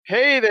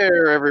Hey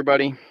there,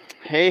 everybody.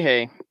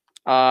 Hey.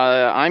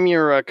 I'm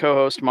your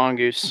co-host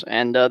Mongoose,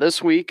 and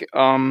this week,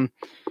 some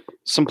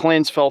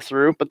plans fell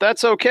through, but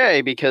that's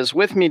okay because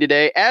with me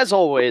today, as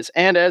always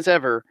and as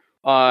ever,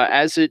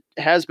 as it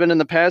has been in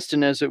the past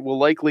and as it will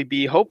likely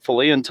be,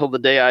 hopefully, until the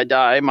day I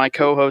die, my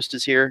co-host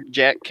is here,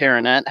 Jack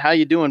Caranet. How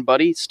you doing,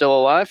 buddy? Still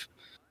alive?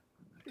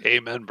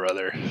 Amen,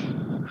 brother.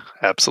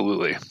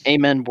 Absolutely.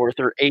 Amen,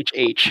 Borther.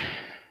 HH.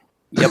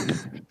 Yep.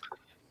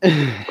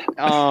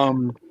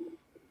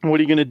 What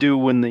are you gonna do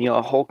when the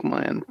Hulk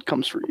Man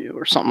comes for you,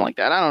 or something like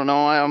that? I don't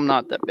know. I'm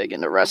not that big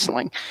into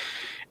wrestling.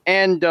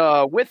 And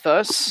with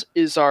us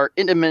is our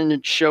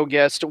independent show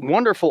guest,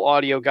 wonderful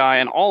audio guy,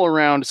 and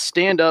all-around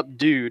stand-up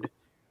dude,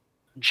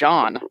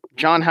 John.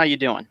 John, how you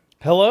doing?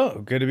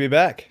 Hello, good to be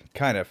back.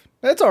 Kind of.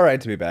 It's all right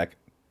to be back.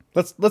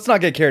 Let's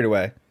not get carried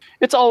away.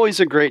 It's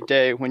always a great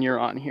day when you're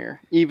on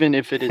here, even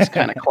if it is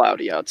kind of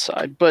cloudy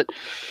outside. But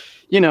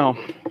you know,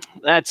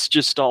 that's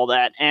just all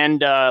that. And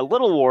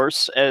Little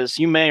Wars, as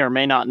you may or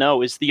may not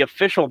know, is the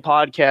official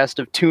podcast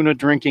of tuna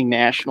drinking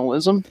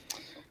nationalism.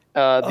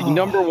 The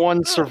number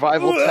one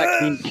survival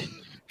technique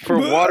for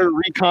water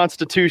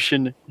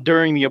reconstitution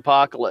during the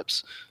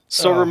apocalypse.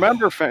 So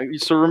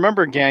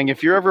remember, gang,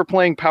 if you're ever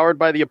playing Powered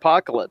by the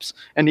Apocalypse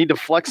and need to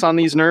flex on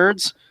these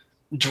nerds,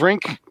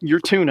 drink your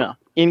tuna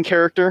in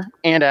character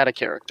and out of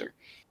character.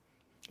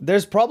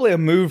 There's probably a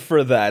move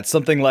for that,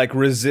 something like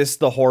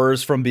resist the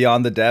horrors from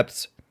beyond the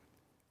depths.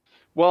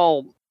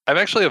 Well, I've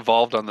actually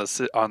evolved on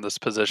this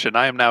position.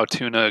 I am now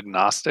tuna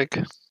agnostic.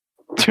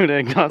 Tuna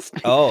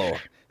agnostic. Oh,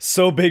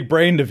 so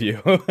big-brained of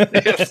you.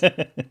 Yes,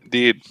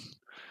 indeed.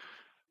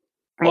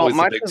 Well,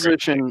 my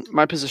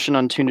position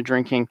on tuna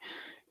drinking,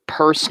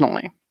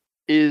 personally,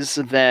 is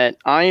that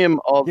I am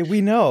of. Yeah,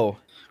 we know.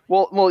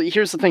 Well,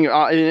 here's the thing.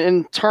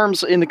 In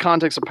the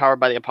context of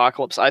Powered by the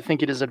Apocalypse, I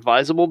think it is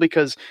advisable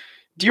because.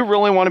 Do you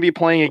really want to be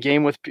playing a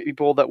game with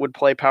people that would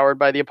play Powered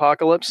by the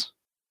Apocalypse?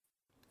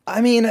 I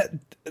mean,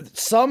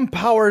 some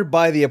Powered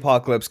by the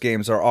Apocalypse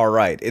games are all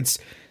right.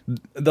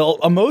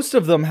 Most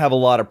of them have a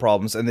lot of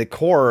problems, and the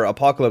core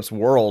Apocalypse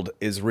world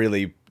is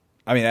really,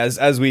 I mean,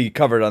 as we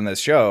covered on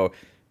this show,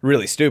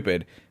 really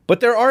stupid.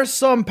 But there are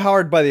some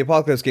Powered by the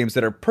Apocalypse games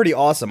that are pretty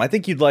awesome. I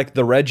think you'd like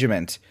The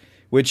Regiment,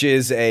 which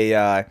is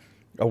a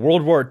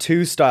World War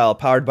II style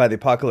Powered by the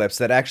Apocalypse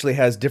that actually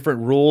has different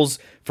rules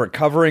for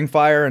covering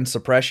fire and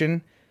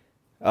suppression.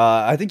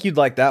 I think you'd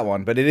like that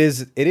one, but it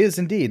is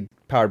indeed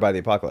Powered by the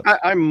Apocalypse.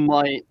 I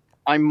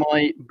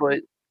might,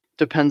 but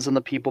depends on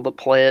the people that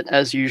play it,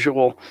 as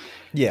usual.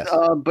 Yes.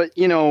 But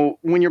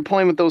when you're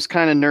playing with those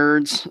kind of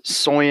nerds,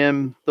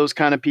 Soyim, those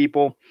kind of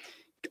people,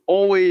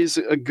 always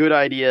a good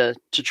idea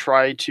to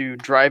try to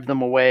drive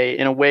them away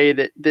in a way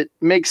that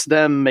makes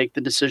them make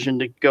the decision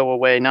to go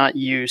away, not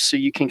you, so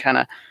you can kind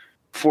of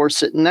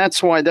force it. And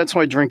that's why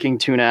drinking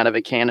tuna out of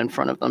a can in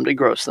front of them to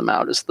gross them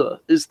out is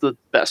the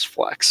best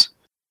flex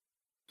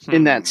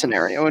in that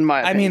scenario, in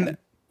my opinion. I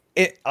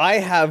mean, I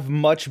have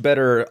much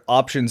better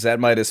options at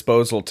my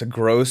disposal to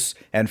gross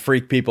and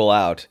freak people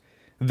out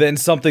than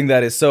something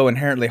that is so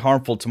inherently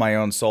harmful to my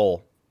own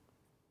soul.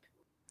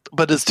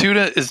 But is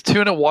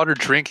tuna water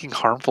drinking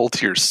harmful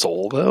to your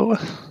soul, though?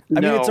 I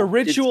mean, it's a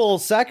ritual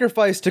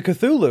sacrifice to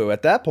Cthulhu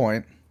at that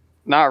point.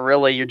 Not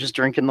really. You're just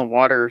drinking the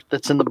water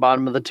that's in the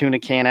bottom of the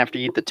tuna can after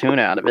you eat the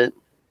tuna out of it.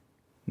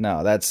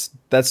 No, that's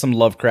some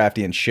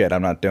Lovecraftian shit.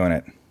 I'm not doing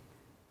it.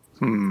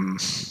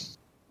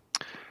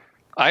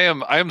 I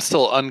am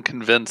still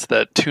unconvinced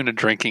that tuna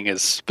drinking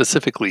is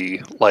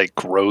specifically like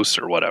gross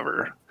or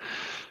whatever.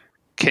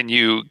 Can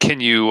you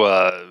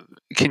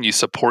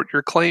support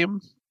your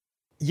claim?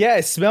 Yeah,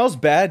 it smells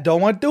bad.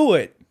 Don't want to do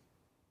it.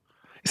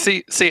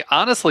 See,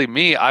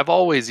 honestly, I've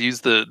always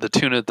used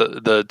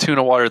the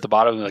tuna water at the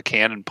bottom of the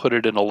can and put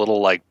it in a little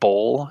like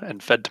bowl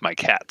and fed to my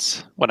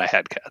cats when I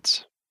had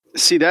cats.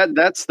 See,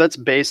 that's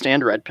based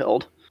and red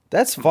pilled.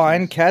 That's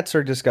fine. Cats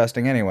are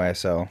disgusting anyway,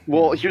 so.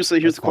 Well, here's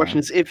the question: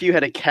 is if you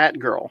had a cat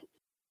girl.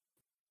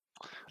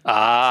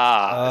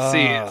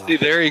 See,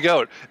 there you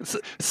go.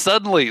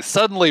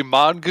 Suddenly,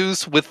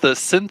 Mongoose with the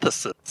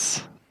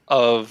synthesis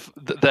of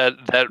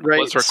that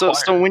right. was required.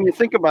 So when you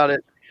think about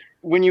it.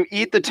 When you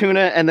eat the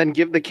tuna and then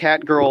give the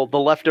cat girl the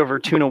leftover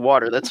tuna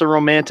water, that's a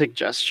romantic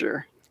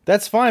gesture.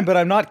 That's fine, but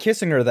I'm not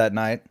kissing her that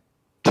night.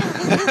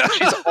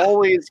 She's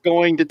always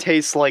going to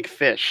taste like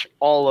fish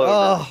all over.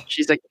 Oh.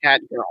 She's a cat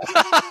girl.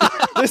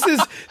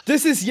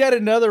 This is yet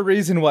another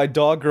reason why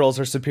dog girls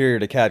are superior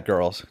to cat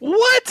girls.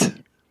 What?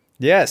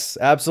 Yes,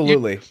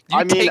 absolutely.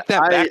 You take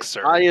that back,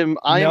 sir. I am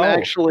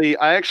actually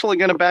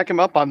going to back him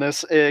up on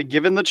this.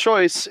 Given the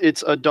choice,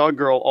 it's a dog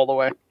girl all the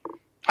way.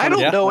 I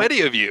don't know any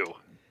of you.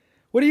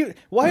 Who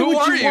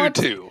are you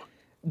two?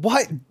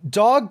 Why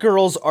dog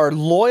girls are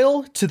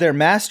loyal to their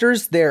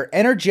masters, they're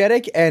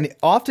energetic and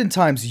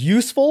oftentimes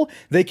useful.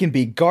 They can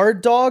be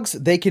guard dogs,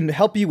 they can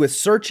help you with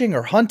searching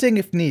or hunting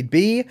if need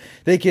be.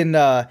 They can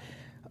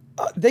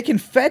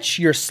fetch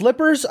your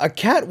slippers. A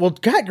cat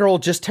girl will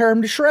just tear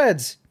them to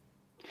shreds.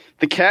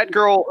 The cat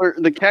girl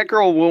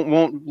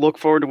won't look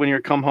forward to when you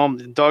come home.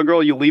 The dog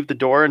girl, you leave the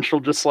door and she'll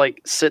just like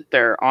sit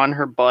there on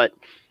her butt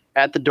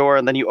at the door,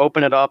 and then you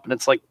open it up, and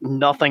it's like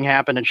nothing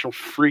happened, and she'll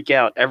freak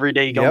out every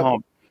day you go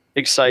home.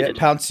 Excited.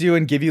 Pounce you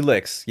and give you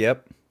licks.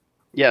 Yep.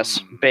 Yes,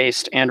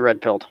 based and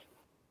red pilled.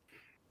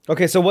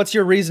 Okay, so what's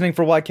your reasoning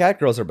for why cat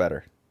girls are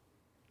better?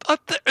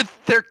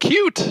 They're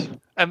cute,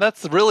 and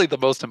that's really the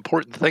most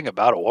important thing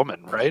about a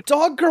woman, right?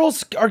 Dog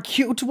girls are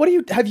cute.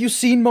 Have you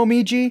seen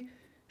Momiji?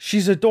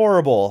 She's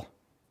adorable.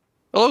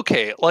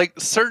 Okay, like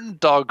certain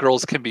dog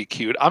girls can be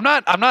cute. I'm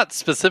not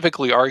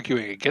specifically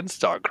arguing against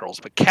dog girls,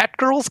 but cat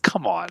girls,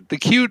 come on. The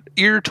cute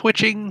ear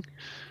twitching,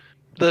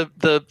 the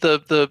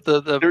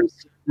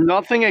There's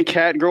nothing a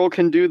cat girl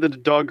can do that a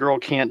dog girl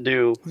can't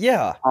do.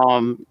 Yeah.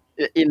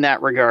 In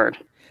that regard.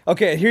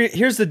 Okay,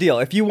 here's the deal.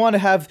 If you want to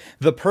have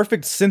the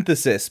perfect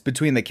synthesis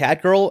between the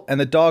cat girl and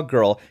the dog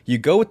girl, you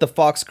go with the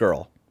fox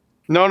girl.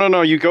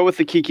 No, you go with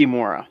the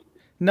Kikimora.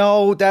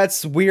 No,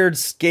 that's weird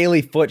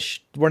scaly foot.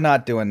 We're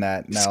not doing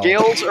that. No.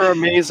 Scales are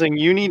amazing.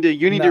 You need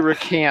to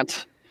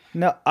recant.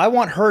 No, I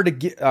want her to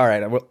get. All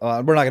right,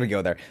 we're not going to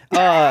go there.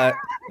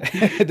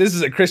 This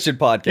is a Christian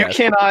podcast.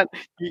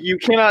 You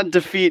cannot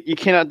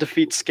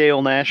defeat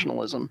scale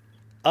nationalism.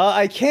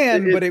 I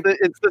can, but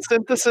it's the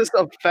synthesis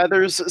of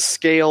feathers,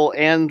 scale,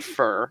 and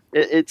fur.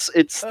 It's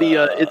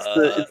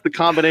the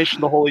combination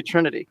of the Holy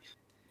Trinity.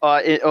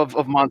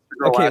 Of Monster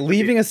Girl. Okay,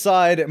 leaving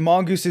aside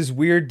Mongoose's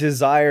weird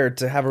desire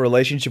to have a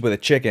relationship with a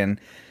chicken,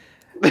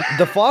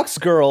 the fox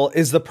girl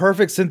is the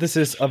perfect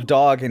synthesis of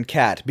dog and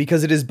cat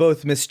because it is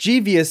both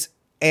mischievous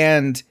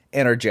and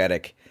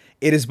energetic.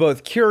 It is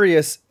both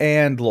curious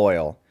and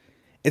loyal.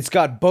 It's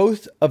got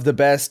both of the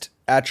best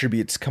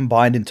attributes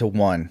combined into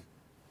one.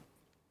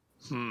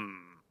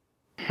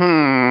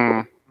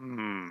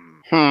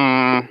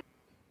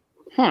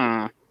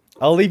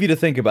 I'll leave you to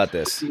think about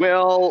this.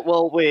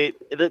 Well, wait.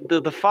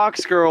 The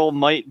fox girl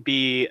might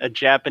be a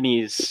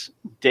Japanese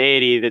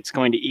deity that's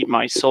going to eat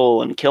my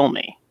soul and kill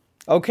me.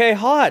 Okay,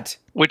 hot.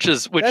 Which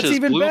is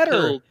even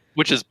better.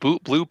 Which is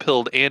blue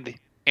pilled and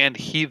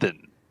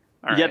heathen.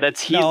 All right.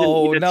 That's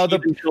heathen.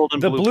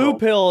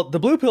 The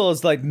blue pill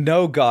is like,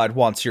 no god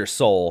wants your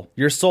soul.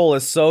 Your soul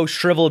is so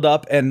shriveled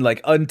up and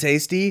like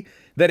untasty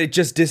that it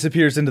just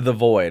disappears into the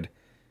void.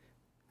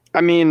 I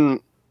mean,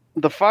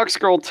 the fox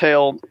girl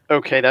tail,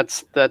 okay,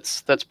 that's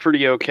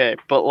pretty okay,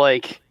 but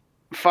like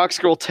fox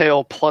girl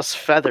tail plus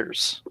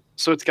feathers,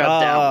 so it's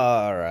got down.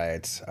 All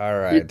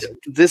right.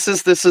 This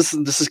is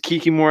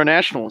Kikimora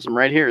nationalism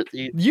right here.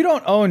 You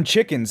don't own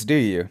chickens, do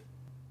you?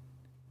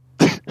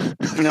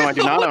 No, I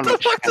do not own.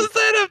 What the fuck does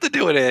that have to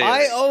do with it?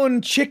 I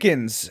own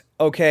chickens,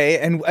 okay,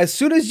 and as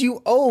soon as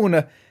you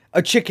own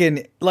a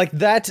chicken, like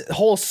that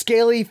whole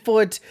scaly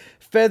foot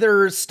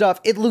feather stuff,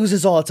 it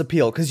loses all its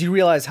appeal because you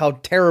realize how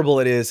terrible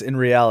it is in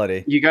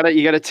reality. You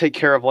gotta take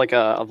care of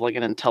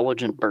an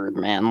intelligent bird,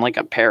 man, like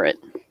a parrot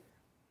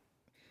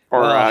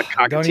or a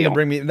cockatiel. Don't even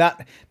bring me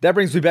that. That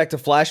brings me back to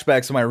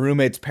flashbacks of my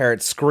roommate's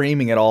parrot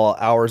screaming at all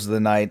hours of the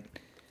night.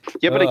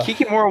 Yeah, but a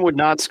Kikimora would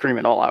not scream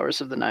at all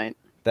hours of the night.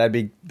 That'd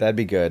be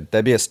good.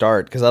 That'd be a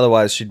start because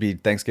otherwise she'd be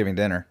Thanksgiving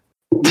dinner.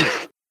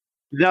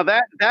 Now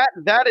that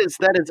is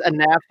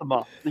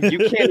anathema. You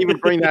can't even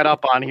bring that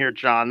up on here,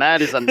 John.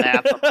 That is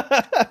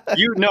anathema.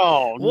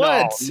 No.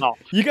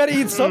 You got to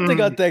eat something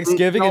on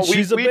Thanksgiving, and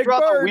she's a big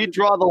bird. We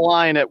draw the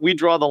line at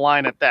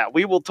that.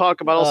 We will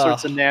talk about all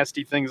sorts of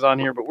nasty things on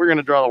here, but we're going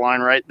to draw the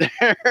line right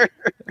there.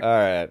 All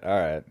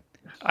right.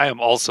 I am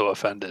also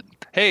offended.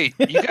 Hey,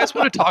 you guys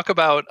want to talk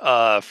about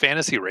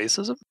fantasy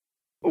racism?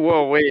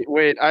 Whoa,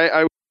 wait.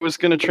 I was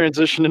going to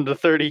transition into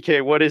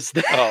 30K. What is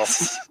this? Oh,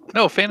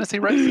 no, fantasy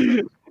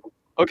racism.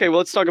 Okay, well,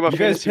 let's talk about. You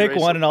guys pick racism.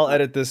 one, and I'll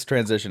edit this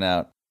transition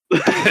out.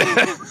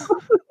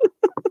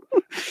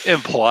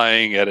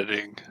 Implying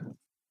editing.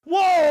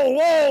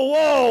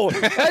 Whoa!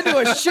 I do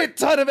a shit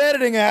ton of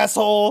editing,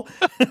 asshole.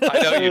 I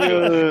know you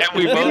do, and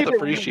we both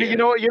appreciate it. You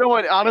know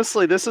what?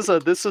 Honestly, this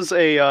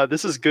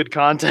is good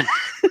content.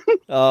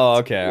 Oh,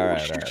 okay, all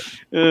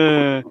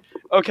right.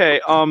 Okay.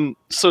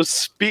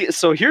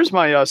 So here's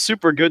my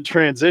super good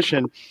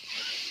transition.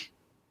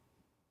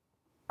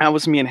 That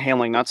was me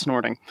inhaling, not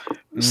snorting.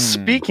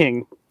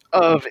 Speaking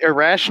of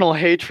irrational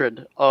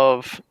hatred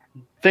of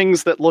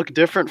things that look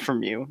different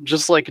from you,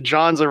 just like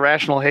John's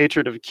irrational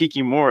hatred of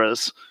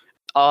Kikimoras,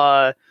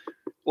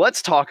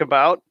 let's talk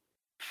about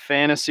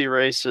fantasy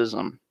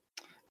racism.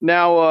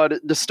 Now,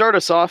 to start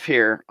us off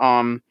here,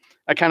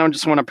 I kind of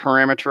just want to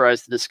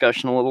parameterize the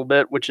discussion a little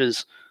bit, which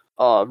is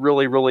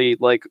really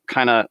like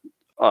kind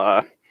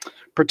of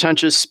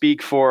pretentious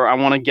speak for I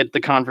want to get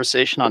the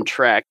conversation on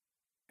track.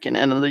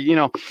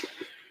 And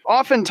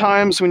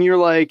oftentimes when you're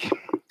like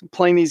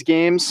playing these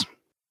games,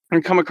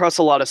 you come across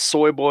a lot of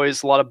soy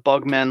boys, a lot of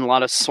bug men, a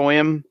lot of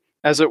soyum,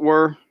 as it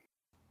were.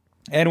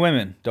 And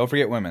women. Don't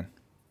forget women.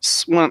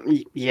 Well,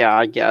 yeah,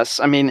 I guess.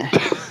 I mean,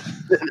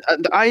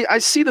 I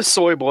see the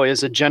soy boy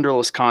as a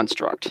genderless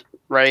construct,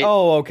 right?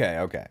 Oh, okay.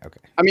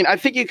 I mean, I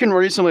think you can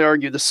reasonably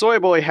argue the soy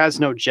boy has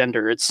no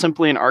gender. It's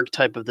simply an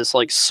archetype of this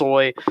like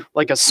soy,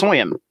 like a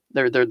soyum.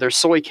 They're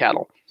soy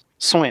cattle.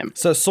 Soyum.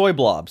 So soy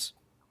blobs.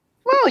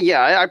 Well,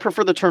 yeah, I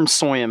prefer the term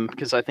soyum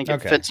because I think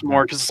it fits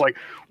more. Because it's like,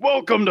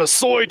 welcome to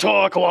Soy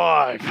Talk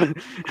Live.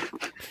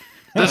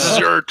 This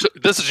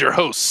is your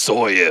host,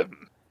 Soyum.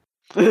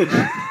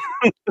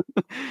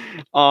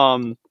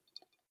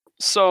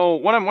 So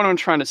what I'm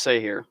trying to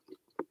say here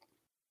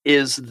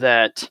is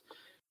that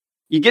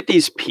you get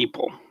these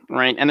people,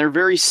 right, and they're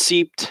very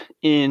seeped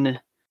in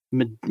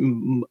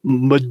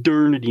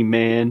modernity,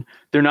 man.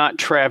 They're not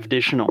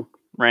traditional,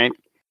 right?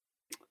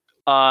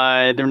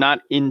 They're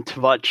not in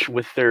touch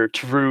with their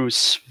true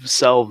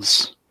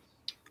selves,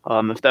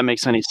 if that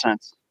makes any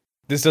sense.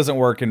 This doesn't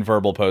work in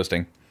verbal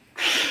posting.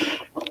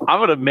 I'm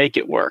going to make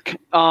it work.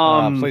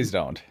 Please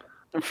don't.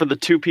 For the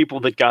 2 people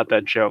that got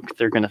that joke,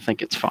 they're going to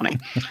think it's funny.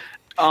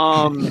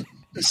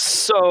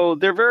 So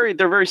they're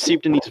very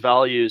seeped in these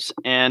values,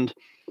 and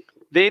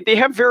they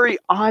have very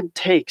odd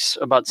takes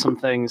about some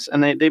things,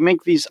 and they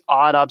make these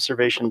odd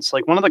observations.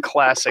 Like, one of the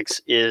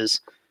classics is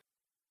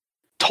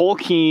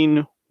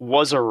Tolkien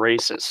was a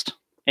racist,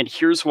 and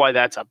here's why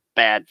that's a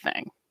bad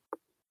thing.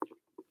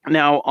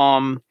 Now,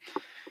 I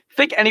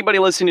think anybody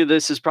listening to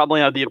this is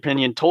probably of the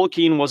opinion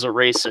Tolkien was a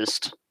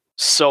racist,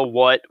 so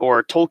what?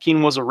 Or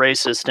Tolkien was a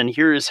racist, and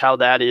here is how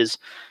that is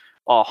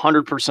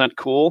 100%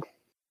 cool.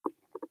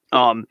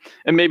 And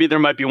maybe there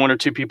might be 1 or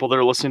 2 people that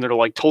are listening that are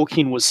like,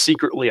 Tolkien was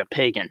secretly a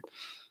pagan.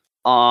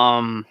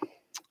 I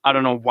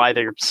don't know why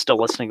they're still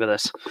listening to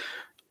this.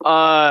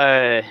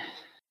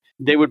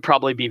 They would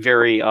probably be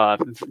very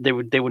they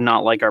would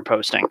not like our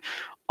posting.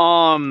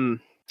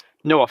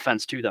 No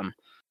offense to them.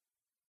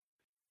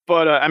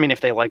 But I mean,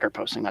 if they like our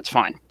posting, that's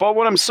fine.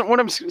 But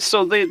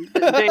so they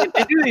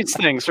do these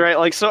things, right?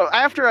 Like, so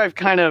after I've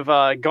kind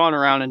of gone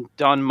around and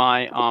done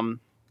my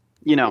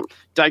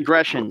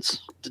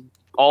digressions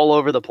all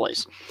over the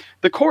place,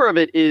 the core of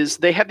it is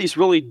they have these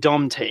really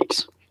dumb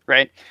takes,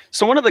 right?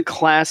 So one of the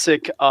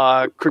classic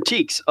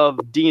critiques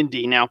of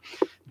D&D. Now,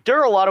 there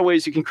are a lot of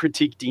ways you can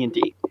critique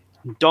D&D.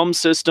 Dumb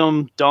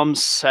system, dumb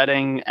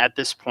setting at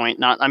this point.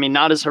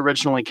 Not as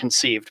originally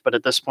conceived, but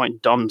at this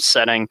point, dumb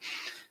setting.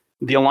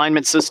 The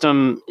alignment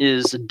system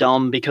is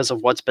dumb because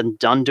of what's been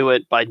done to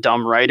it by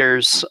dumb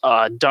writers,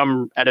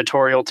 dumb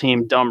editorial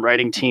team, dumb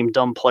writing team,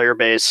 dumb player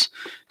base,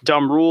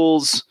 dumb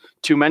rules,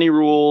 too many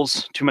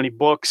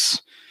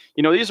books.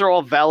 These are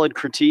all valid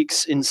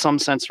critiques in some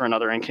sense or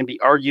another and can be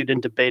argued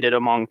and debated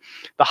among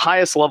the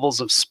highest levels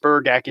of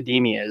Spurg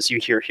academia, as you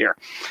hear here.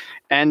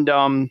 And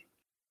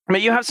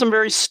but you have some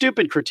very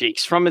stupid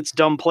critiques from its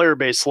dumb player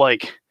base,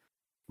 like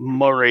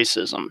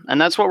racism,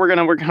 and that's what we're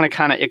gonna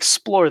kind of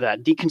explore,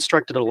 that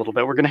deconstruct it a little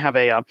bit. We're gonna have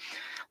a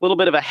little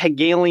bit of a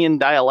Hegelian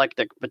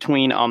dialectic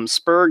between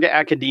Spurg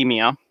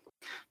academia,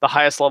 the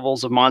highest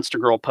levels of Monster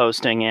Girl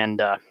posting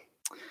and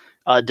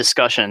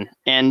discussion,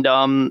 and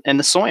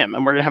the Soyum,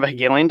 and we're gonna have a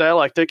Hegelian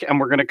dialectic,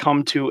 and we're gonna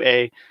come to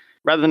a,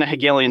 rather than a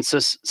Hegelian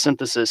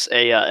synthesis,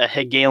 a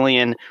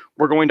Hegelian.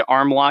 We're going to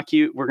arm lock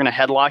you, we're gonna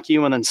headlock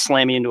you, and then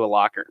slam you into a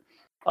locker.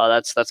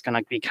 That's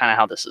gonna be kind of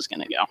how this is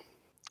gonna go.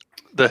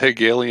 The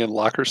Hegelian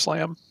locker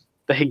slam?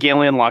 The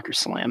Hegelian locker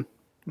slam.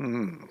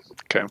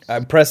 Okay.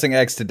 I'm pressing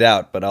X to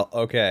doubt, but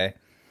okay.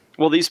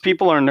 Well, these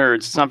people are nerds.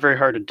 It's not very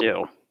hard to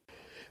do.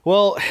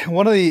 Well,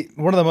 one of the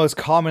most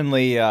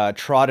commonly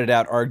trotted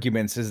out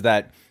arguments is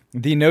that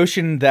the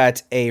notion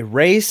that a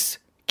race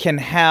can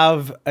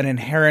have an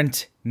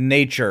inherent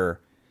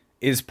nature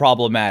is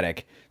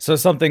problematic. So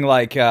something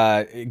like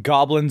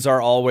goblins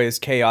are always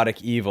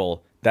chaotic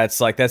evil. That's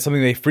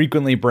something they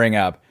frequently bring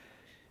up.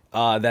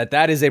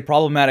 That is a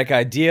problematic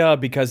idea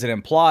because it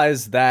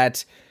implies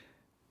that,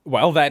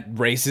 that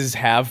races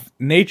have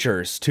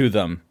natures to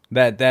them.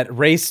 That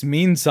race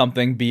means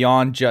something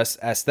beyond just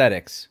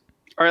aesthetics.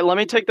 All right, let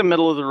me take the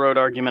middle of the road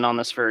argument on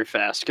this very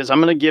fast, because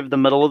I'm going to give the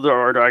middle of the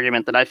road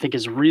argument that I think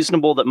is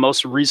reasonable, that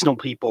most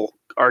reasonable people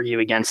argue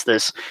against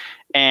this.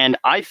 And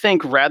I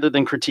think rather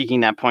than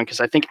critiquing that point, because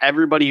I think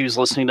everybody who's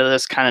listening to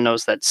this kind of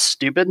knows that's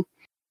stupid.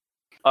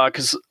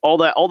 Because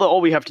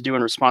all we have to do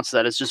in response to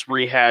that is just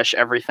rehash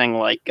everything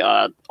like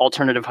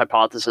Alternative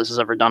Hypothesis has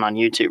ever done on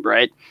YouTube,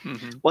 right?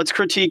 Mm-hmm. Let's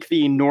critique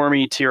the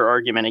normie tier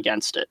argument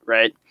against it,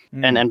 right?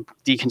 And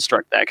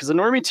deconstruct that. Because the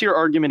normie tier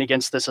argument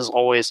against this is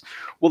always,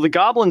 well, the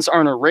goblins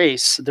aren't a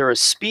race, they're a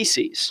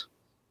species,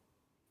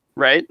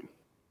 right?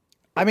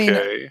 I mean,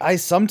 I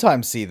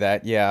sometimes see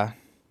that, yeah.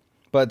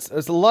 But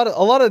it's a lot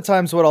of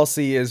times what I'll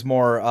see is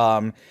more...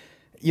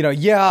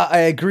 I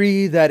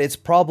agree that it's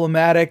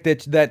problematic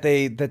that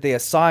they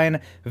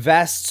assign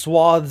vast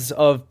swaths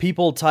of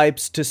people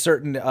types to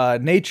certain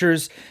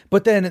natures,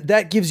 but then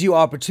that gives you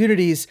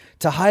opportunities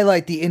to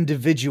highlight the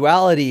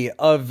individuality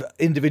of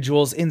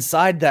individuals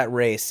inside that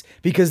race,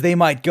 because they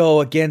might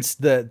go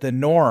against the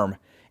norm,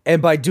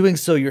 and by doing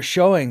so, you're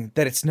showing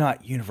that it's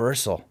not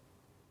universal.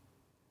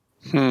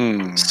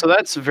 So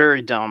that's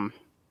very dumb.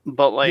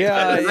 But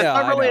that's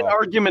not really an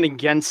argument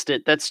against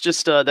it. That's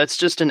just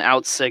an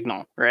out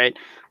signal, right?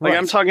 Like, right.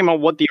 I'm talking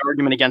about what the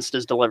argument against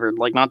is delivered,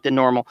 like not the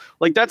normal.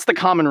 Like, that's the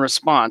common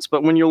response.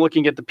 But when you're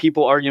looking at the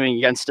people arguing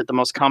against it, the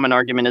most common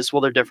argument is,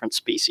 well, they're different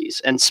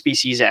species, and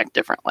species act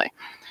differently.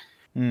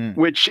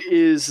 which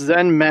is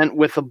then meant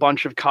with a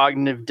bunch of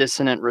cognitive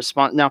dissonant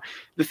response. Now,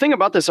 the thing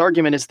about this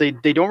argument is they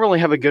don't really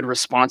have a good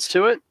response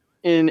to it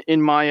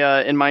in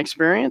my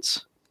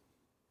experience.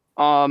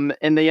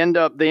 And they end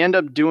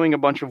up doing a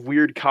bunch of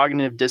weird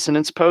cognitive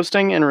dissonance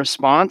posting in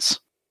response,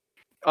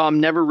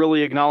 never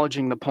really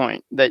acknowledging the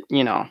point that,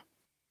 you know,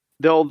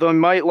 they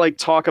might like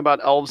talk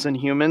about elves and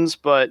humans,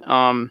 but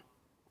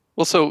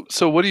well, so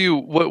what do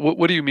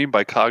you mean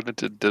by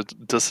cognitive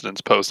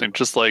dissonance posting?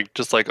 Just like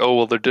oh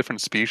well, they're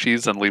different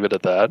species and leave it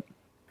at that.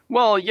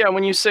 Well, yeah,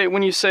 when you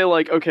say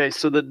like, okay,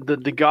 so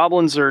the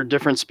goblins are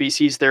different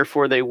species,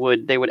 therefore they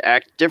would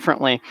act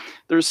differently.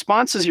 The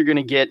responses you're going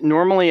to get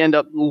normally end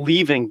up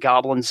leaving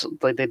goblins,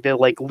 like they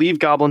like leave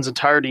goblins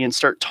entirety and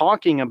start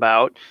talking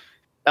about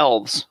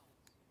elves.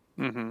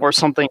 Or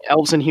something,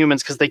 elves and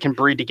humans, because they can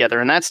breed together,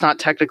 and that's not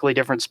technically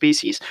different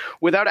species,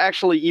 without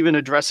actually even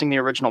addressing the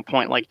original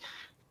point.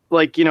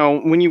 Like, you know,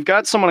 when you've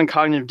got someone in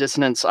cognitive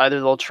dissonance, either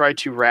they'll try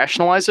to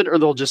rationalize it or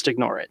they'll just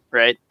ignore it,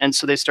 right? And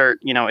so they start,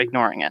 you know,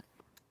 ignoring it.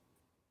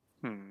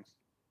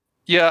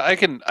 Yeah, I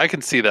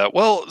can see that.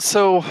 Well,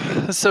 so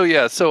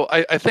yeah, so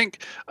I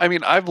think, I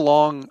mean, I've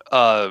long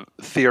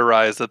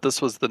theorized that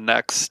this was the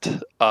next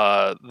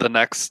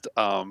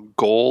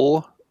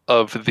goal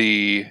of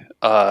the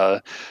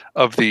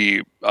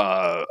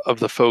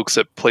folks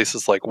at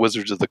places like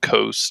Wizards of the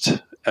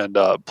Coast and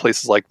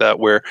places like that,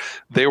 where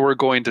they were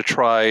going to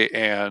try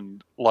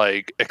and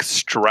like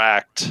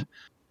extract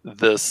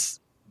this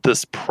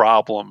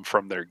problem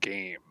from their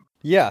game.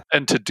 Yeah.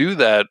 And to do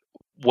that,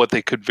 what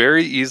they could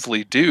very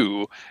easily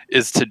do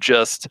is to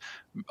just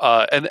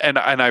and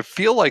I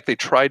feel like they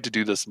tried to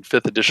do this in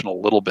 5th edition a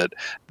little bit.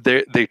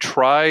 They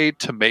try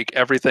to make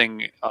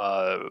everything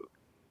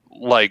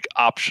like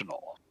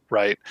optional,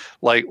 right?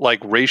 Like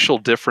racial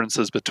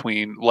differences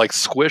between, like,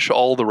 squish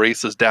all the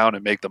races down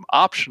and make them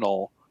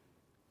optional,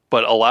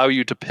 but allow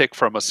you to pick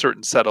from a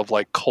certain set of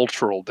like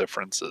cultural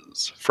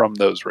differences from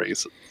those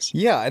races.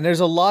 Yeah, and there's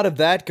a lot of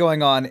that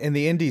going on in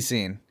the indie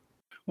scene.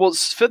 Well,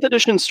 5th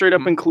edition straight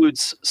up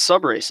includes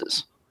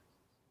sub-races.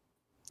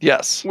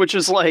 Yes. Which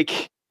is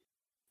like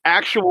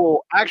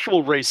actual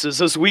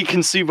races as we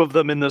conceive of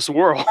them in this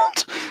world.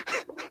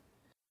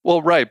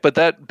 Well, right, but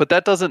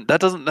that doesn't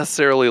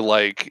necessarily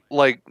like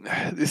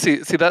see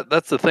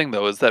that's the thing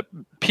though, is that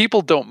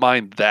people don't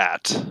mind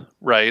that,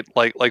 right?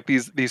 Like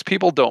these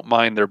people don't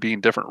mind there being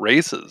different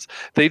races.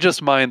 They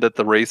just mind that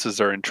the races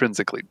are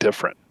intrinsically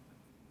different.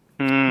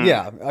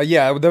 Yeah.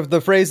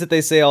 The phrase that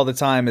they say all the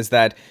time is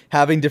that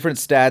having different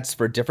stats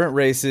for different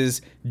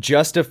races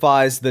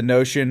justifies the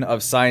notion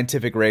of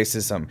scientific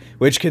racism,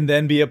 which can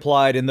then be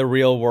applied in the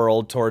real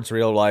world towards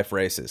real life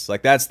races.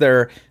 Like, that's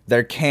their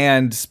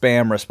canned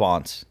spam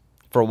response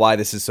for why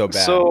this is so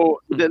bad. So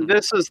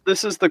this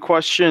is the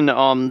question.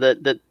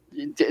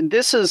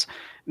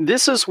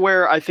 This is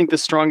where I think the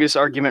strongest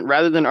argument,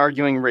 rather than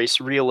arguing race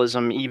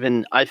realism,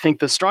 even, I think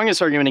the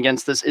strongest argument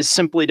against this is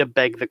simply to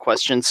beg the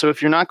question. So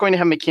if you're not going to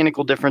have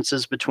mechanical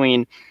differences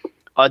between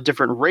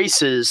different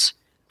races,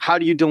 how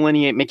do you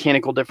delineate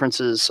mechanical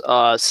differences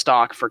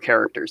stock for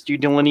characters? Do you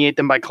delineate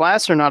them by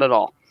class or not at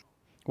all?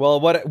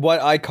 Well,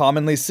 what I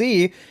commonly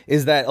see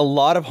is that a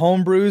lot of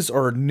homebrews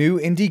or new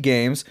indie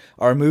games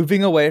are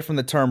moving away from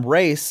the term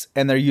race,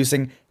 and they're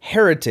using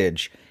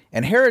heritage.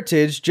 And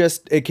heritage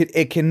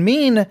it can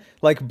mean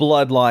like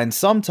bloodline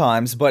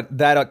sometimes, but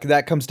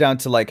that comes down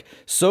to like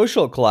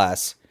social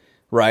class,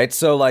 right?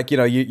 So like, you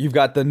know, you've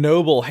got the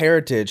noble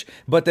heritage,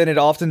 but then it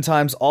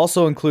oftentimes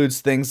also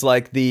includes things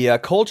like the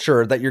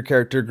culture that your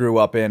character grew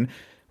up in,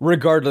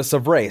 regardless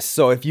of race.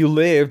 So if you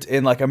lived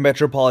in like a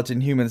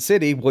metropolitan human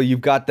city, well, you've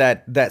got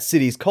that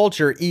city's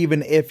culture,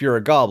 even if you're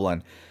a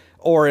goblin.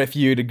 Or if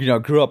you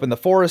grew up in the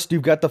forest,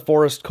 you've got the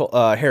forest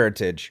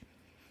heritage.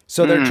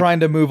 So they're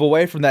trying to move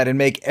away from that and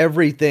make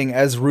everything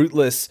as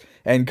rootless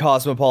and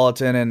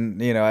cosmopolitan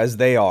and, you know, as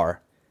they are.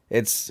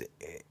 That's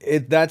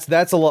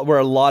a lot where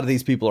a lot of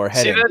these people are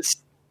heading. See,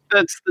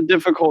 that's the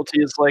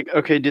difficulty. Is like,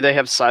 okay, do they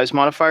have size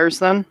modifiers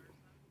then?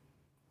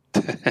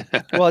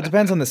 Well, it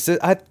depends on the.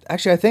 I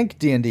think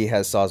D&D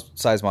has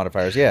size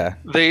modifiers. Yeah,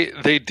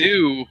 they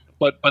do,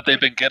 but they've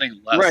been getting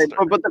less. Right,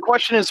 but the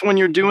question is, when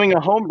you're doing a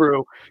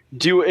homebrew,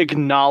 do you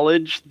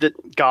acknowledge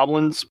that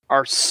goblins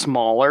are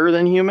smaller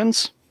than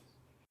humans?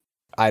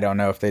 I don't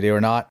know if they do or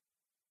not.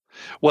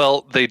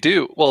 Well, they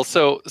do. Well,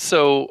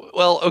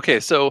 okay.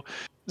 So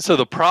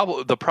the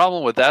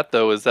problem with that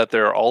though is that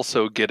they're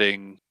also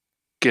getting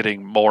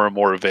more and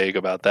more vague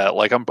about that.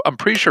 Like I'm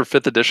pretty sure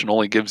 5th edition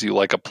only gives you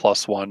like a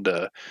 +1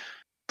 to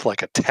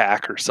like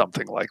attack or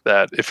something like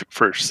that if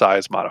for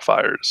size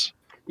modifiers.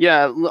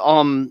 Yeah,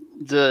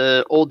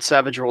 the old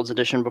Savage Worlds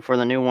edition before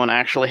the new one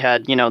actually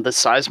had, you know, the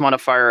size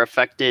modifier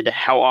affected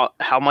how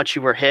much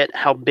you were hit,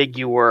 how big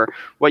you were,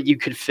 what you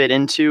could fit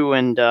into,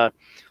 and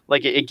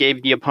like it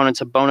gave the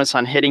opponents a bonus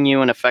on hitting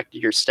you and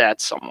affected your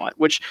stats somewhat,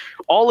 which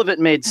all of it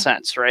made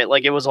sense, right?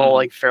 Like it was all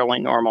like fairly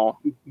normal,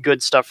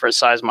 good stuff for a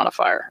size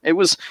modifier.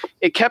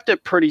 It kept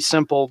it pretty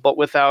simple, but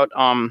without,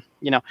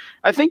 you know,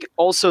 I think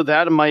also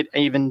that might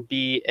even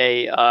be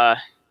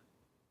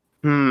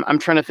I'm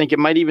trying to think. It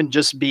might even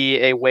just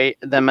be a way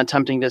them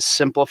attempting to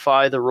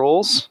simplify the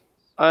rules,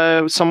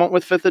 somewhat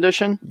with fifth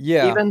edition,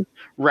 Yeah. even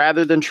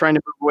rather than trying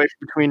to move away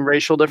between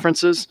racial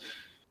differences.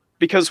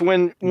 Because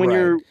when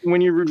Right.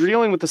 you're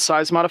dealing with the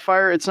size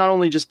modifier, it's not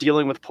only just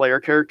dealing with player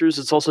characters;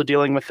 it's also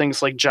dealing with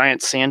things like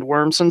giant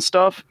sandworms and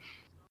stuff.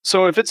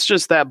 So if it's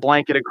just that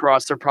blanket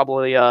across, they're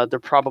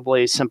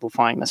probably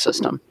simplifying the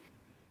system.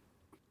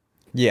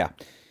 Yeah.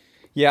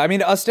 Yeah, I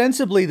mean,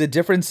 ostensibly the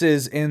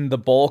differences in the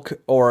bulk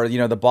or,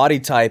 the body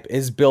type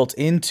is built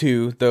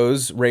into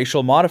those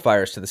racial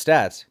modifiers to the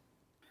stats.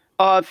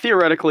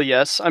 Theoretically,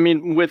 yes. I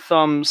mean, with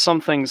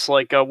some things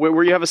like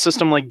where you have a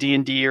system like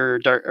D&D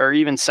or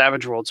even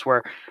Savage Worlds,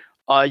 where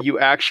you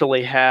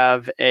actually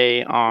have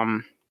a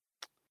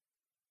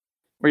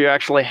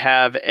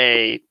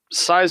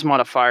size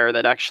modifier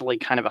that actually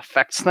kind of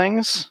affects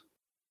things.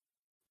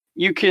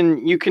 You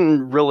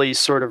can really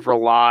sort of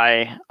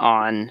rely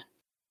on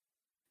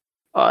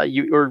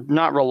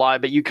not rely,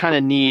 but you kind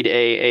of need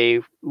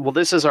well,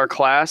 this is our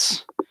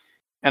class,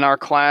 and our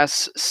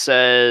class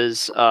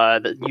says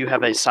that you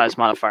have a size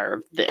modifier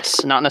of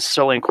this, not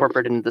necessarily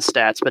incorporated into the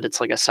stats, but it's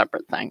like a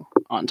separate thing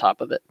on top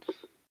of it.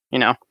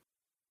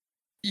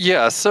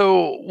 Yeah.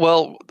 So,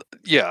 well,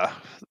 yeah.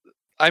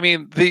 I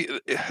mean,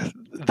 I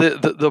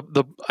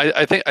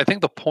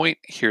think the point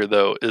here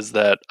though is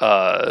that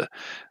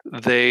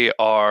they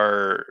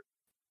are.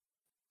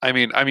 I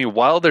mean,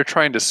 while they're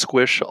trying to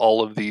squish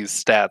all of these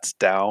stats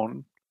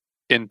down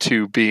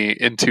into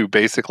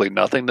basically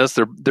nothingness,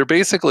 they're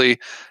basically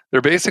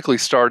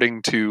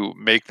starting to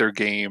make their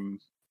game.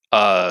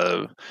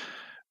 They're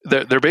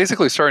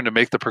basically starting to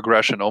make the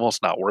progression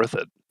almost not worth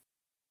it.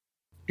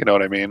 You know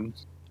what I mean?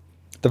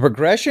 The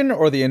progression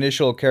or the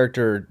initial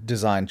character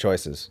design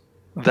choices?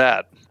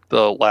 The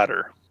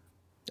latter.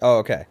 Oh,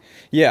 okay.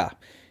 Yeah.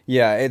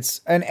 Yeah,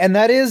 it's and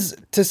that is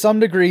to some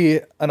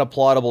degree an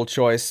applaudable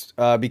choice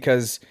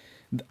because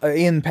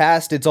in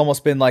past it's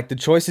almost been like the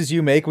choices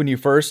you make when you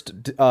first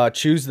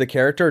choose the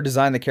character,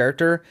 design the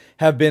character,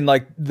 have been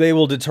like they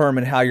will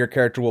determine how your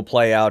character will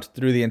play out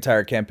through the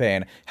entire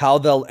campaign, how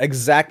they'll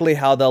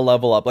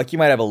level up. Like you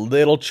might have a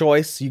little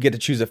choice, you get to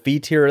choose a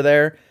feat here or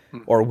there,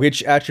 or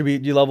which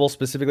attribute you level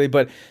specifically,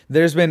 but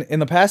there's been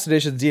in the past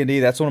editions of D&D,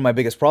 that's one of my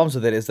biggest problems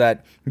with it, is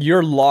that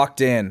you're locked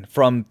in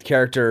from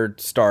character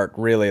start,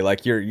 really.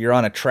 Like you're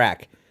on a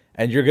track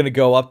and you're going to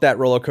go up that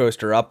roller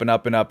coaster, up and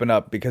up and up and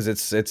up, because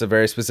it's a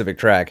very specific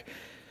track.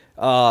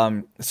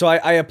 So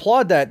I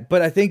applaud that,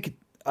 but I think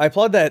I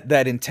applaud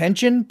that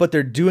intention, but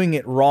they're doing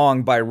it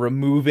wrong by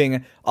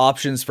removing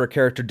options for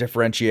character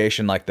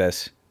differentiation like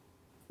this.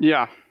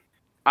 Yeah.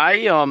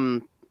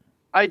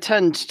 I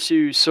tend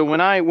to, so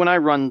when I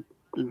run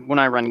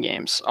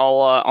games,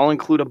 I'll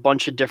include a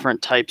bunch of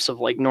different types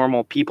of like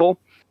normal people,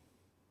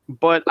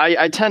 but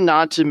I tend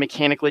not to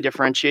mechanically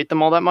differentiate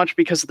them all that much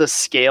because of the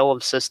scale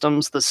of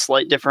systems. The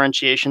slight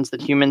differentiations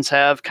that humans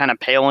have kind of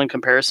pale in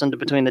comparison to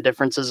between the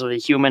differences of a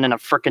human and a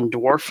frickin'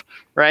 dwarf,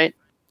 right?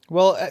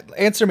 Well,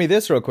 answer me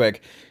this real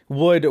quick.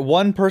 Would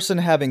one person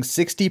having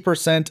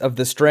 60% of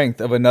the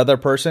strength of another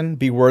person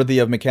be worthy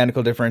of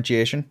mechanical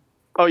differentiation?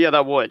 Oh yeah,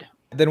 that would.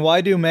 Then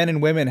why do men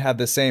and women have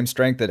the same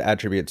strength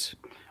attributes?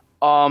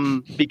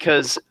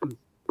 Because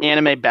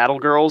anime battle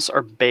girls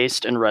are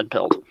based and red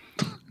pilled.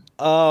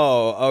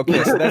 Oh,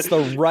 okay. So that's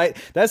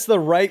the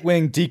right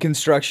wing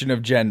deconstruction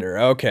of gender.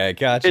 Okay,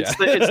 gotcha. It's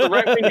the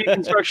right wing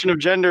deconstruction of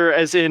gender,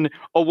 as in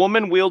a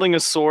woman wielding a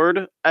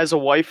sword as a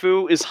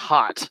waifu is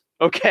hot.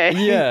 Okay.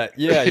 Yeah.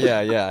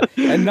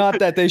 And not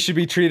that they should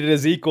be treated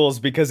as equals,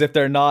 because if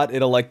they're not,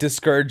 it'll like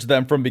discourage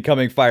them from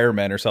becoming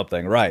firemen or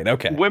something. Right.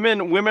 Okay.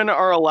 Women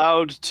are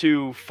allowed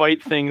to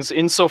fight things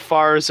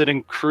insofar as it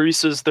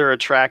increases their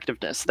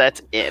attractiveness.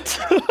 That's it.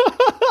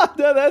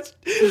 No,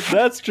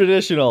 that's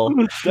traditional.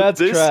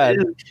 That's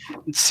trad.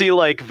 See,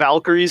 like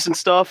Valkyries and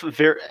stuff,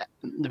 very,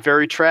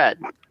 very trad.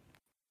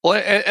 Well,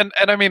 and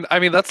I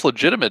mean that's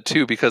legitimate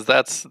too, because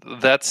that's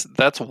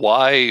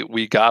why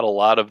we got a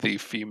lot of the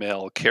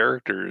female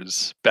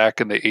characters back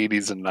in the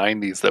 80s and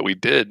 90s that we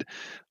did,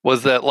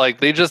 was that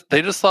like they just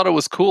thought it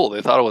was cool,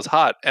 they thought it was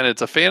hot, and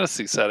it's a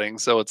fantasy setting,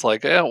 so it's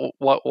like,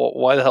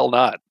 why the hell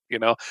not? You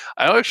know,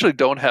 I actually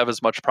don't have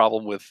as much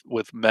problem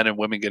with men and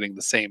women getting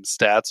the same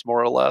stats,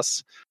 more or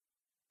less,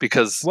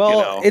 because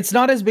it's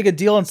not as big a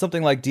deal in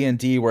something like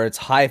D&D where it's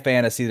high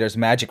fantasy. There's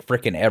magic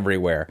freaking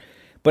everywhere.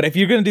 But if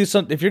you're gonna do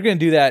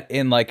that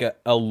in like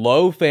a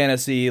low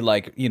fantasy,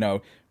 like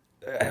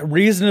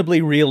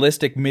reasonably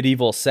realistic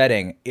medieval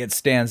setting, it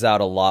stands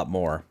out a lot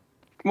more.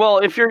 Well,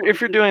 if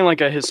you're doing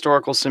like a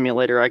historical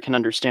simulator, I can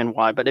understand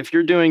why. But if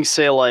you're doing,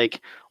 say,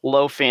 like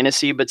low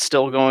fantasy, but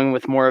still going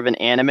with more of an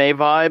anime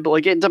vibe,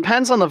 like it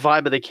depends on the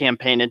vibe of the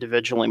campaign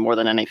individually more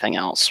than anything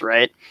else,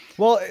 right?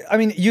 Well, I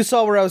mean, you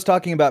saw where I was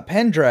talking about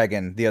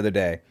Pendragon the other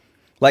day.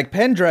 Like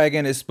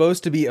Pendragon is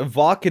supposed to be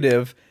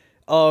evocative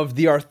of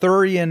the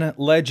Arthurian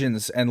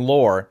legends and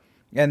lore,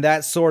 and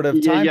that sort of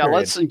time Yeah, period.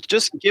 let's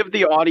just give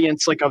the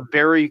audience like a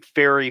very,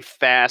 very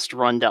fast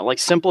rundown, like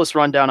simplest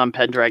rundown on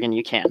Pendragon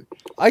you can.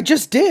 I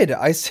just did.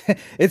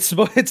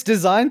 It's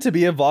designed to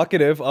be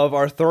evocative of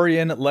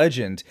Arthurian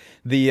legend,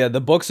 the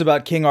books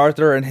about King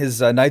Arthur and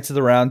his Knights of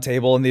the Round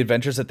Table and the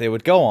adventures that they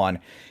would go on.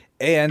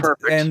 And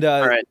Perfect.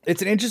 All right.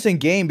 It's an interesting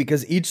game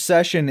because each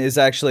session is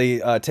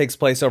actually takes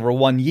place over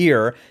 1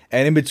 year,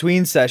 and in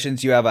between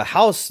sessions you have a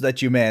house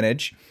that you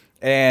manage,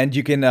 and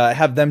you can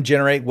have them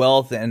generate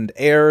wealth and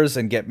heirs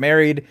and get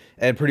married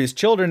and produce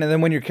children, and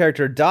then when your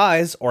character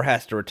dies or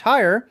has to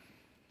retire,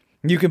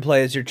 you can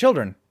play as your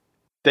children.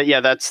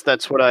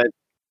 That's what I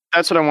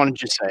wanted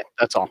you to say.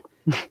 That's all.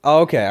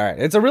 Okay, all right.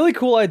 It's a really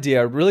cool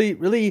idea, really,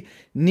 really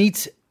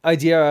neat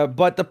idea.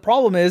 But the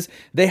problem is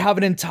they have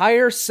an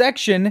entire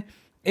section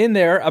in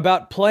there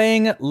about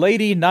playing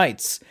Lady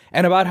Knights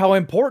and about how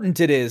important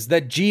it is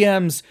that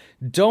GMs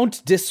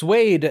don't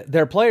dissuade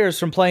their players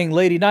from playing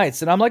Lady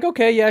Knights. And I'm like,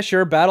 okay, yeah,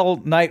 sure, Battle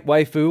Knight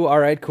Waifu, all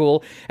right,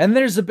 cool. And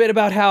there's a bit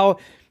about how,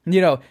 you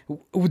know,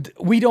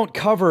 we don't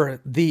cover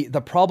the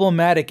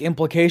problematic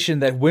implication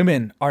that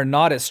women are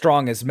not as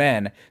strong as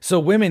men. So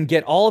women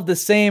get all of the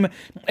same.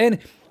 And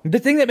the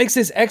thing that makes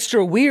this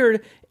extra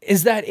weird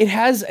is that it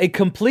has a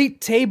complete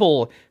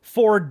table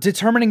for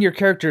determining your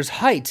character's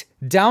height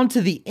down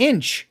to the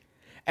inch.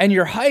 And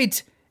your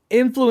height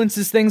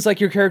influences things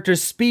like your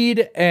character's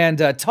speed and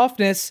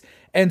toughness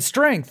and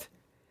strength.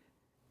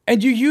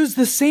 And you use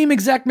the same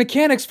exact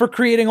mechanics for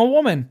creating a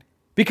woman.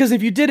 Because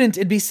if you didn't,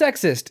 it'd be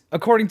sexist,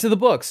 according to the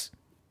books.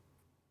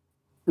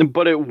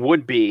 But it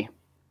would be.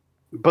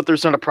 But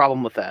there's not a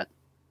problem with that.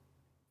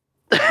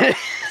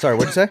 Sorry,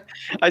 what'd you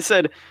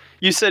say?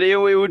 You said it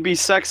would be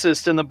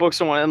sexist in the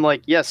books, and I'm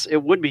like, yes,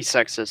 it would be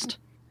sexist.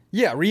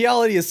 Yeah,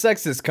 reality is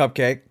sexist,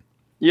 Cupcake.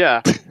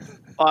 Yeah,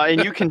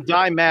 and you can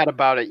die mad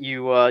about it,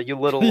 you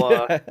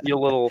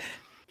little.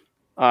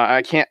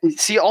 I can't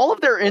see. All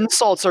of their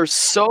insults are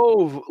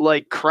so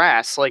like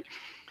crass, like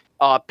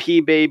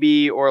P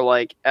baby or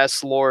like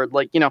S Lord.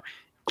 Like, you know,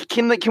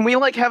 can we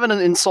like have an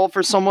insult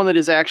for someone that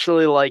is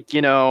actually like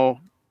you know,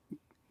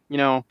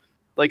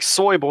 like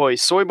soy boy?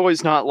 Soy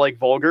boy's not like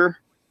vulgar.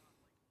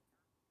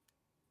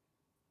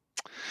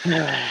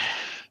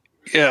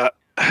 Yeah.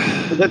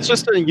 That's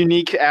just a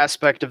unique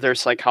aspect of their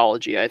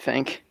psychology, I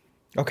think.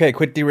 Okay,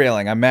 quit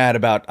derailing. I'm mad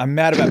about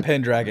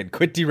Pendragon.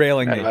 Quit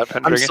derailing me.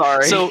 I'm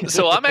sorry.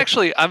 So I've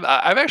actually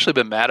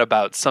been mad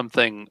about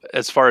something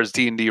as far as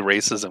D&D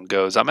racism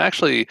goes. I've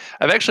actually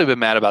been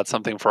mad about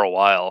something for a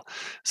while.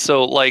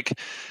 So things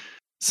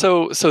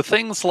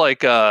like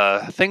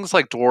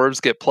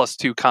dwarves get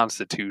 +2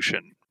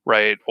 Constitution,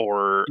 right?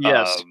 Or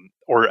yes.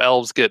 Or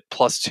elves get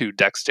 +2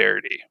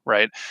 Dexterity,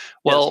 right?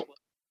 Well, yes.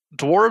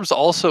 Dwarves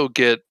also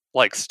get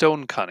like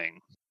stone cunning,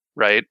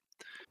 right?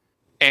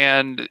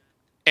 And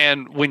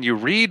when you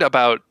read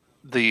about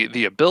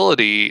the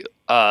ability,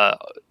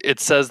 it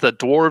says that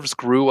dwarves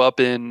grew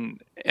up in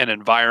an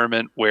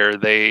environment where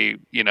they,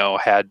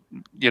 had,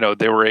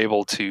 they were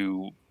able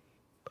to,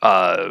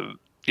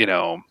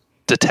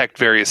 detect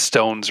various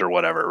stones or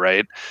whatever,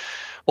 right?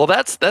 Well,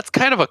 that's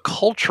kind of a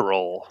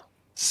cultural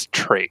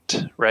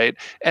trait, right?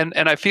 And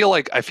I feel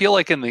like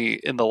in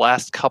the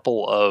last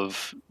couple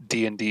of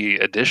D&D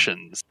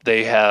editions,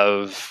 they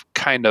have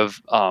kind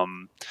of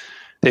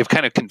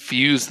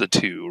confused the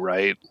two,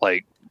 right?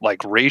 Like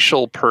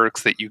racial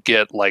perks that you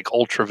get, like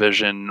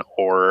Ultravision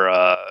or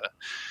a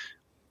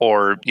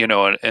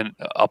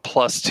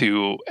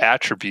 +2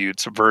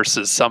 attributes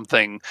versus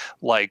something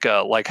like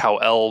how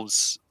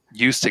elves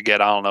used to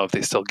get. I don't know if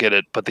they still get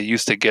it, but they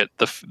used to get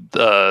the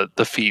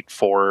feat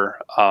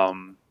for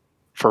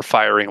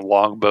firing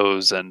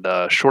longbows and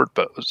short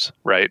bows,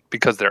 right?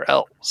 Because they're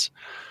elves.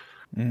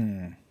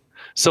 Mm.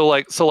 So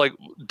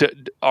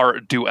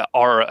are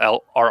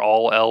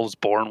all elves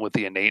born with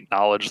the innate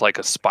knowledge like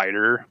a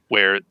spider,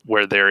 where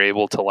they're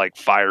able to like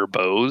fire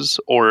bows,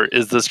 or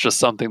is this just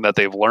something that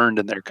they've learned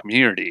in their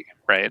community,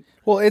 right?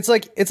 Well, it's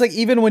like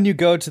even when you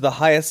go to the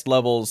highest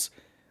levels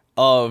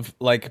of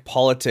like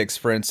politics,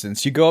 for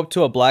instance, you go up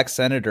to a black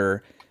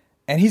senator,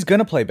 and he's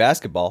gonna play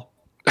basketball.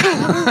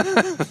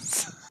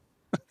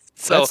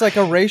 So that's like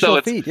a racial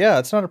feat. Yeah,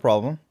 it's not a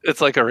problem.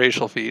 It's like a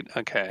racial feat.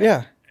 Okay.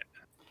 Yeah,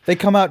 they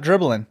come out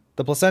dribbling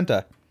the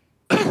placenta.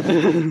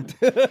 I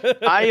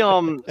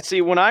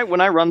see when I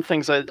run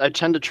things, I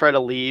tend to try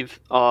to leave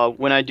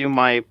when I do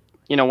my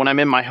when I'm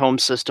in my home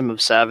system of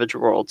Savage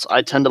Worlds,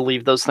 I tend to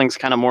leave those things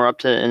kind of more up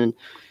to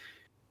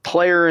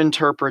player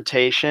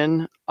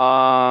interpretation.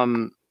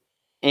 And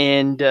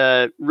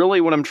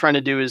really what I'm trying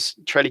to do is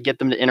try to get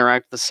them to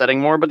interact with the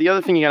setting more. But the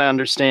other thing you got to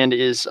understand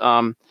is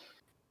a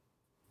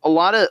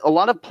lot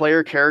of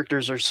player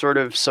characters are sort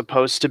of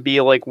supposed to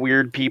be like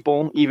weird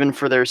people, even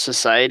for their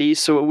society.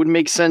 So it would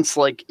make sense,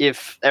 like,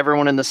 if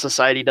everyone in the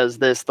society does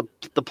this, the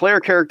player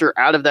character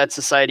out of that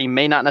society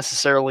may not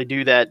necessarily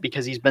do that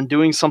because he's been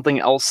doing something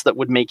else that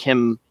would make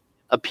him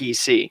a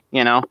PC,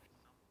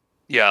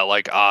 Yeah,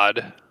 like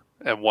odd,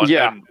 and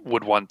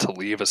would want to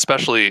leave,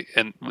 especially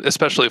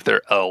if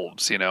they're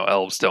elves.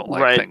 Elves don't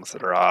like things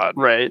that are odd.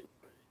 Right.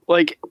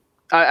 Like,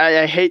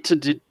 I hate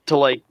to to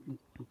like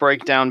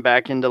break down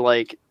back into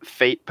like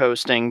fate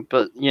posting,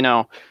 but you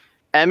know,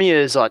 Emiya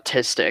is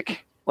autistic.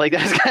 Like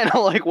that's kind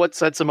of like what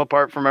sets him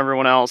apart from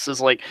everyone else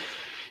is like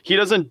he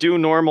doesn't do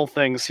normal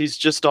things. He's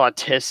just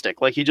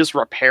autistic. Like he just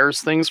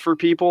repairs things for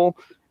people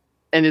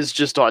and is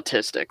just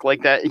autistic.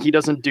 Like that he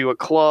doesn't do a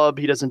club,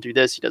 he doesn't do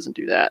this, he doesn't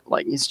do that.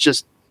 Like he's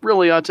just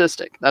really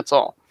autistic. That's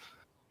all.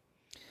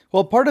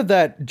 Well, part of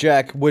that,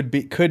 Jack,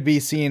 could be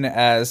seen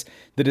as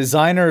the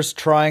designers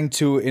trying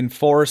to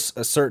enforce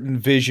a certain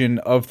vision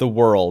of the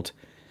world.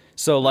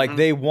 So, like,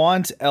 they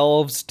want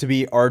elves to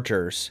be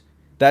archers.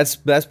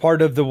 That's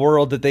part of the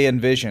world that they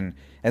envision.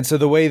 And so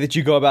the way that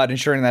you go about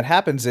ensuring that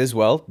happens is,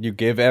 well, you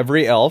give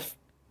every elf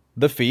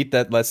the feat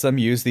that lets them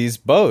use these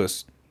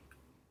bows.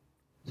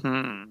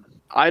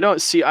 I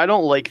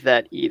don't like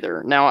that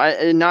either. Now,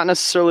 not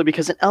necessarily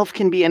because an elf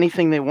can be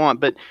anything they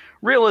want, but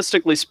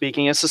realistically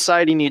speaking, a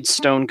society needs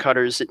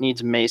stonecutters, it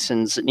needs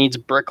masons, it needs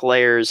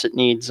bricklayers, it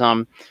needs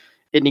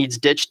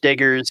ditch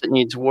diggers, it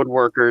needs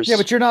woodworkers. Yeah,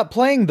 but you're not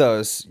playing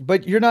those.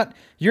 But you're not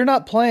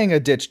playing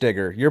a ditch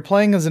digger. You're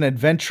playing as an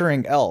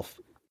adventuring elf.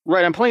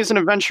 Right, I'm playing as an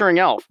adventuring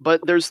elf,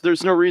 but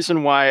there's no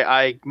reason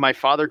why my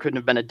father couldn't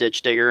have been a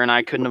ditch digger and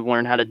I couldn't have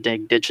learned how to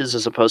dig ditches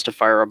as opposed to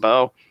fire a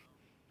bow.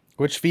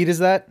 Which feat is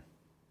that?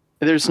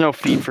 There's no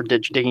feat for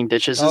digging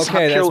ditches.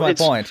 Okay, that's my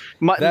point.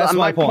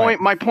 My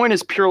point. My point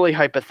is purely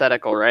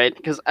hypothetical, right?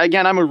 Because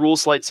again, I'm a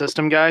rules light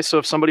system guy, so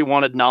if somebody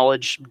wanted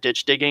knowledge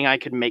ditch digging, I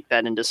could make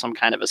that into some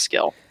kind of a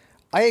skill.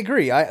 I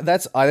agree.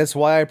 That's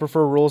why I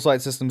prefer rules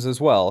light systems as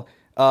well.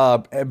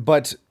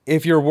 But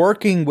if you're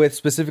working with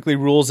specifically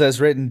rules as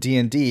written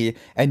D&D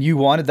and you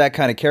wanted that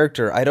kind of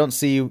character, I don't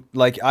see,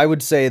 like, I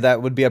would say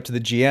that would be up to the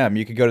GM.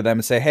 You could go to them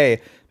and say,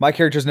 hey, my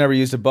character's never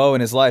used a bow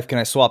in his life. Can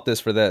I swap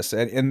this for this?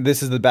 And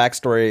this is the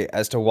backstory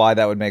as to why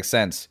that would make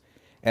sense.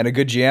 And a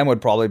good GM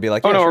would probably be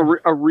like, any reasonable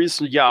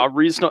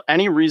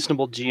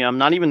GM,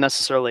 not even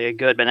necessarily a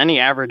good, but any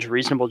average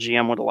reasonable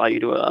GM would allow you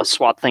to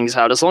swap things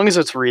out as long as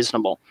it's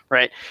reasonable,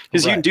 right?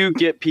 Because you do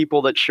get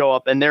people that show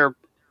up and they're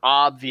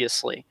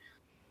obviously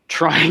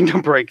trying to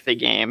break the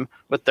game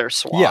with their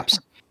swaps.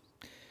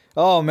 Yeah.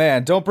 Oh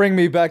man, don't bring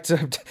me back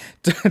to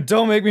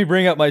don't make me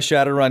bring up my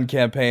Shadowrun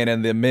campaign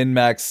and the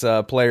min-max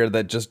player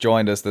that just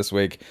joined us this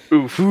week.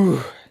 Oof.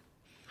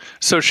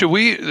 So should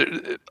we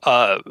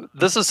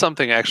this is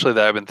something actually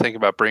that I've been thinking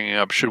about bringing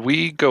up. Should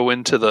we go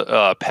into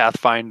the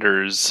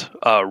Pathfinder's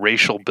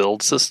racial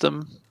build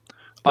system?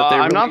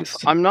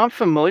 I'm not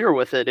familiar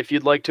with it. If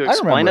you'd like to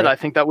explain it, I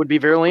think that would be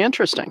very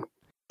interesting.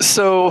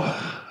 So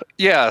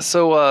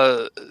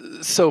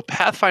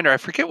Pathfinder, I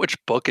forget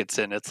which book it's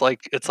in. It's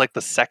like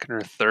the second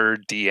or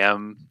third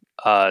DM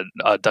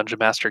Dungeon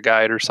Master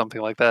Guide or something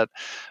like that.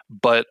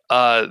 But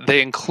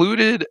they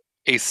included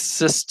a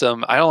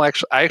system. I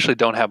actually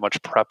don't have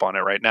much prep on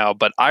it right now,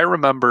 but I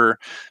remember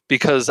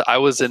because I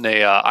was in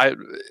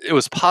it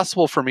was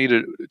possible for me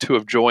to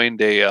have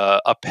joined a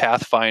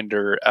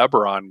Pathfinder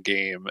Eberron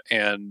game,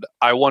 and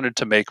I wanted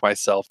to make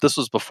myself. This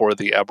was before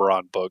the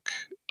Eberron book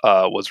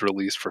was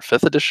released for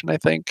 5th edition. I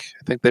think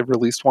they've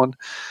released one,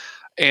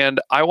 and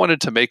I wanted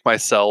to make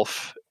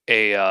myself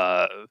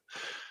a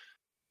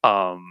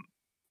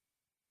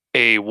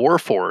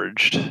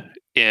Warforged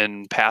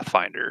in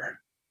Pathfinder.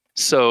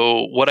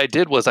 So what I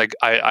did was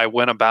I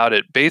went about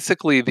it.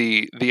 Basically,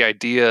 the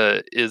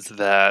idea is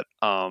that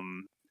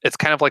it's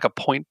kind of like a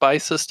point buy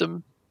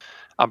system.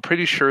 I'm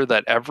pretty sure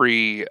that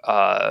every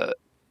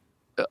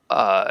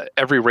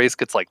race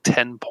gets like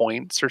 10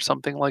 points or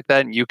something like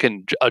that, and you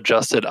can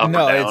adjust it up or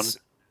down.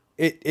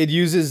 It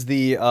uses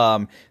the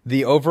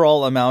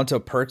overall amount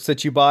of perks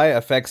that you buy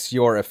affects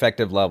your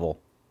effective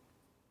level.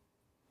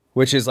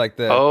 Which is like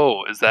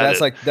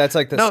that's like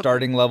the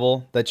starting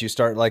level that you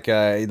start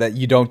that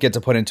you don't get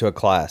to put into a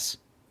class.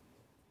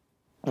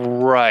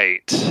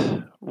 Right.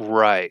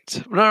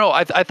 No.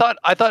 I thought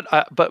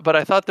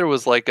there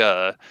was like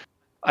a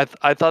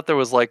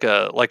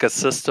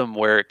system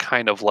where it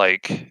kind of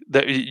like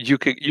that you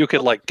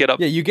could like get up.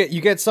 Yeah, you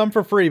get some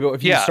for free, but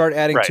if you start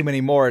adding too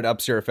many more, it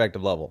ups your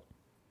effective level.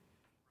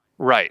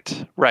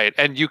 Right,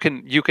 and you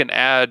can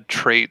add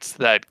traits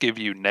that give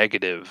you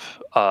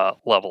negative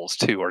levels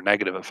too, or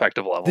negative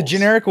effective levels. The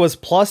generic was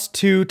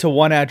 +2 to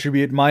one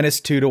attribute,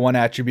 -2 to one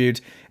attribute,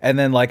 and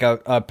then like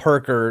a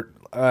perk or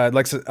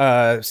like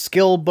a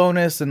skill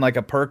bonus and like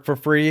a perk for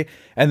free,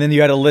 and then you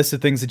had a list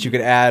of things that you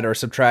could add or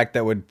subtract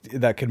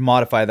that could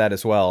modify that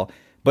as well.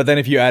 But then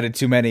if you added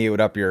too many, it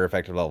would up your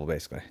effective level,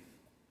 basically.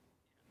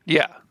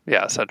 Yeah,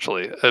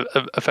 essentially,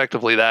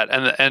 effectively that,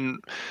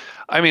 and.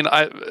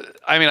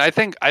 I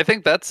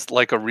think that's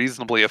like a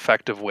reasonably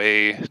effective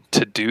way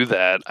to do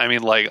that. I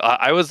mean, like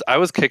I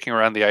was kicking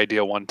around the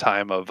idea one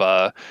time of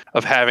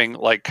having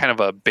like kind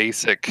of a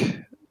basic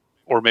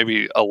or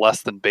maybe a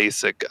less than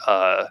basic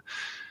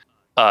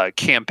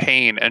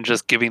campaign and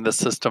just giving the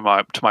system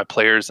to my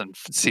players and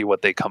see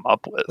what they come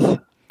up with.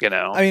 You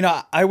know, I mean,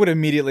 I would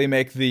immediately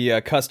make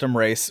the custom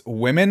race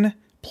women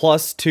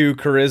 +2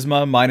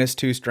 charisma,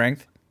 -2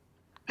 strength.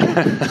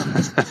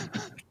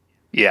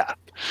 Yeah.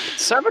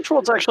 Savage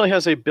Worlds actually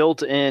has a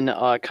built-in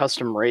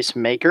custom race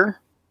maker.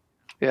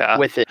 Yeah.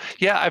 With it,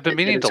 Yeah, I've been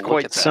meaning to look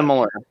quite at that.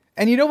 similar.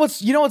 And you know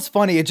what's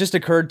funny? It just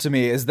occurred to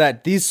me is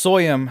that these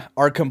Soyum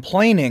are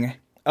complaining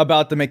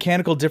about the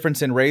mechanical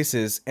difference in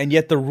races, and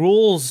yet the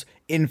rules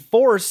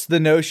enforce the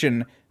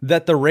notion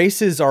that the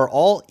races are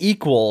all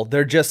equal,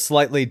 they're just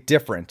slightly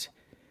different,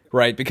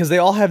 right? Because they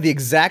all have the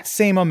exact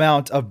same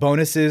amount of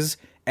bonuses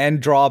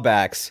and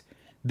drawbacks.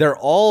 They're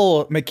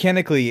all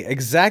mechanically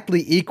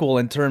exactly equal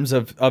in terms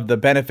of the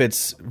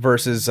benefits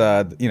versus,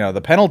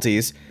 the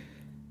penalties.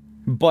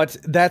 But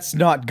that's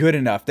not good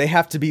enough. They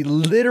have to be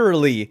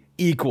literally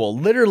equal,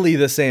 literally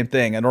the same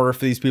thing in order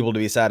for these people to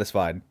be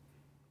satisfied.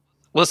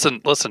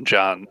 Listen,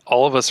 John.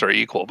 All of us are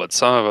equal, but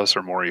some of us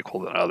are more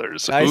equal than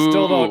others. I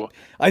still don't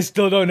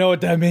know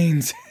what that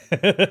means.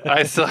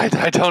 I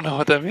don't know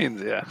what that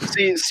means. Yeah.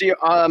 See,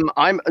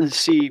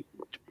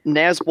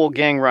 Nazgul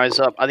Gang Rise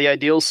Up. The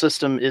ideal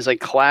system is a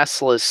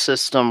classless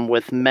system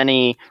with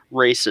many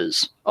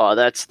races.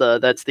 That's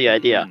the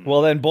idea.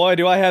 Well then, boy,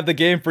 do I have the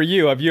game for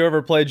you. Have you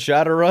ever played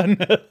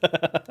Shadowrun?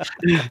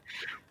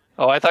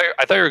 Oh, I thought you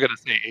were going to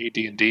say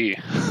AD&D.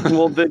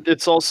 Well,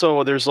 there's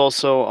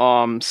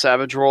also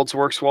Savage Worlds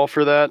works well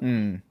for that.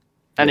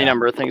 Any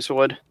number of things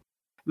would.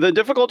 The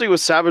difficulty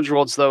with Savage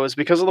Worlds, though, is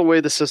because of the way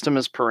the system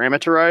is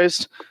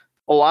parameterized.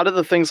 A lot of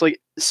the things, like,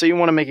 say you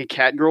want to make a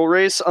cat girl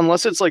race,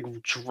 unless it's like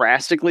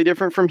drastically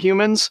different from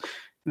humans,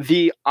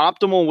 the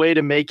optimal way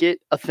to make it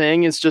a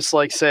thing is just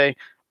like say,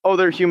 oh,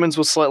 they're humans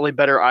with slightly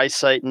better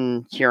eyesight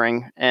and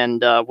hearing,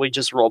 and we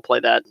just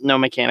roleplay that. No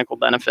mechanical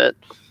benefit.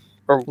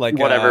 Or like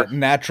whatever.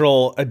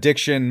 Natural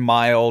addiction,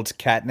 mild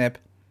catnip.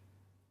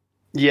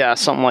 Yeah,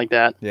 something like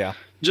that. Yeah.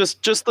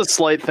 Just the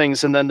slight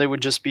things, and then they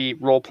would just be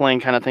role-playing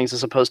kind of things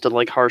as opposed to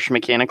like harsh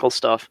mechanical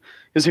stuff.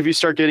 Because if you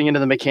start getting into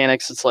the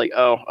mechanics, it's like,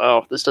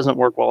 oh, this doesn't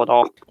work well at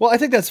all. Well, I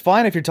think that's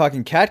fine if you're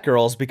talking cat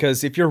girls,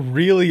 because if you're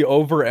really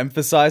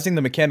overemphasizing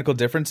the mechanical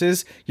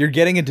differences, you're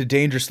getting into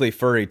dangerously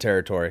furry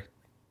territory.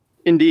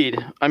 Indeed.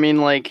 I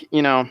mean, like,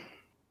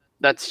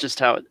 that's just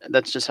how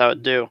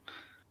it do.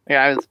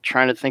 Yeah, I was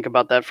trying to think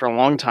about that for a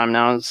long time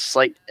now. It's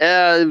like,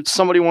 if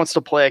somebody wants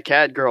to play a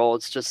cat girl,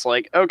 it's just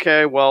like,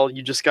 okay, well,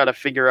 you just got to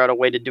figure out a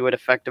way to do it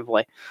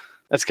effectively.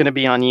 That's going to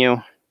be on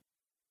you.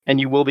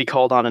 And you will be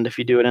called on it if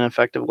you do it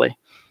ineffectively.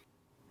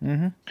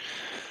 Mm-hmm.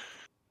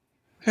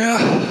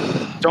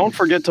 Yeah. Don't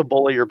forget to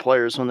bully your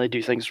players when they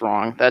do things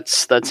wrong.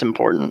 That's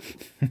important.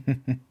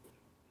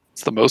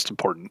 It's the most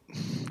important,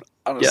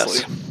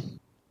 honestly.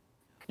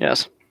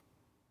 Yes.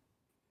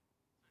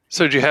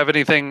 So do you have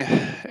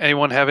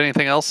anyone have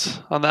anything else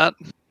on that?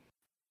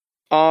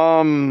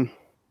 Not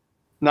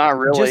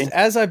really. Just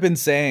as I've been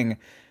saying,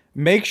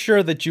 make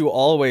sure that you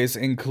always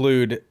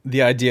include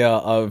the idea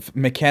of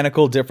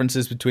mechanical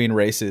differences between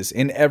races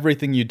in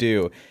everything you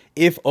do,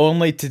 if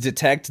only to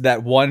detect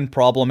that one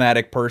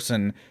problematic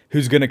person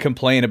who's going to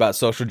complain about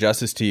social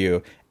justice to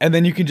you, and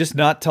then you can just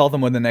not tell them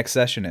when the next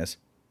session is.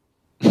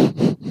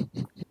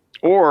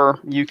 Or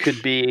you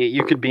could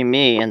be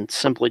me and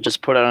simply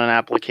just put out an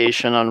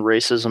application on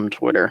racism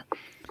Twitter.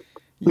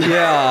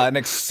 Yeah, an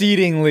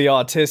exceedingly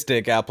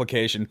autistic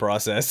application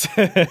process.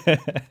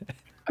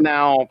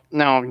 Now,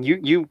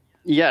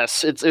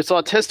 yes, it's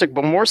autistic,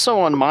 but more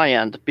so on my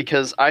end,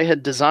 because I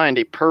had designed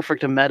a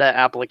perfect meta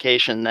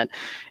application that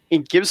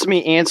it gives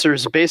me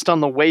answers based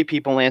on the way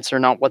people answer,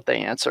 not what they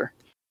answer.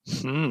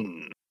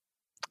 Gonna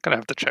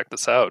have to check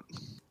this out.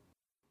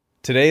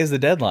 Today is the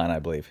deadline, I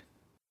believe.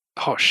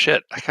 Oh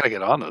shit, I gotta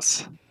get on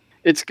this.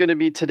 It's going to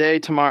be today,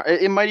 tomorrow.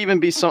 It might even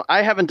be so.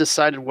 I haven't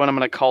decided when I'm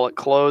going to call it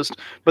closed,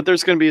 but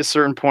there's going to be a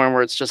certain point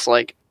where it's just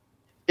like,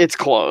 it's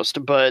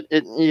closed. But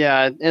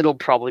it'll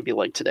probably be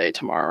like today,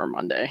 tomorrow, or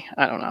Monday.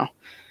 I don't know.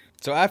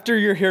 So after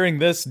you're hearing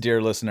this,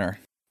 dear listener,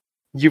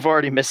 you've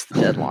already missed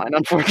the deadline,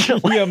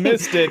 unfortunately. You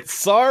missed it.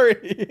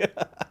 Sorry.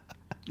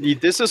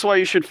 This is why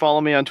you should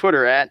follow me on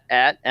Twitter at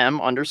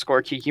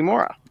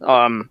 @m_Kikimura.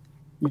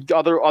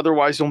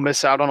 Otherwise, you'll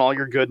miss out on all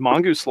your good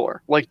mongoose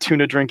lore, like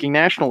tuna drinking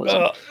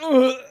nationalism.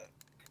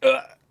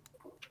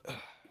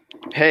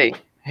 Hey,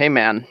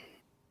 man.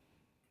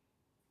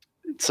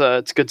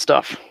 It's good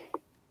stuff.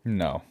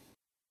 No.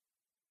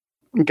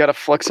 You gotta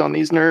flex on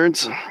these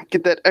nerds.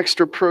 Get that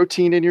extra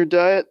protein in your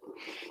diet.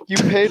 You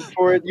paid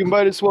for it. You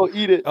might as well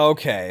eat it.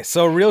 Okay,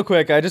 so real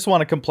quick, I just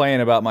want to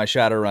complain about my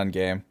Shadowrun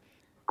game.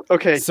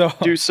 Okay,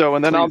 do so,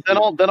 and then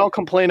I'll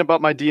complain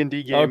about my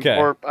D&D game, okay.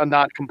 Or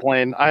not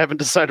complain. I haven't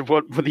decided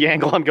what the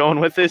angle I'm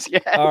going with is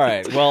yet. All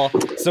right, well,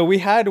 so we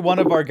had one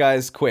of our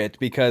guys quit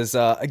because,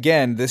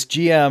 again, this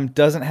GM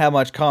doesn't have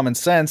much common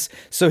sense,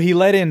 so he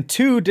let in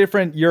 2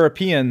 different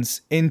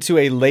Europeans into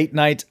a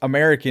late-night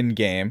American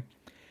game.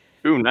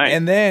 Ooh, nice.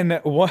 And then,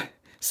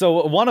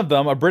 so one of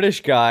them, a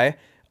British guy,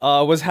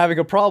 was having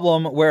a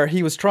problem where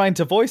he was trying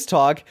to voice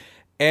talk,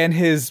 and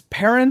his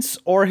parents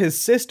or his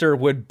sister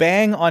would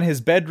bang on his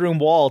bedroom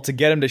wall to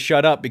get him to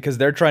shut up because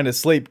they're trying to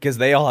sleep because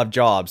they all have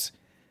jobs.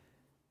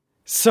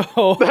 So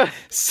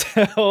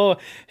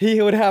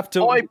he would have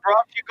to... Oi, bro,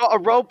 you got a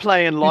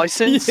role-playing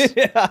license?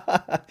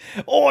 Yeah.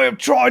 Oi, I'm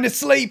trying to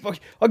sleep.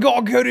 I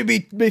gotta go to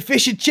me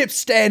fish and chip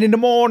stand in the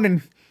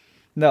morning.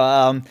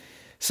 No,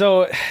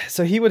 so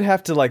he would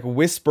have to, like,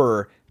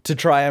 whisper to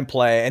try and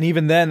play, and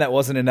even then that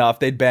wasn't enough.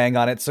 They'd bang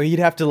on it, so he'd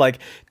have to like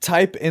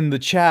type in the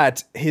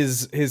chat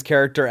his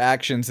character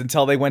actions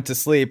until they went to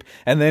sleep,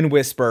 and then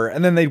whisper,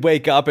 and then they'd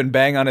wake up and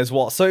bang on his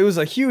wall. So it was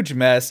a huge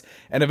mess,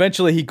 and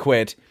eventually he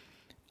quit.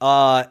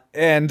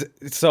 And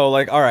so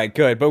like, all right,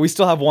 good, but we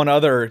still have one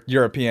other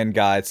European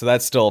guy, so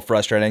that's still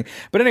frustrating.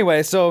 But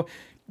anyway, so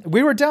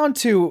we were down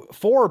to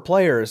 4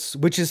 players,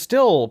 which is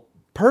still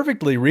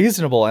perfectly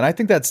reasonable, and I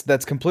think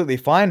that's completely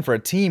fine for a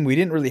team. We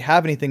didn't really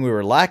have anything we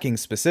were lacking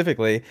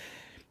specifically,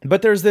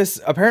 but there's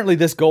apparently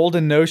this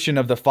golden notion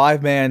of the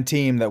 5-man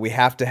team that we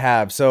have to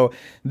have. So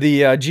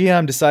the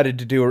GM decided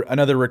to do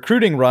another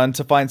recruiting run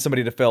to find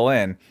somebody to fill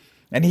in,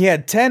 and he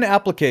had 10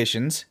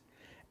 applications,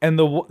 and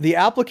the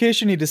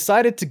application he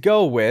decided to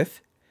go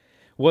with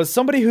was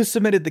somebody who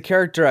submitted the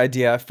character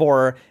idea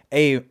for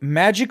a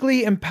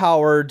magically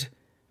empowered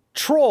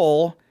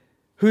troll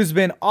who's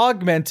been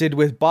augmented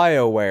with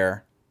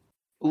BioWare.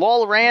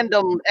 Lol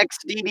random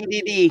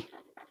XDDDD.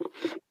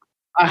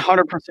 I'm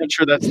 100%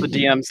 sure that's the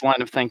DM's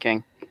line of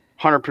thinking.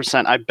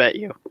 100%, I bet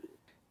you.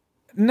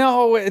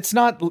 No, it's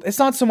not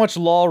so much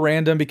lol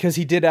random, because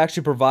he did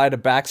actually provide a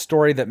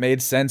backstory that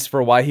made sense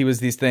for why he was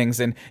these things,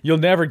 and you'll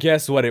never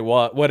guess what the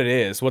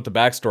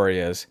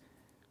backstory is.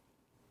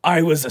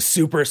 I was a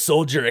super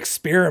soldier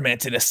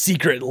experiment in a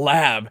secret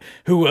lab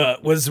who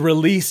was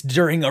released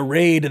during a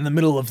raid in the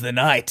middle of the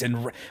night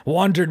and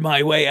wandered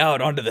my way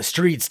out onto the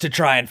streets to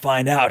try and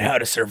find out how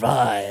to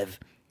survive.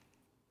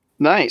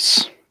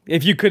 Nice.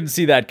 If you couldn't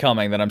see that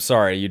coming, then I'm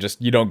sorry. You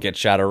don't get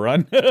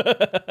Shadowrun.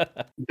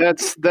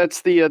 That's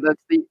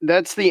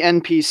the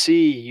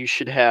NPC you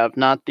should have,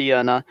 not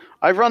the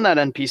I've run that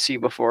NPC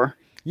before.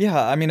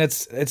 Yeah, I mean,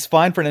 it's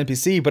fine for an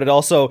NPC, but it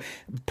also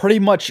pretty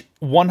much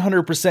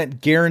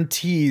 100%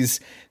 guarantees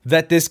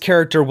that this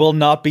character will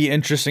not be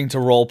interesting to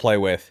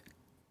roleplay with.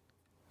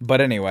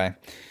 But anyway,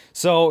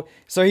 so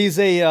he's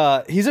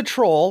a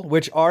troll,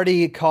 which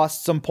already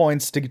costs some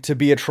points to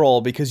be a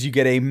troll, because you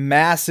get a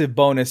massive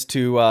bonus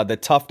to the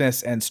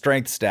toughness and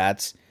strength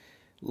stats.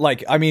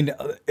 Like, I mean,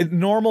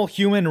 normal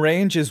human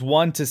range is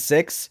 1 to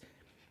 6.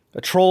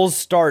 Trolls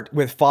start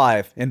with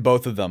 5 in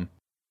both of them.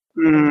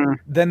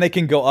 Then they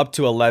can go up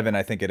to 11,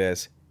 I think it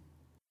is.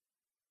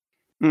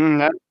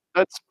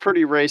 That's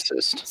pretty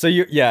racist. So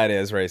yeah, it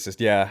is racist.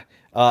 Yeah,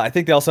 I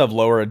think they also have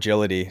lower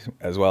agility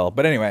as well.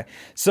 But anyway,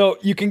 so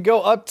you can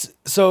go up.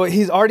 So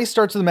he's already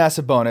starts with a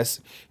massive bonus.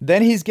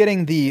 Then he's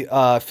getting the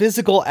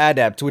physical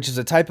adept, which is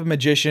a type of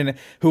magician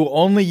who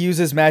only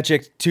uses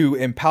magic to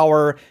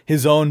empower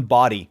his own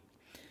body.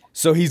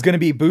 So he's going to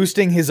be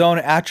boosting his own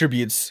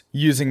attributes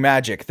using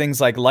magic,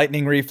 things like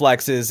lightning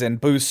reflexes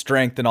and boost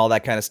strength and all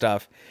that kind of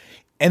stuff.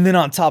 And then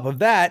on top of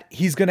that,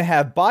 he's going to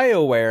have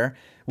BioWare,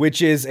 which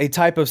is a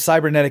type of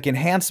cybernetic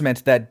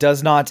enhancement that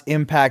does not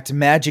impact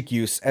magic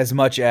use as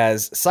much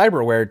as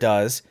cyberware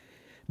does,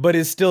 but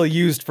is still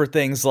used for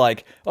things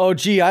like, oh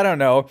gee, I don't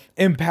know,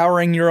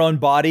 empowering your own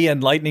body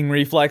and lightning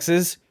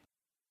reflexes.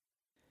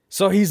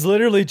 So he's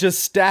literally just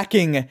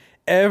stacking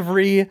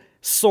every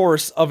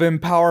source of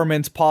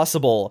empowerment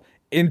possible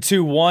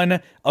into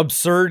one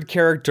absurd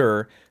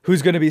character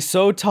who's going to be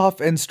so tough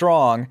and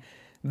strong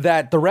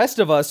that the rest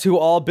of us who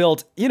all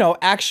built,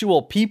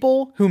 actual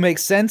people who make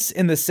sense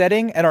in the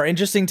setting and are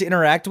interesting to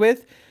interact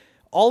with,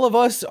 all of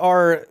us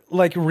are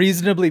like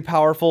reasonably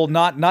powerful,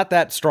 not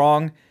that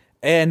strong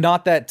and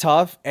not that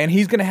tough. And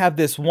he's going to have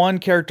this one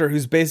character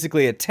who's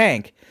basically a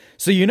tank.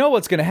 So you know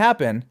what's going to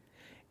happen.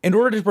 In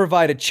order to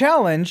provide a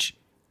challenge,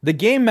 the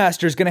game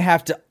master is going to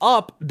have to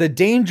up the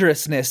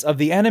dangerousness of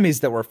the enemies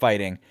that we're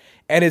fighting.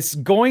 And it's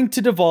going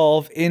to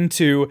devolve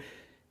into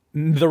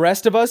the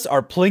rest of us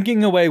are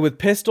plinking away with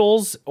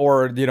pistols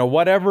or,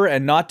 whatever,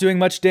 and not doing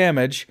much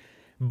damage,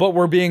 but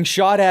we're being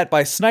shot at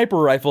by sniper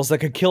rifles that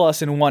could kill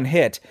us in one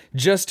hit,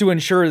 just to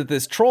ensure that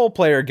this troll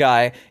player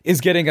guy is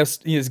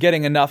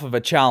getting enough of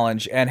a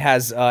challenge and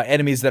has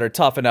enemies that are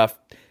tough enough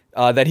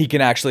that he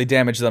can actually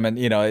damage them. And,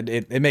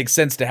 it makes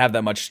sense to have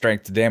that much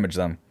strength to damage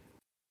them.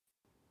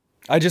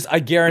 I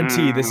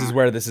guarantee this is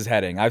where this is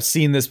heading. I've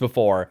seen this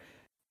before.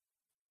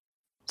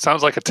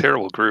 Sounds like a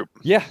terrible group.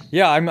 Yeah,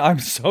 I'm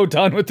so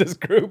done with this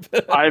group.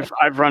 I've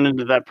run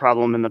into that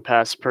problem in the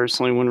past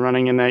personally when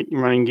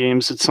running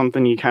games. It's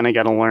something you kind of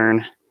got to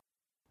learn.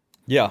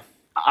 Yeah.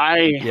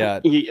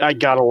 I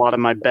got a lot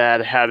of my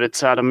bad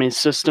habits out of my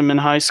system in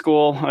high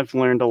school. I've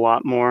learned a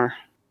lot more.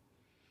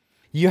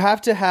 You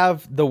have to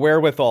have the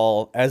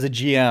wherewithal as a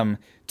GM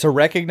to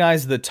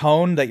recognize the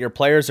tone that your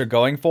players are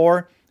going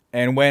for,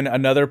 and when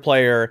another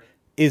player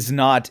is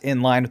not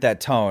in line with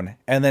that tone,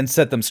 and then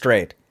set them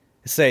straight.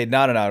 Say,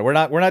 no, we're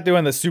not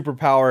doing the super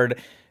powered,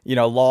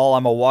 lol,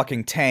 I'm a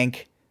walking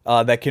tank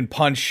that can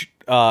punch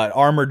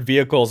armored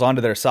vehicles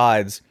onto their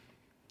sides.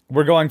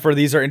 We're going for,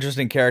 these are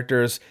interesting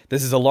characters.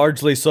 This is a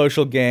largely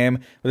social game.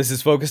 This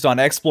is focused on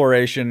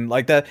exploration,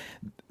 like that.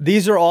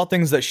 These are all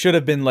things that should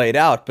have been laid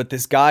out, but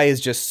this guy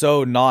is just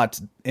so not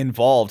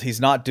involved.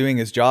 He's not doing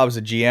his job as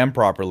a GM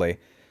properly.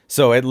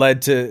 So it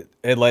led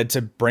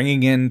to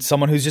bringing in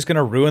someone who's just going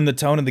to ruin the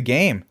tone of the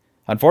game,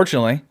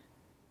 unfortunately.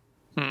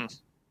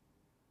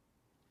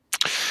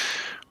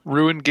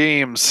 Ruined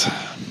games.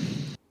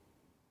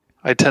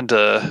 I tend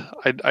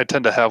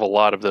to have a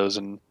lot of those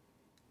in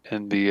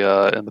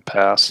the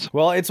past.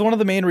 Well, it's one of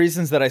the main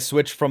reasons that I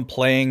switched from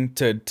playing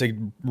to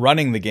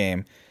running the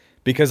game,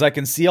 because I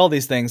can see all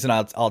these things and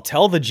I'll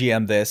tell the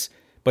GM this,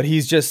 but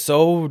he's just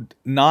so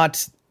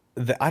not.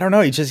 I don't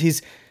know.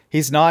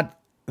 He's not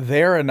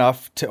there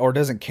enough to, or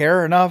doesn't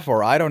care enough,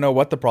 or I don't know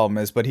what the problem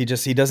is, but he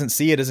doesn't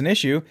see it as an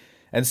issue.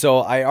 And so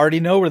I already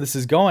know where this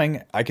is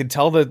going. I can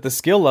tell the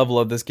skill level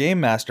of this game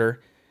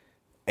master,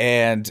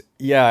 and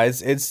yeah,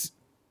 it's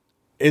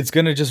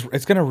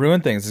gonna ruin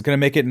things. It's gonna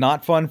make it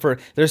not fun for.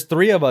 There's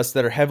three of us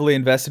that are heavily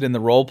invested in the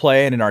role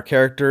play and in our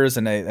characters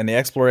and the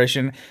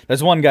exploration.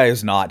 There's one guy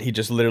who's not. He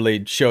just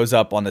literally shows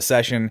up on the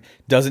session,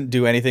 doesn't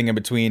do anything in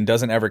between,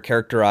 doesn't ever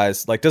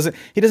characterize,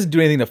 he doesn't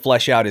do anything to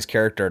flesh out his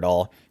character at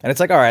all. And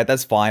it's like, all right,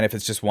 that's fine if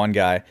it's just one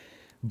guy.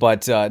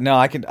 But no,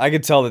 I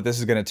can tell that this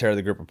is gonna tear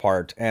the group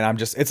apart. And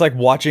it's like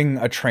watching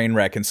a train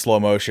wreck in slow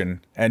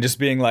motion and just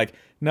being like,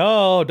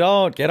 no,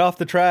 don't get off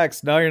the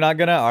tracks. No, you're not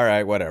gonna. All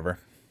right, whatever.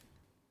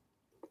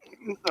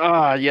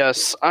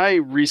 Yes. I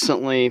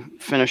recently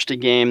finished a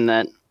game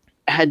that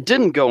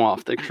didn't go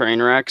off the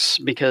train wrecks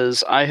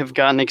because I have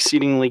gotten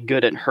exceedingly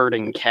good at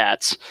herding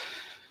cats.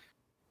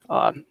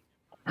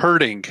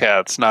 Herding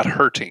cats, not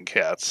hurting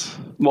cats.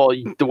 Well,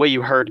 the way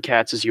you herd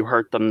cats is you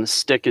hurt them. The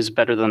stick is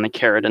better than the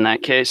carrot in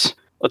that case.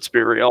 Let's be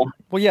real.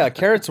 Well, yeah,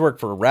 carrots work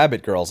for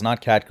rabbit girls,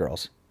 not cat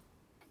girls.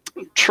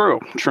 True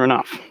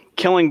enough.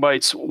 Killing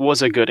Bites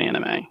was a good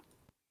anime.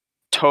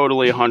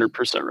 Totally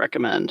 100%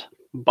 recommend,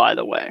 by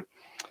the way.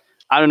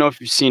 I don't know if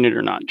you've seen it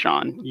or not,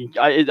 John.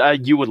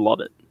 You would love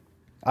it.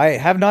 I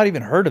have not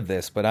even heard of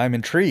this, but I'm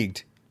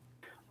intrigued.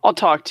 I'll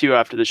talk to you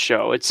after the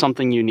show. It's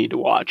something you need to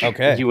watch.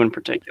 Okay. You in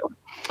particular.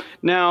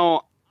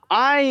 Now,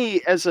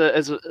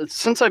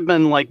 since I've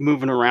been like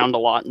moving around a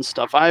lot and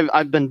stuff,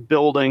 I've been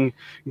building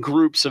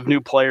groups of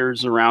new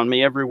players around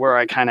me everywhere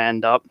I kind of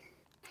end up.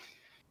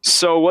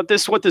 So what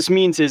this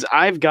means is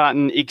I've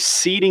gotten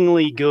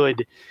exceedingly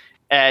good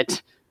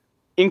at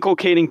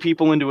inculcating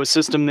people into a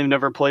system they've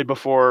never played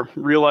before,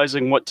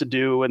 realizing what to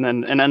do, and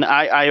then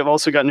I have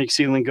also gotten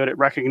exceedingly good at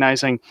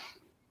recognizing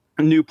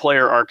new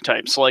player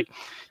archetypes. Like,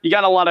 you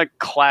got a lot of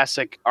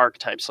classic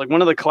archetypes. Like,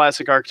 one of the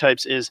classic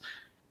archetypes is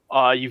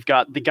you've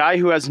got the guy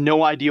who has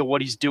no idea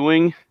what he's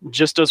doing,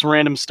 just does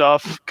random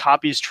stuff,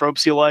 copies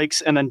tropes he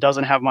likes, and then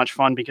doesn't have much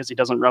fun because he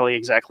doesn't really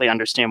exactly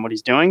understand what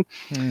he's doing.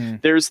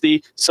 There's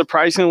the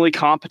surprisingly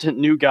competent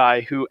new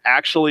guy who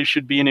actually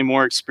should be in a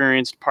more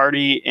experienced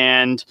party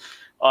and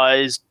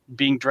is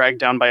being dragged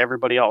down by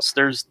everybody else.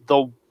 There's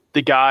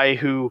the guy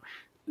who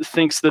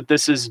thinks that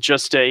this is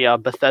just a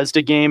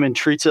Bethesda game and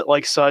treats it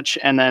like such,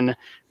 and then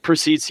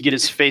proceeds to get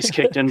his face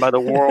kicked in by the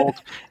world.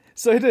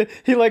 So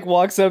he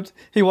walks up to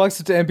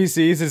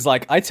NPCs. Is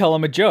like, I tell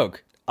him a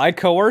joke, I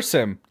coerce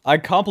him, I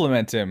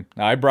compliment him,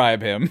 I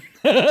bribe him.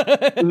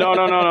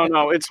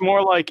 No. It's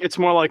more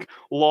like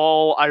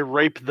lol, I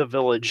rape the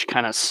village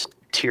kind of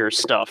tier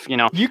stuff,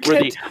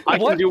 I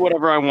can do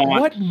whatever I want.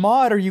 What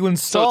mod are you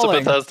installing? So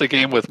it's a Bethesda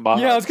game with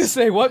mods. Yeah, I was gonna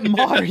say, what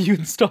mod are you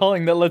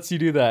installing that lets you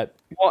do that?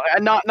 Well,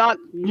 not not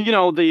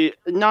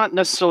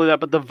necessarily that,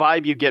 but the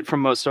vibe you get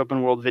from most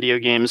open world video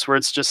games, where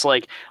it's just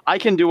like, I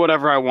can do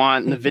whatever I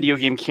want, and the video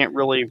game can't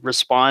really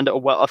respond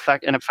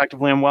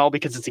effectively and well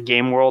because it's a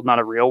game world, not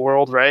a real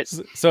world, right?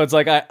 So it's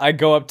like I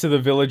go up to the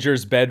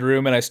villager's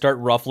bedroom and I start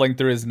ruffling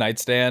through his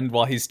nightstand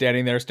while he's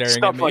standing there staring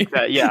stuff at me. Stuff like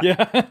that,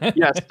 yeah.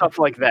 Yeah, stuff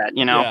like that,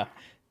 Yeah.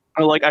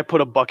 Or like I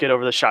put a bucket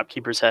over the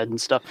shopkeeper's head and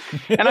stuff.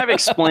 And I've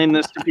explained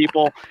this to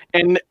people.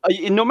 And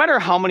no matter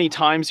how many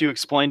times you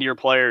explain to your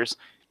players,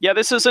 yeah,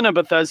 this isn't a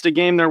Bethesda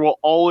game, there will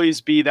always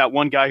be that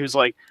one guy who's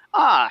like,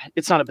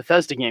 it's not a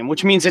Bethesda game,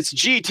 which means it's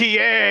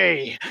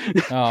GTA.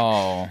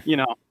 Oh.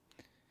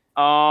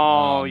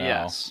 Oh, no.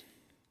 Yes.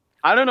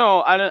 I don't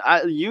know.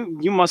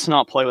 You must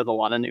not play with a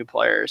lot of new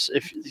players.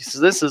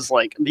 These are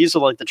like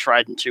the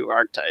tried and true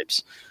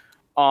archetypes.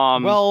 I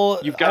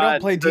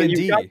don't play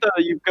D&D.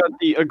 You've got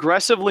the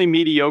aggressively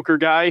mediocre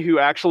guy who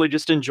actually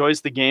just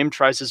enjoys the game,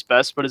 tries his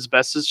best, but his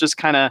best is just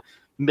kind of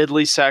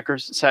middly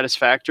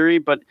satisfactory.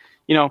 But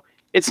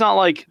it's not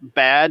like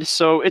bad,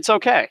 so it's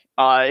okay.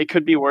 It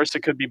could be worse. It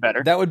could be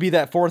better. That would be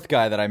that fourth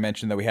guy that I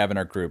mentioned that we have in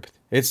our group.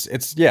 It's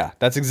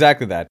that's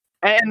exactly that.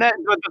 And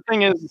but the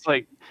thing is, it's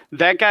like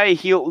that guy.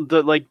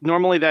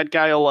 Normally that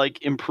guy will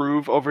like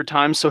improve over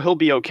time, so he'll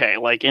be okay.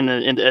 Like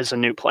as a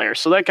new player,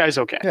 so that guy's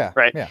okay. Yeah.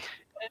 Right. Yeah.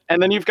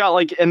 And then you've got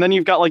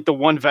the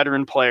one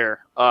veteran player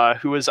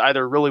who is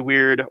either really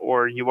weird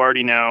or you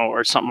already know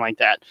or something like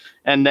that.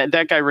 And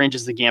that guy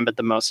ranges the gambit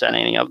the most at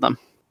any of them.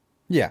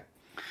 Yeah.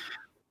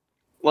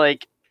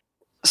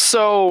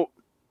 So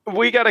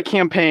we got a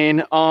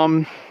campaign.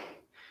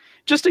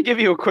 Just to give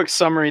you a quick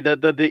summary,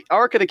 the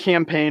arc of the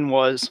campaign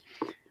was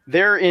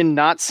they're in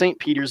not St.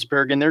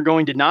 Petersburg and they're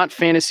going to not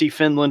fantasy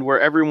Finland, where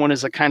everyone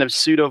is a kind of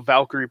pseudo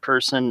Valkyrie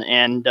person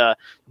and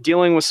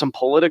dealing with some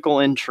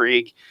political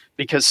intrigue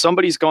because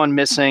somebody's gone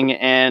missing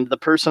and the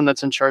person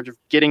that's in charge of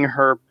getting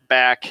her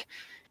back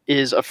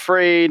is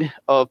afraid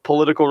of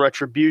political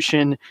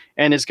retribution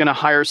and is going to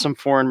hire some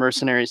foreign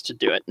mercenaries to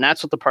do it. And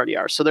that's what the party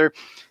are. So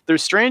they're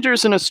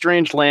strangers in a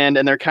strange land,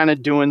 and they're kind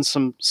of doing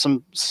some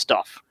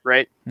stuff,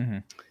 right? Mm-hmm.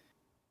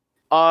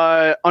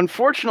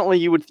 Unfortunately,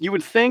 you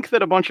would think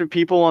that a bunch of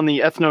people on the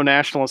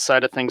ethno-nationalist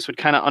side of things would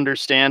kind of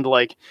understand,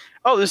 like,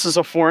 oh, this is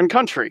a foreign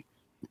country.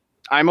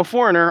 I'm a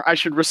foreigner. I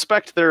should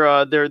respect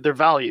their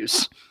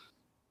values.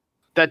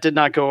 That did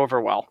not go over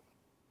well.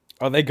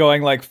 Are they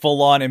going like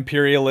full-on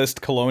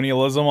imperialist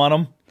colonialism on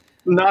them?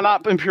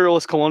 Not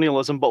imperialist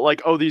colonialism, but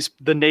like, oh,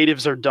 the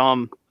natives are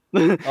dumb,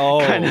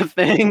 kind of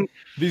thing.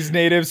 These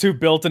natives who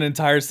built an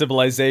entire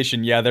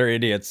civilization, yeah, they're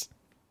idiots.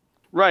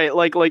 Right,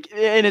 like,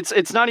 and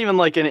it's not even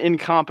like an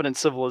incompetent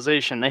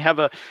civilization. They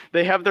have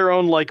their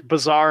own like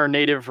bizarre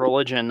native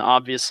religion,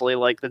 obviously,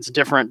 like that's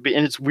different,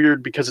 and it's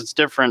weird because it's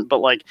different.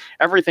 But like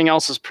everything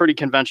else is pretty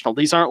conventional.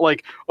 These aren't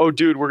like, oh,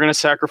 dude, we're gonna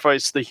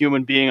sacrifice the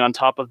human being on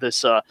top of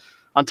this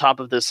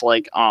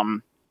like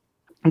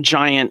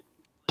giant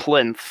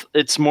plinth.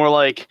 It's more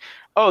like,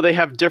 oh, they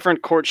have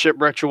different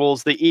courtship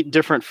rituals. They eat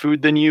different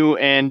food than you,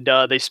 and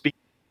they speak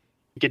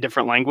a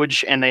different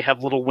language, and they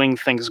have little wing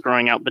things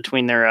growing out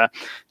between their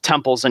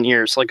temples and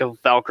ears, like a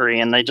Valkyrie,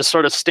 and they just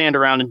sort of stand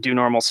around and do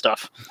normal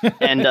stuff.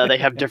 And they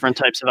have different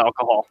types of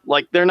alcohol.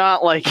 Like they're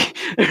not like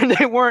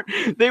they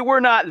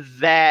were not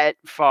that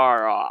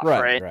far off,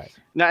 right?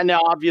 Now,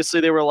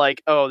 obviously, they were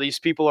like, oh, these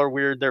people are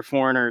weird. They're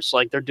foreigners.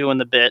 Like they're doing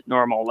the bit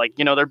normal. Like,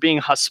 you know, they're being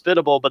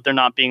hospitable, but they're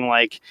not being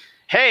like,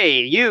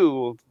 hey,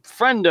 you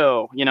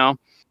friendo, you know.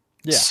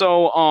 Yeah.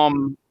 So,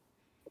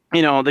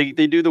 you know, they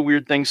do the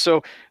weird thing.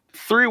 So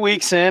 3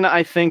 weeks in,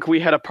 I think we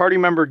had a party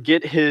member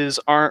get his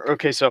arm.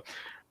 Okay, so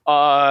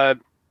the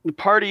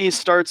party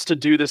starts to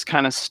do this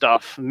kind of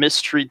stuff,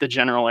 mistreat the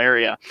general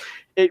area.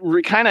 It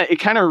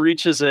kind of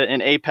reaches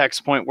an apex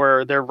point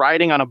where they're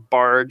riding on a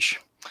barge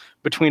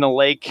between a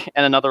lake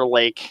and another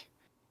lake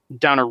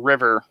down a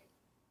river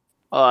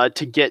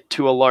to get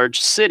to a large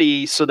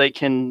city so they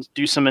can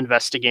do some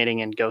investigating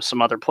and go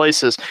some other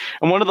places.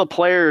 And one of the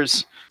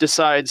players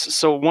decides.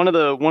 So one of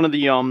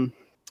the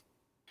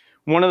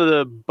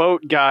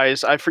boat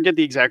guys, I forget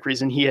the exact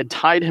reason, he had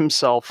tied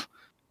himself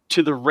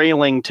to the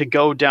railing to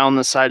go down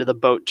the side of the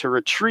boat to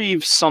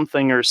retrieve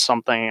something or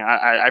something.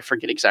 I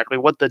forget exactly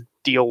what the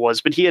deal was,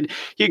 but he had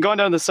gone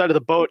down the side of the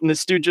boat, and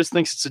this dude just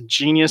thinks it's a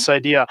genius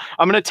idea.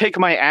 I'm going to take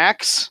my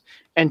axe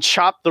and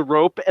chop the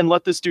rope and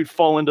let this dude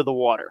fall into the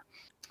water.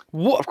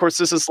 What? Of course,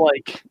 this is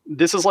like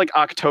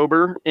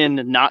October in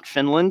not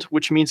Finland,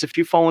 which means if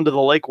you fall into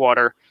the lake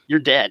water, you're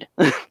dead.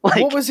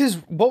 What was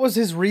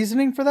his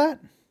reasoning for that?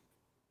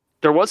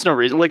 There was no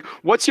reason. Like,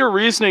 what's your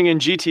reasoning in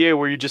GTA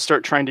where you just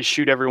start trying to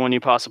shoot everyone you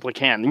possibly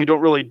can? You don't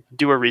really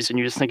do a reason.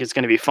 You just think it's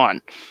going to be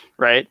fun,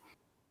 right?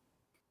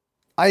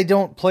 I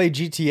don't play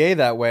GTA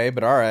that way,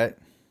 but all right.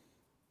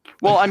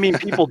 Well, I mean,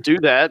 people do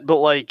that, but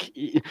like,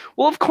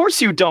 well, of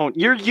course you don't.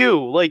 You're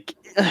you. Like,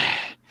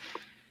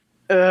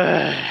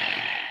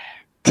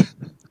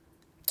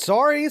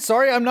 Sorry,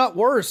 I'm not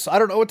worse. I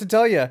don't know what to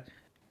tell you.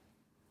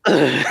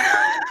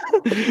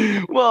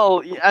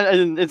 Well,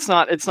 it's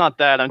not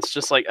that. It's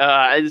just like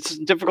it's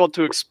difficult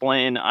to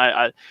explain.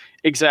 I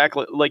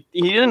exactly, like,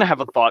 he didn't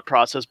have a thought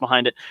process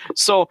behind it.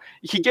 So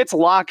he gets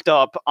locked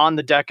up on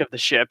the deck of the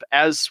ship,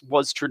 as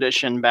was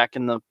tradition back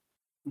in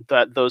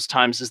those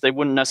times. Is they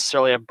wouldn't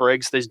necessarily have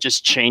brigs; they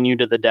just chain you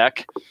to the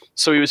deck.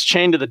 So he was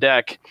chained to the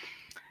deck,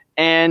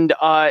 and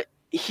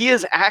he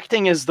is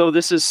acting as though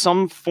this is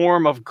some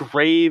form of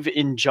grave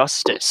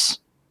injustice.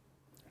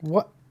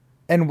 What?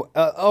 And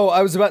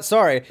I was about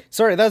sorry,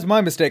 that's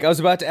my mistake. I was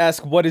about to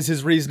ask what is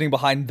his reasoning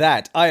behind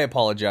that. I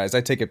apologize.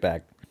 I take it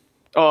back.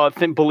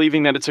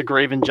 Believing that it's a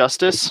grave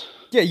injustice?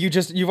 Yeah,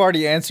 you've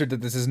already answered that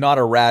this is not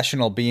a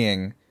rational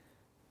being.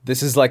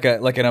 This is like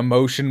an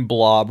emotion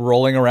blob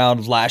rolling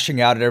around,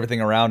 lashing out at everything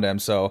around him.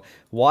 So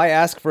why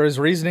ask for his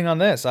reasoning on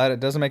this?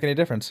 It doesn't make any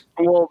difference.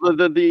 Well,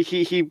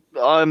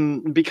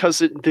 because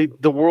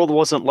the world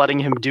wasn't letting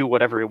him do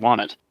whatever he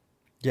wanted.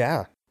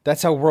 Yeah.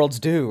 That's how worlds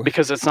do.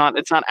 Because it's not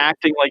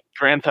acting like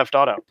Grand Theft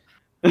Auto.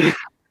 I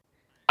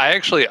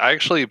actually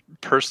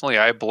personally,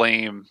 I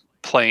blame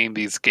playing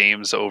these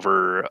games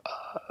over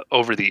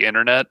the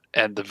internet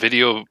and the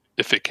video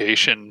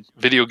gamification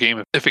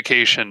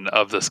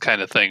of this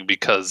kind of thing,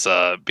 because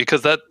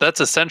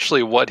that's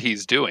essentially what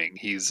he's doing.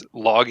 He's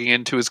logging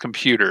into his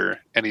computer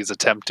and he's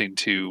attempting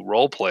to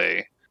role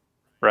play,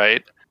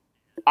 right?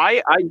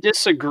 I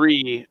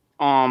disagree.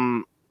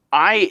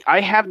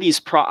 I've had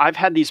these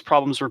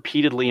problems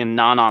repeatedly in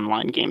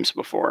non-online games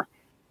before.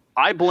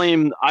 I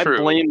blame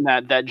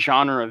that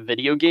genre of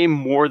video game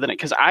more than it,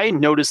 because I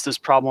noticed this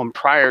problem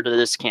prior to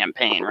this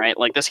campaign, right?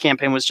 Like, this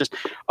campaign was just,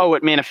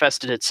 it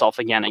manifested itself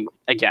again,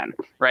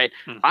 right?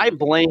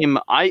 Mm-hmm.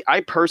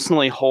 I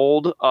personally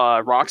hold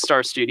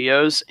Rockstar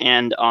Studios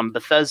and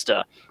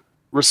Bethesda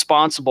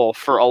responsible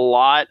for a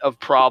lot of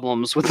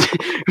problems with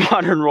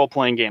modern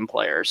role-playing game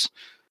players.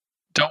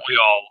 Don't we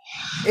all?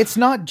 It's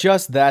not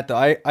just that, though.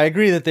 I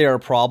agree that they are a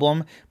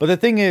problem, but the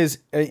thing is,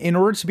 in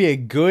order to be a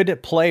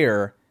good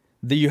player,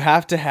 that you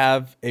have to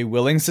have a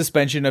willing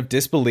suspension of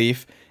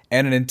disbelief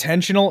and an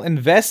intentional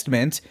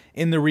investment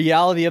in the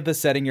reality of the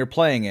setting you're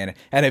playing in.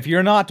 And if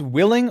you're not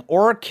willing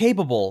or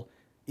capable,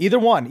 either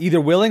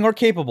willing or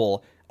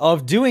capable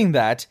of doing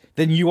that,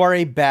 then you are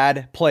a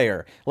bad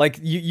player. Like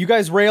you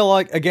guys rail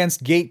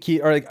against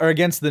or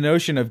against the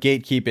notion of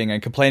gatekeeping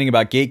and complaining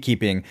about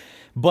gatekeeping,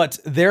 but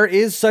there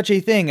is such a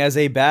thing as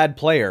a bad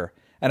player.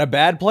 And a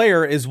bad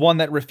player is one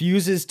that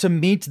refuses to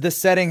meet the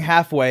setting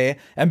halfway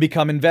and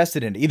become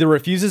invested in it. Either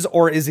refuses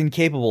or is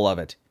incapable of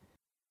it.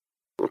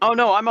 Oh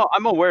no,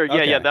 I'm aware. Yeah,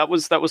 Okay. yeah, that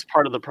was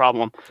part of the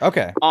problem.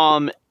 Okay.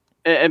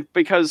 And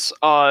because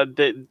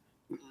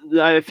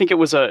I think it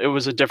was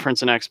a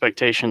difference in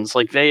expectations.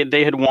 Like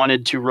they had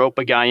wanted to rope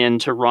a guy in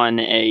to run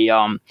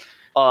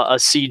a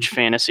siege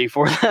fantasy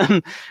for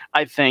them,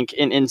 I think,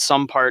 in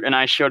some part, and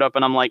I showed up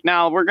and I'm like,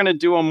 now we're gonna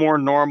do a more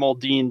normal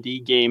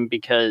D&D game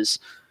because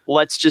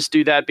let's just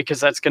do that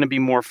because that's gonna be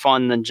more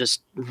fun than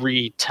just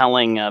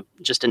retelling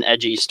just an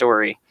edgy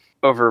story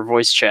over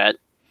voice chat.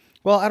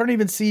 Well, I don't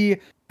even see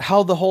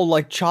how the whole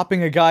like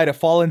chopping a guy to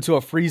fall into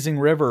a freezing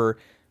river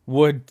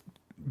would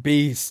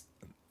be.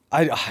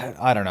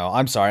 I don't know.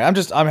 I'm sorry. I'm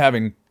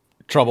having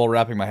trouble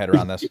wrapping my head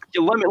around this.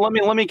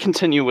 Let me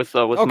continue with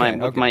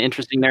my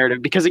interesting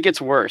narrative because it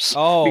gets worse.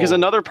 Oh. Because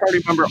another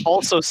party member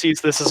also sees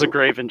this as a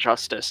grave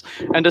injustice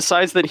and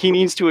decides that he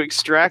needs to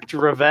extract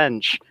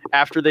revenge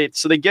after they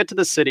get to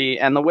the city,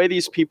 and the way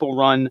these people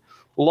run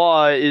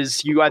law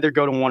is you either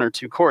go to one or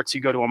two courts. You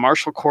go to a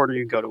martial court or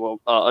you go to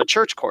a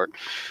church court.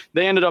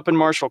 They ended up in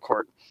martial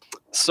court.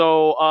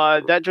 So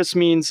that just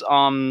means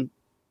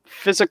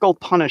physical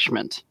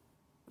punishment.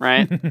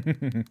 Right?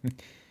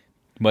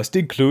 Must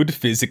include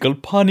physical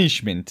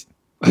punishment.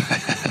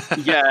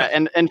 Yeah,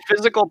 and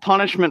physical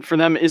punishment for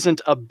them isn't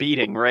a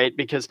beating, right?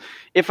 Because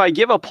if I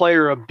give a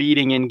player a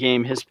beating in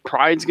game, his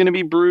pride's going to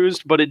be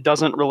bruised, but it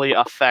doesn't really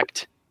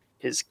affect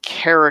his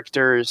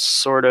character's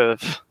sort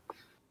of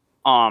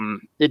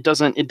it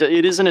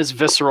isn't as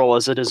visceral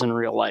as it is in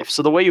real life.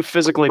 So the way you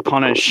physically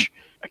punish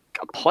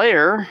a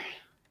player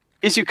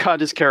is you cut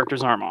his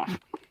character's arm off.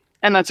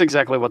 And that's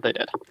exactly what they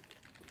did.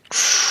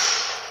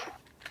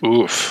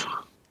 Oof.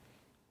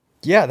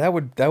 Yeah, that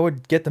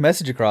would get the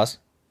message across.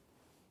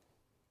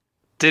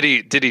 Did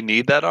he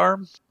need that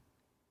arm?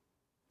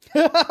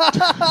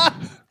 I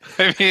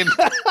mean,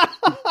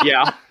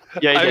 yeah.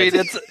 I mean,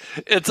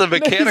 it's a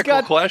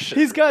mechanical question.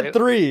 He's got right?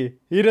 3.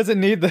 He doesn't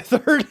need the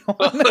third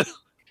one.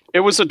 It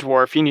was a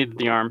dwarf. He needed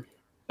the arm.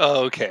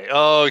 Oh, okay.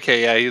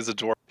 Yeah, he's a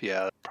dwarf.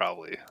 Yeah,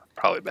 probably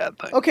a bad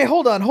thing. Okay,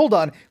 hold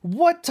on.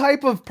 What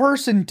type of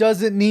person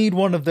doesn't need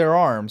one of their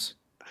arms?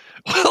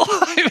 Well,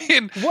 I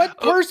mean,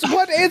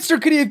 what answer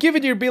could he have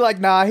given you to be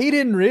like, nah, he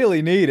didn't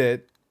really need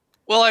it?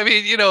 Well, I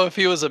mean, if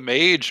he was a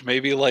mage,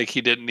 maybe like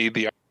he didn't need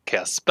the arm to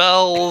cast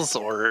spells,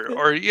 or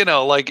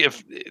like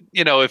if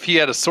he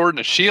had a sword and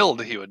a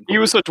shield, he would. He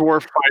was a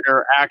dwarf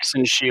fighter, axe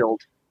and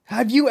shield.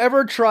 Have you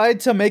ever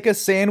tried to make a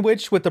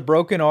sandwich with a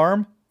broken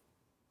arm?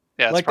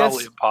 Yeah, it's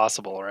probably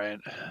impossible, right?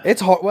 It's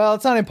hard. Well,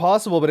 it's not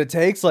impossible, but it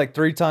takes like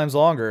 3 times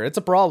longer. It's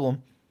a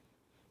problem.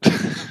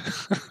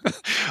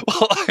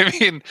 Well, I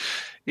mean.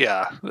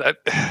 Yeah.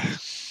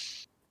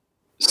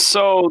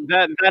 So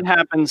that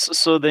happens.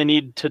 So they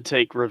need to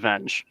take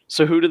revenge.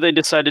 So who do they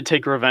decide to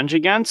take revenge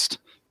against?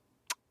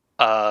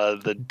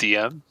 The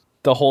DM.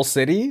 The whole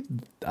city?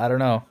 I don't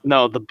know.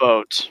 No, the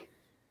boat.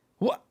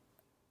 What?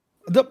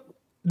 The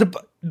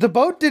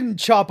boat didn't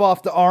chop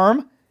off the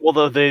arm.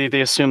 Well,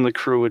 they assumed the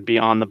crew would be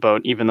on the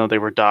boat, even though they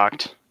were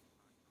docked.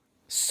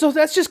 So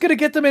that's just gonna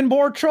get them in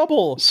more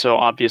trouble. So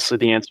obviously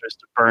the answer is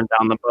to burn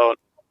down the boat.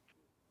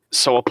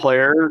 So a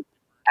player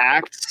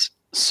acts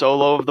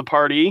solo of the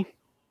party,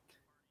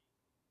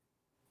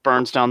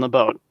 burns down the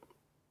boat.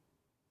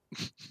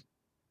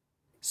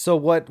 So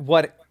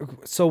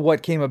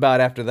what came about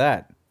after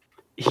that?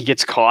 He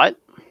gets caught.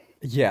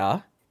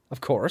 Yeah,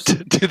 of course.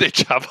 Do they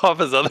chop off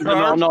his other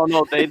arm?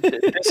 No.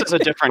 This is a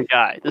different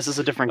guy.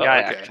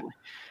 Actually,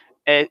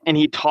 and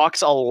he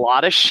talks a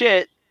lot of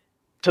shit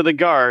to the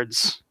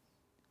guards.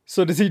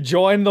 So does he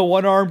join the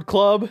one-armed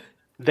club?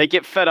 They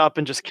get fed up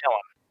and just kill him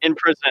in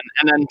prison,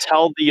 and then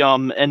tell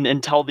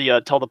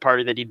the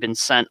party that he'd been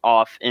sent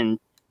off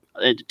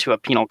to a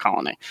penal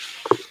colony.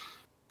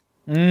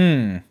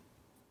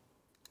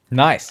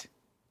 Nice.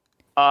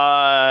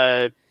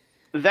 That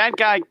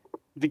guy,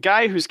 the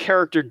guy whose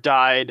character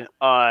died,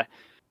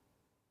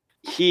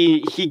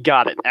 he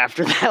got it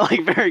after that.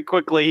 Like very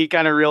quickly, he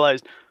kind of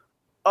realized,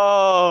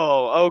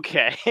 oh,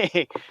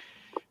 okay.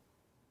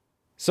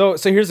 So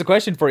here's the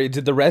question for you: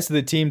 did the rest of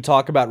the team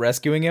talk about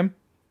rescuing him?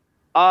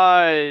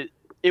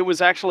 It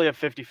was actually a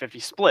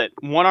 50-50 split.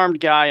 One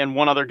armed guy and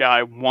one other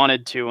guy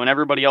wanted to, and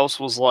everybody else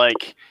was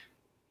like,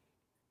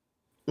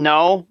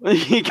 no,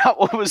 he got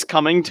what was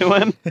coming to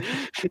him.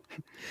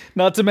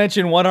 Not to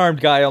mention one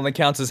armed guy only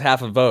counts as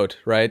half a vote,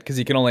 right? Because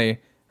he can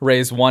only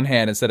raise one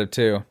hand instead of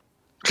 2.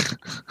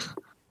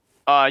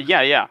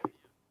 Yeah.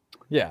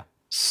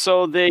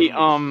 So they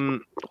well,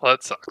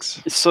 that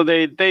sucks. So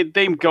they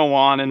go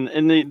on,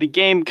 and the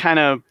game kind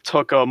of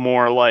took a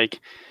more like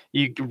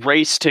you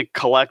race to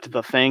collect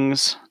the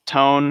things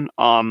tone.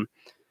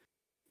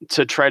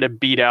 to try to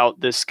beat out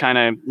this kind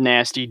of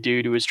nasty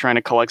dude who was trying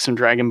to collect some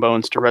dragon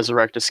bones to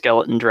resurrect a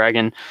skeleton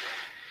dragon.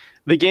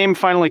 The game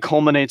finally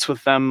culminates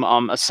with them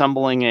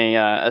assembling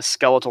a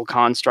skeletal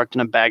construct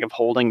in a bag of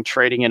holding,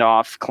 trading it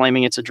off,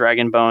 claiming it's a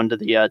dragon bone to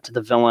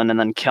the villain, and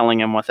then killing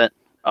him with it,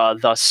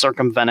 thus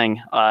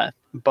circumventing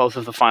both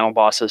of the final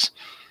bosses.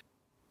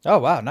 Oh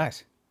wow,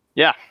 nice.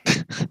 Yeah,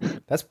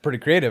 that's pretty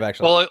creative,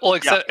 actually. Well,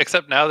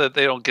 except now that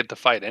they don't get to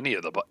fight any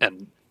of the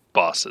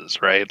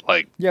bosses, right?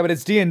 Like, yeah, but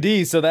it's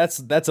D&D, so that's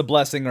a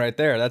blessing right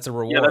there. That's a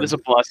reward. Yeah, that is a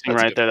blessing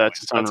right there.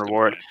 That's its own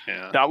reward.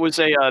 Yeah. That was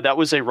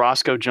a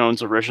Roscoe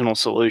Jones original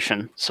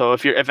solution. So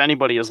if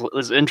anybody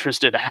is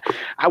interested,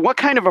 what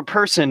kind of a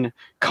person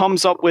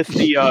comes up with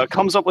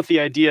the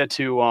idea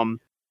to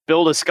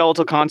build a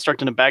skeletal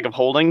construct in a bag of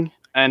holding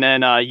and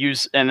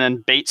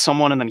then bait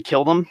someone and then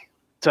kill them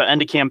to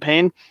end a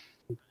campaign?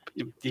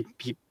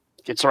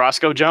 It's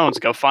Roscoe Jones.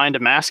 Go find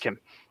him, ask him.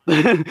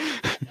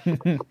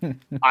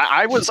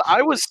 I was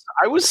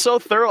so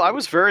thorough. I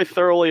was very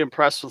thoroughly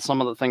impressed with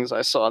some of the things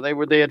I saw.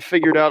 They had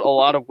figured out a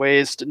lot of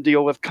ways to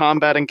deal with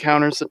combat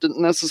encounters that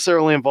didn't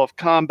necessarily involve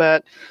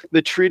combat.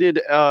 They treated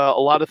a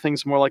lot of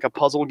things more like a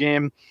puzzle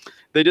game.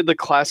 They did the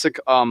classic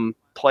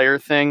player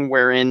thing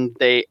wherein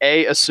they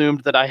A,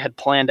 assumed that I had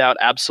planned out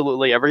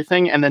absolutely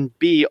everything, and then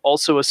B,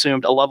 also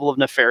assumed a level of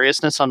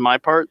nefariousness on my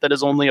part that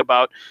is only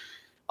about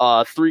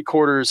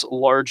 3/4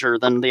 larger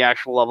than the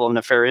actual level of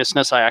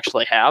nefariousness I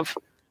actually have.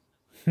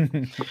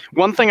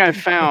 One thing I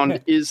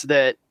found is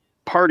that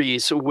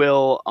parties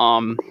will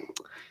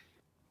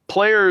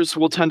players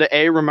will tend to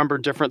A, remember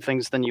different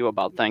things than you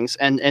about things,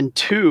 and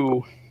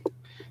two,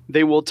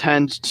 they will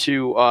tend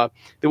to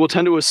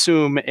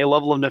assume a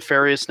level of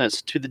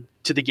nefariousness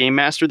to the game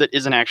master that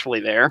isn't actually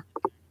there.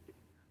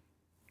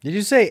 Did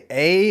you say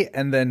A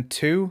and then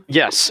 2?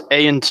 Yes,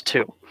 A and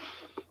 2.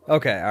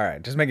 Okay, all right,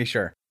 just making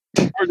sure.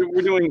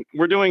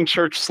 We're doing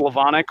Church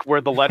Slavonic where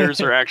the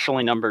letters are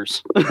actually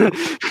numbers.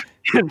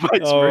 And vice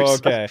versa.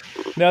 Okay.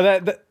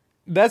 Now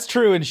that's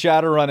true in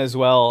Shadowrun as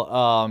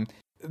well.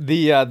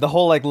 The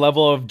whole like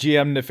level of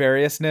GM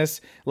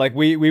nefariousness, like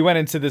we went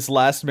into this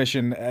last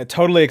mission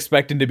totally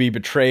expecting to be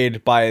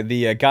betrayed by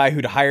the guy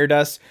who'd hired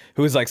us,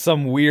 who was like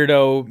some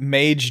weirdo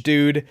mage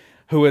dude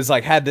who was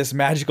like had this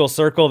magical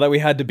circle that we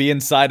had to be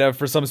inside of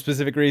for some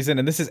specific reason,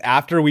 and this is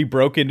after we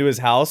broke into his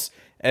house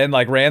and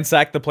like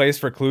ransacked the place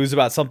for clues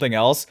about something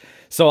else.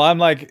 So I'm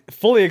like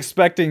fully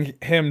expecting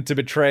him to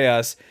betray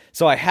us.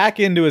 So I hack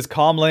into his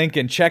comlink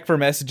and check for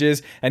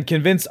messages and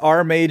convince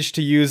our mage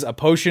to use a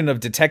potion of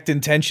detect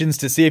intentions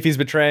to see if he's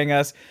betraying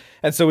us.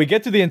 And so we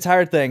get through the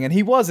entire thing and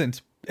he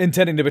wasn't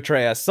intending to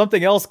betray us.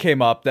 Something else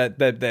came up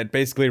that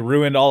basically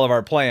ruined all of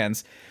our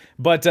plans.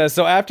 But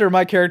so after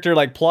my character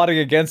like plotting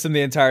against him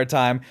the entire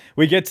time,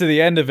 we get to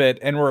the end of it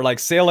and we're like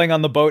sailing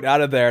on the boat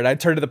out of there. And I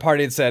turned to the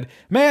party and said,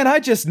 "Man, I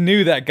just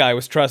knew that guy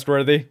was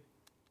trustworthy."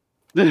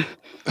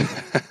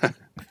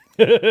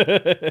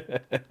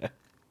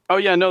 Oh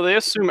yeah, no, they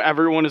assume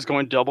everyone is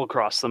going to double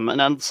cross them, and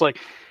it's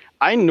like,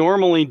 I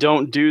normally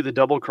don't do the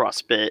double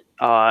cross bit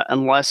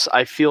unless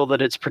I feel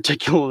that it's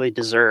particularly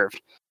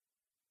deserved.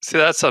 See,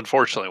 that's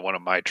unfortunately one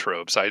of my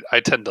tropes. I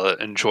tend to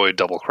enjoy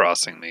double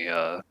crossing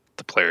the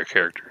player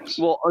characters.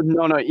 Well,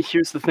 no.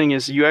 Here's the thing: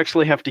 is you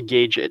actually have to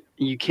gauge it.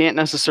 You can't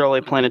necessarily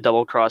plan a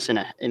double cross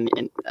in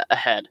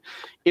ahead.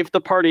 If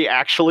the party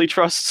actually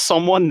trusts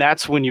someone,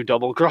 that's when you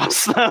double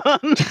cross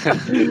them.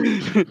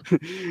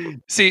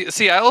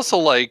 See, I also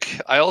like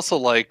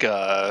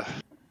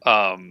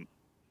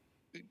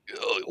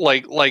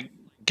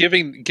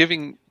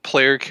giving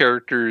player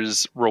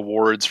characters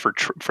rewards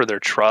for their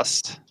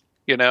trust.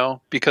 You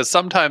know, because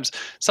sometimes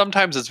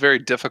it's very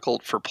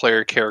difficult for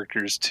player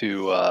characters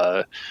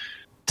to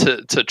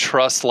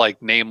trust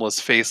like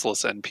nameless,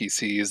 faceless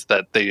NPCs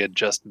that they had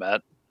just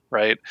met,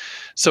 right?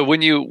 So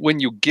when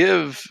you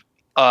give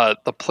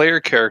the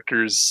player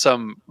characters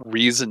some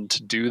reason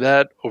to do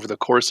that over the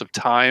course of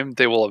time,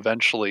 they will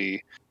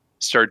eventually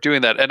start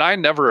doing that. And I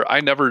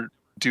never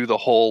do the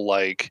whole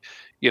like,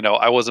 you know,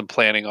 I wasn't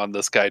planning on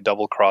this guy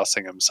double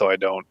crossing him, so I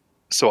double.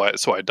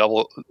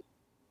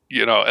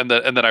 You know, and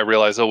then I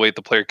realize, oh wait,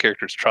 the player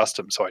characters trust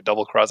him, so I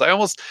double cross. I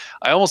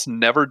almost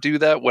never do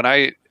that. When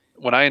I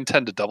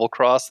intend to double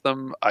cross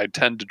them, I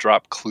tend to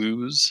drop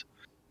clues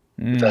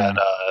that,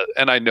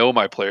 and I know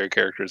my player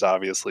characters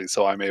obviously,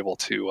 so I'm able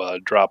to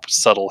drop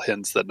subtle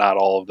hints that not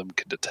all of them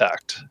can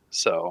detect.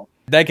 So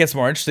that gets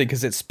more interesting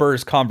because it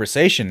spurs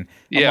conversation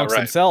amongst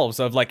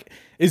themselves of like,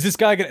 is this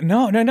guy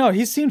gonna? No,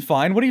 he seemed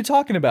fine. What are you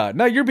talking about?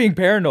 No, you're being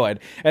paranoid.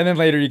 And then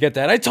later you get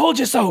that, I told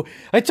you so.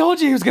 I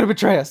told you he was gonna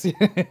betray us.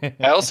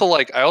 I also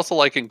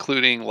like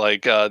including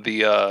like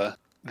the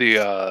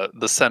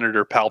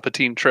Senator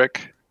Palpatine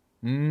trick,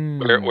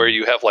 where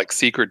you have like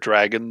secret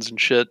dragons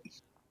and shit,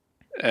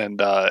 and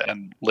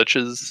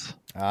liches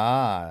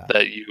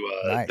that you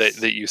nice.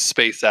 that you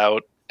space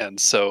out. And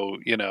so,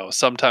 you know,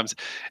 sometimes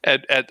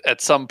at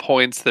some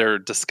points their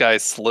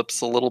disguise slips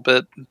a little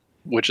bit,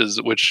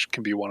 which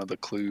can be one of the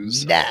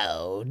clues.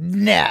 No.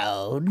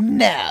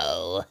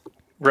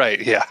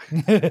 Right, yeah.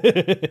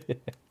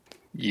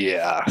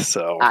 Yeah,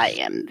 so I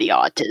am the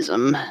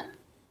autism.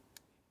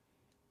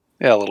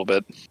 yeah, a little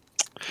bit.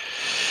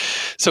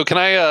 So can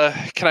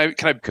I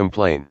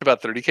Complain.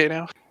 about 30K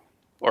now?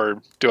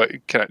 Or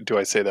do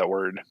I say that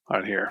word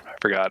on here? I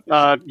forgot.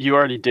 You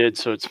already did,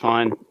 so it's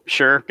fine.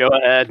 Sure, go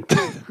ahead.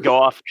 Go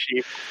off,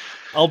 sheep.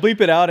 I'll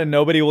bleep it out and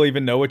nobody will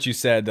even know what you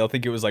said. They'll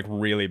think it was like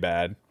really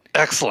bad.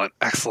 Excellent.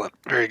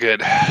 Very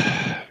good.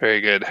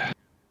 Very good.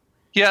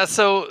 Yeah,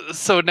 so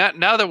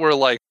now that we're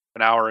like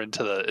an hour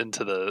into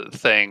the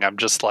thing, I'm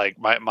just like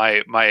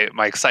my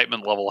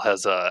excitement level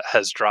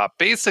has dropped.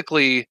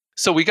 Basically,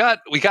 so we got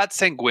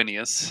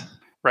Sanguinius,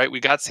 right? We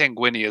got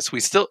Sanguinius. We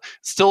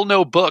still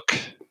no book,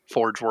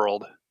 Forge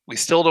World. We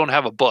still don't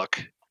have a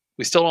book.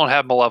 We still don't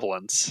have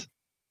Malevolence,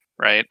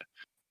 right?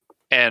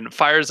 And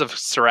Fires of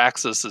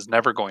Syraxis is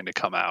never going to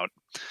come out.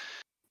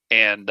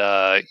 And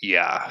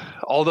yeah,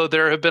 although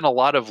there have been a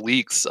lot of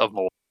leaks of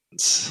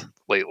Malevolence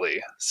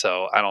lately,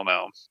 so I don't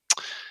know.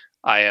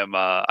 I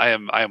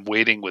am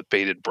waiting with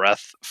bated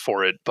breath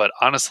for it, but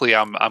honestly,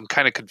 I'm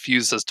kind of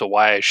confused as to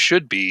why I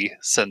should be,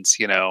 since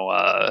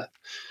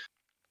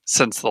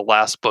since the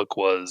last book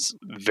was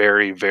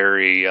very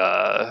very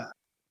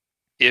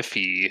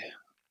iffy,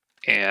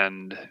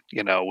 and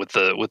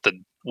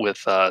with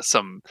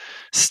some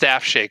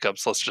staff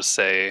shakeups, let's just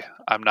say,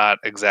 I'm not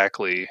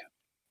exactly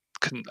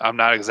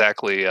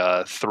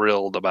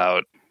thrilled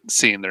about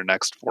seeing their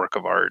next work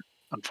of art,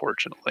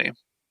 unfortunately.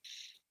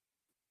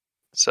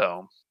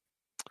 So,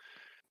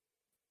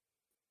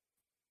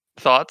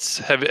 thoughts?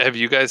 Have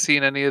you guys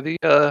seen any of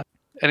the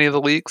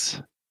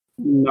leaks?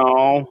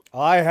 No.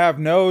 I have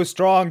no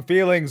strong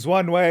feelings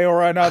one way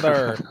or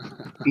another.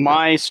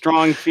 My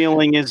strong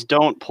feeling is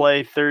don't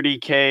play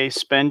 30K,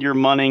 spend your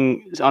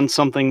money on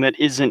something that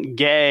isn't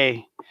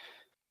gay.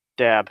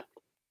 Dab.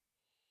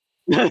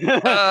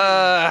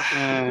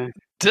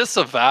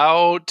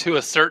 Disavow to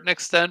a certain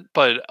extent,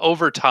 but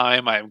over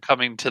time I'm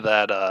coming to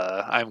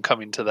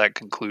that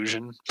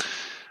conclusion.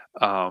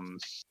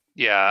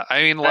 Yeah,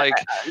 I mean, like,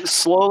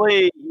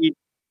 slowly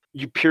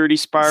you purity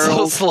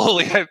spiral.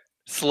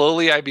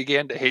 Slowly I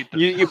began to hate them.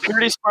 You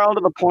purity spiral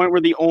to the point where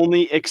the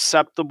only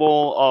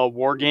acceptable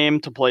war game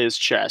to play is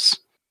chess.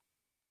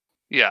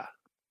 Yeah,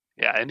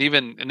 and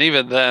even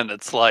then,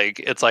 it's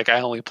like I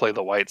only play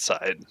the white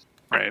side,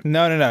 right?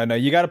 No.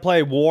 You got to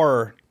play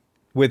war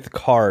with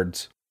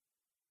cards.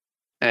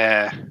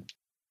 Yeah,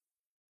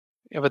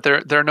 but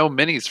there are no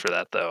minis for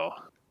that though.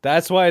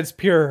 That's why it's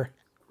pure.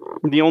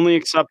 The only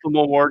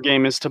acceptable war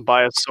game is to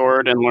buy a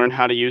sword and learn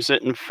how to use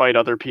it and fight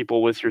other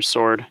people with your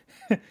sword.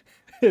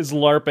 Is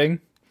LARPing.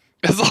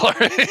 It's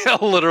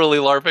literally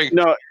LARPing.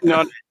 No,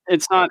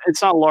 it's not.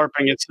 It's not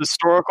LARPing. It's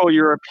historical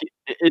European.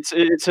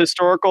 It's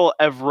historical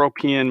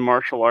European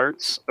martial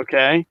arts.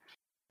 Okay,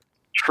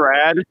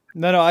 trad.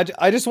 No.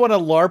 I just want to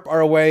LARP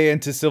our way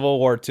into Civil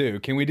War II.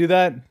 Can we do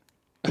that?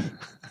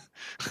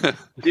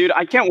 Dude,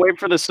 I can't wait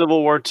for the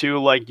Civil War II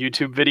like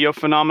YouTube video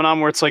phenomenon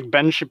where it's like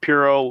Ben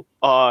Shapiro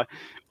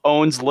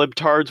owns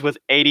libtards with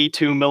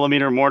 82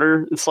 millimeter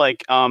mortar. It's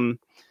like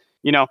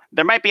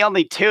there might be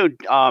only two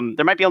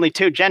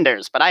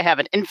genders, but I have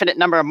an infinite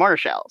number of mortar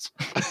shells.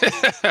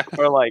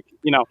 Or like,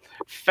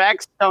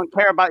 facts don't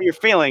care about your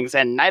feelings,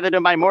 and neither do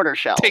my mortar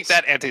shells. Take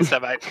that,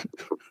 anti-Semite.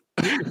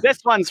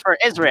 This one's for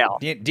Israel.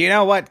 Do you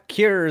know what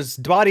cures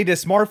body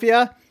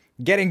dysmorphia?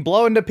 Getting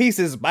blown to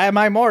pieces by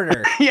my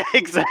mortar. Yeah,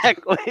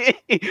 exactly.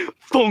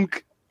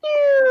 Thunk.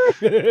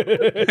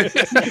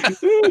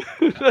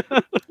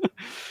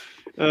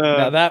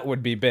 Now that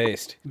would be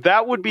based.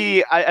 That would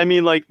be,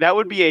 that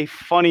would be a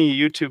funny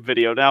YouTube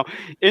video. Now,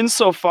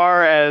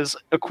 insofar as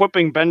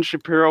equipping Ben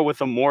Shapiro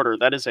with a mortar,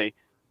 that is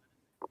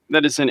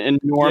an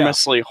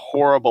enormously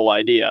horrible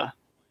idea.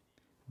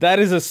 That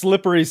is a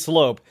slippery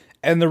slope.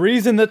 And the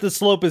reason that the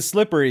slope is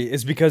slippery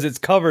is because it's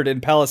covered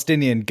in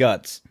Palestinian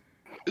guts.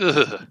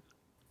 Ugh.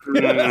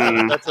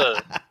 That's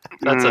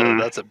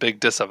a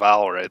big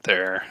disavowal right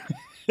there.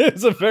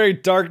 It's a very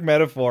dark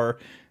metaphor,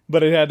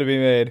 but it had to be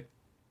made.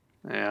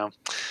 Yeah.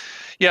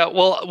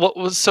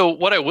 Well, so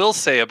what I will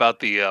say about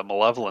the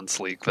Malevolence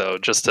leak, though,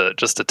 just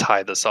to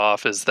tie this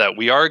off, is that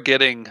we are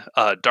getting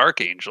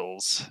Dark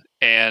Angels,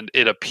 and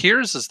it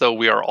appears as though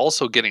we are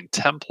also getting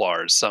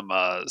Templars, some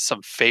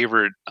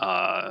favorite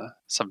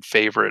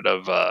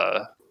of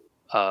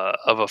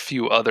a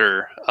few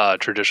other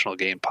traditional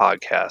game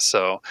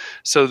podcasts.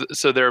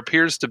 So there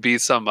appears to be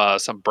some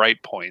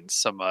bright points,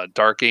 some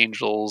Dark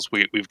Angels.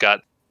 We've got.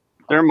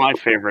 They're my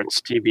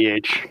favorites,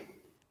 TBH.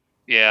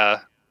 Yeah,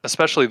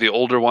 especially the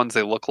older ones.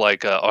 They look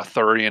like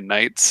Arthurian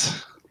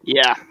knights.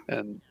 Yeah,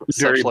 and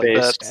very such like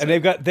based. that.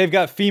 And they've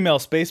got female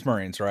space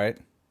marines, right?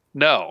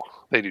 No,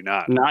 they do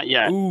not. Not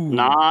yet. Ooh.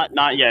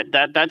 Not yet.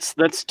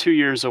 That's 2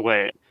 years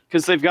away.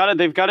 Because they've got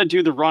to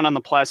do the run on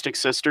the Plastic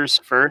Sisters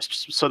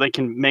first, so they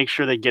can make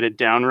sure they get it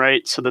down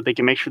right, so that they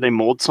can make sure they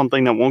mold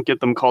something that won't get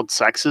them called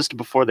sexist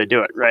before they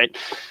do it, right?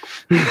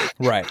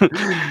 Right.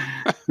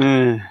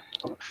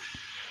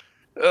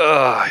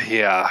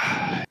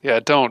 Yeah.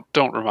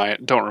 Don't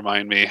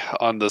remind me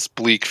on this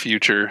bleak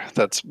future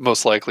that's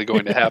most likely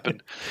going to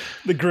happen.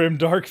 The grim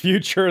dark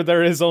future.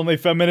 There is only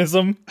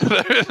feminism.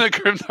 The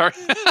grim dark.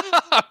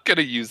 I'm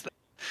gonna use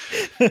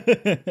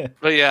that.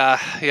 But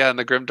yeah, in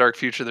the grim dark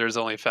future, there's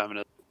only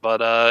feminism.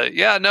 But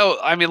yeah, no,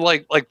 I mean,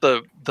 like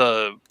the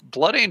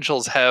Blood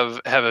Angels have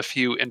a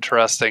few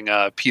interesting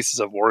pieces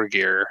of war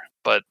gear,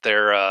 but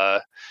they're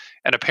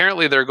and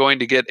apparently they're going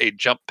to get a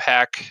jump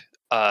pack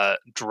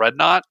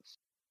dreadnought.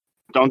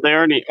 Don't they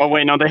already? Oh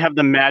wait, no, they have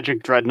the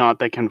magic dreadnought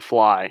that can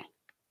fly.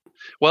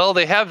 Well,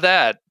 they have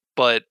that,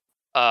 but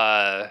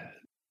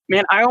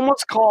man, I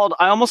almost called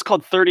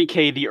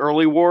 30K the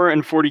early war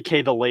and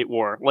 40K the late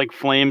war. Like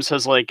Flames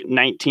has like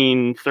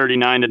 1939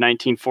 to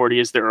 1940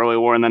 is the early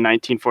war, and then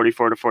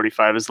 1944 to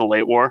 45 is the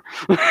late war.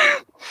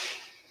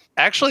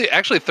 actually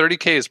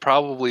 30K is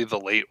probably the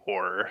late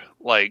war,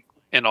 like,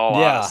 in all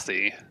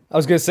honesty. I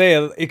was gonna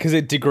say, because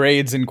it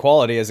degrades in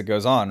quality as it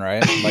goes on,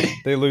 right? Like,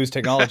 they lose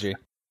technology.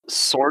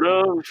 Sort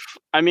of.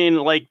 I mean,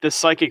 like, the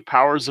psychic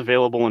powers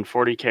available in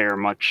 40K are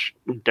much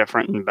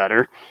different and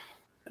better.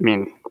 I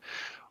mean,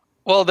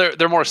 well,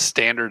 they're more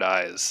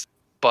standardized,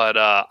 but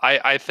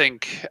I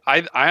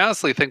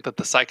honestly think that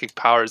the psychic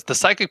power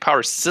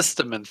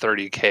system in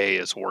 30K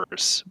is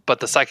worse, but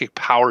the psychic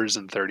powers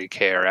in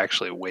 30K are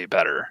actually way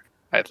better,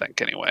 I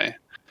think, anyway.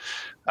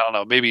 I don't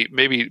know,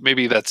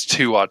 maybe that's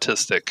too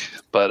autistic,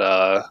 but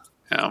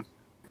yeah.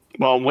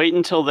 Well, wait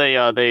until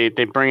they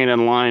bring it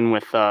in line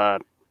with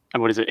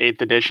what is it,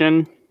 8th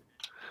edition?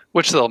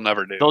 Which they'll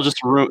never do. They'll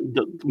just ruin.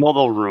 Well,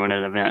 they'll ruin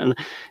it again.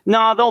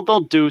 No,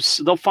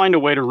 they'll find a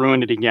way to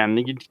ruin it again.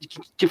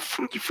 You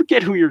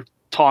forget who you're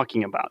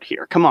talking about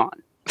here. Come on.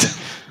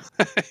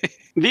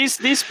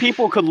 These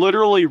people could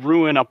literally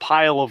ruin a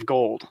pile of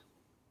gold.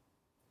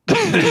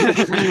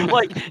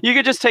 Like, you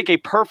could just take a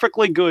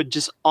perfectly good,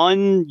 just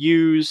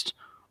unused,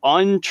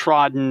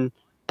 untrodden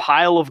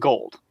pile of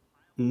gold.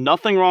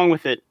 Nothing wrong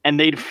with it, and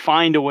they'd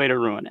find a way to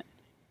ruin it.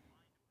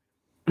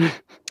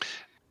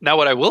 Now,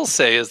 what I will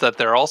say is that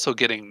they're also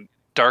getting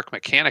Dark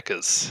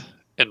Mechanicus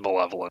in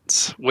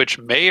Malevolence, which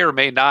may or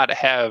may not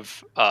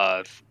have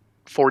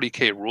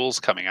 40K rules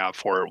coming out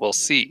for it. We'll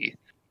see.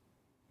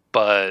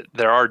 But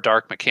there are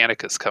Dark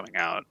Mechanicus coming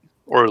out,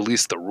 or at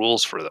least the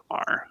rules for them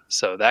are.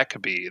 So that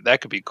could be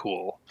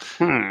cool.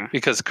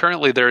 Because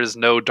currently there is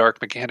no Dark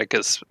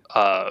Mechanicus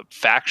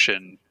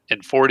faction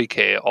in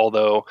 40K,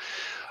 although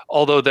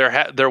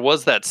there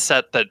was that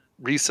set that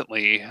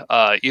recently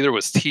either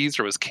was teased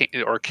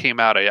or came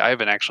out. I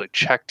haven't actually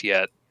checked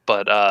yet,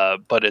 but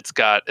it's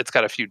got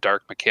a few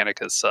Dark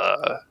Mechanicus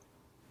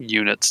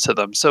units to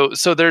them. So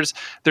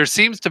there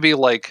seems to be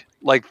like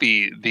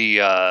the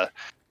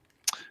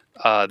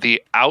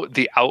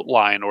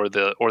outline or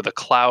the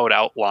cloud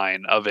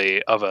outline of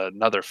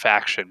another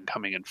faction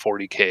coming in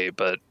 40K,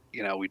 but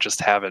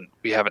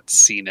we haven't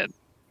seen it.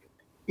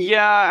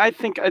 Yeah, I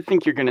think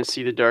you're going to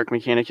see the Dark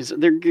Mechanicus.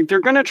 They're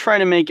going to try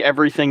to make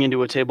everything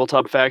into a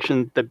tabletop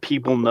faction that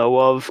people know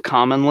of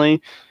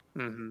commonly.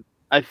 Mm-hmm.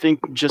 I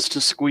think just to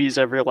squeeze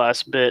every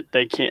last bit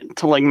they can,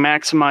 to like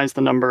maximize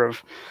the number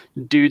of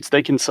dudes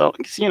they can sell.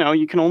 Because,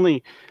 you can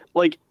only,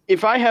 like,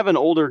 if I have an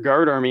older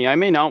guard army, I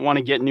may not want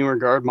to get newer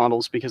guard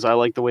models because I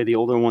like the way the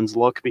older ones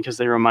look, because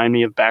they remind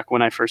me of back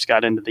when I first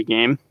got into the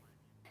game.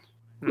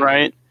 Mm-hmm.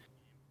 Right?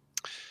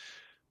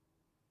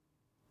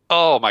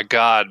 Oh my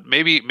God!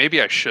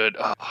 Maybe I should.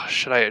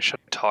 Should I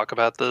talk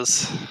about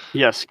this?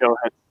 Yes, go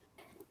ahead.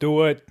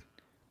 Do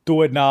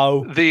it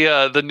now.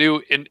 The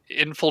new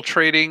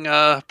infiltrating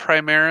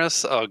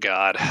Primaris. Oh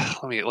God!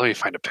 Let me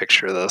find a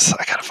picture of this.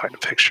 I gotta find a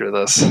picture of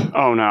this.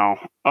 Oh no!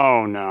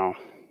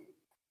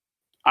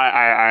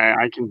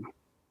 I can.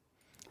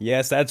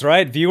 Yes, that's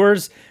right,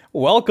 viewers.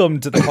 Welcome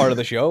to the part of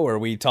the show where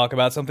we talk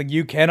about something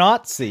you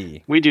cannot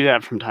see. We do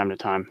that from time to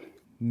time.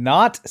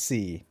 Not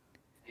see.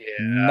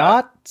 Yeah.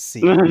 Not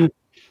see.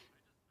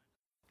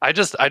 I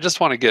just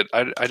want to get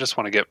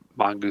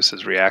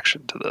Mongoose's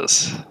reaction to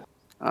this.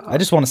 I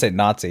just want to say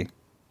Nazi.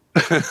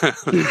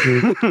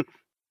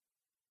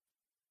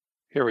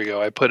 Here we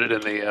go. I put it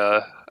in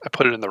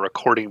the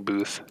recording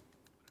booth.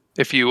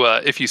 If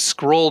you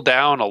scroll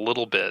down a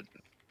little bit,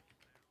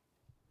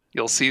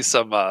 you'll see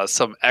some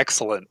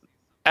excellent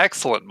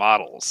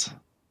models.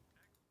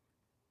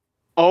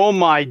 Oh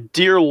my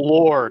dear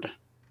Lord.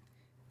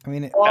 I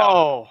mean,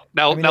 now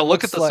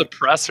look at the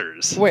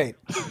suppressors. Wait.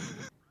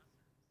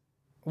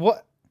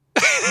 What?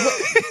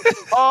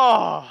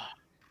 Oh.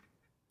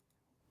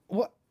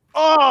 What?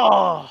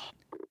 Oh.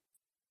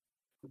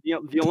 The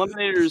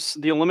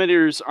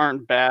eliminators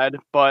aren't bad,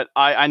 but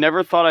I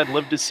never thought I'd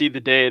live to see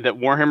the day that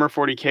Warhammer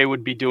 40K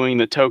would be doing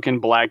the token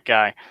black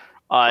guy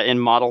in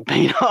model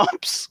paint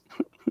ups.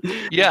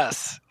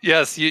 Yes,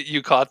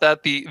 you caught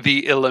that. The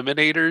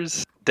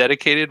eliminators,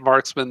 dedicated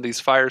marksmen, these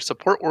fire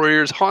support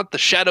warriors haunt the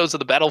shadows of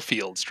the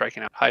battlefield,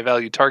 striking out high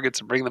value targets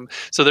and bring them.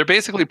 So they're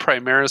basically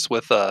Primaris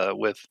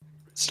with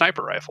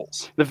sniper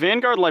rifles. The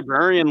Vanguard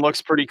Librarian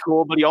looks pretty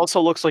cool, but he also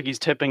looks like he's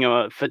tipping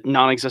a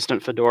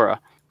non-existent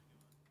fedora.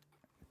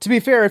 To be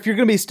fair, if you're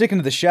going to be sticking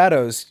to the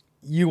shadows,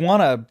 you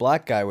want a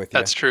black guy with you.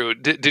 That's true.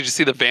 Did you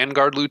see the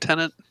Vanguard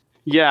Lieutenant?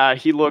 Yeah,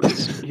 he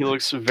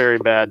looks very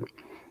bad.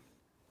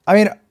 I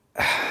mean,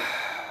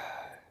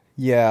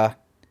 yeah.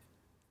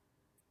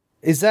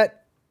 Is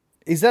that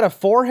a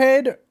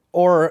forehead,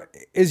 or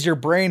is your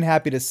brain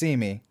happy to see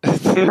me?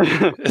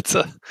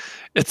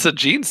 It's a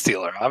gene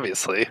stealer,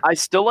 obviously. I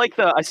still like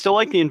the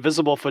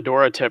invisible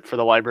fedora tip for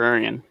the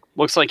librarian.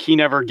 Looks like he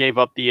never gave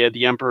up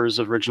the Emperor's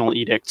original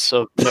edicts,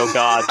 so no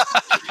god.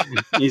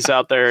 He's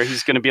out there.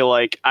 He's going to be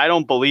like, I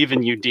don't believe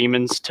in you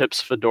demons.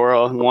 Tips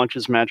fedora and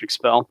launches magic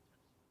spell.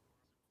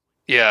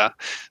 Yeah.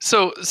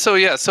 So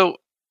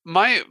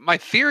my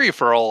theory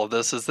for all of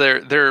this is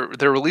they're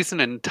releasing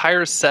an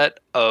entire set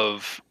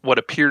of what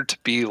appeared to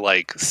be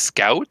like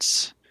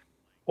scouts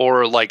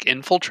or like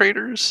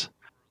infiltrators.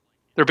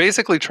 They're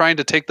basically trying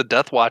to take the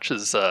Death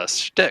Watch's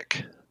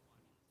shtick,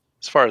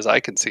 as far as I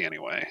can see,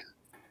 anyway.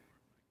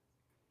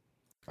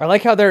 I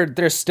like how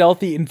they're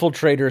stealthy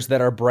infiltrators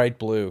that are bright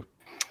blue.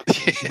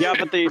 Yeah,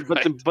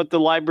 but the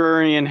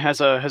librarian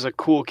has a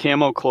cool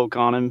camo cloak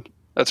on him.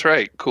 That's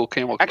right, cool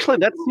camo. Actually,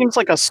 that seems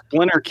like a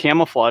Splinter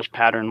camouflage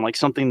pattern, like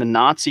something the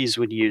Nazis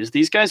would use.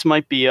 These guys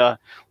might be a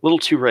little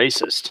too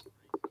racist.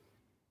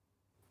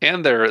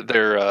 And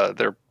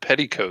their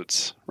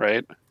petticoats,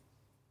 right?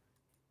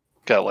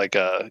 Got like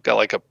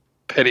a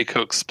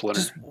petticoat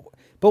Splinter.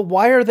 But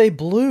why are they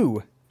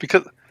blue?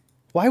 Because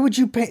why would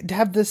you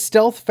have the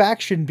stealth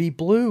faction be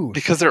blue?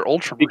 Because they're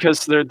ultramarine.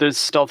 Because they're the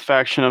stealth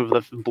faction of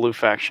the blue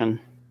faction.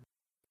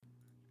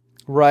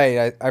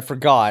 Right, I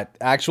forgot.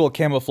 Actual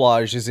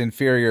camouflage is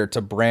inferior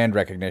to brand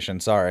recognition.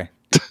 Sorry.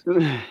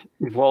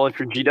 Well, if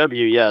you're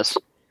GW, yes.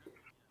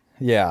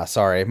 Yeah,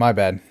 sorry, my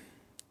bad.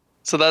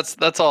 So that's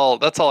all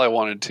I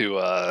wanted to.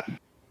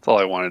 That's all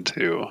I wanted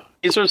to.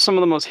 These are some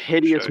of the most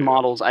hideous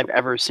models I've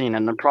ever seen,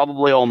 and they're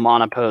probably all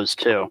monopose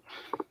too.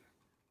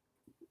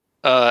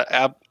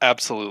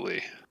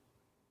 Absolutely.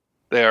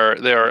 They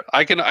are.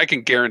 I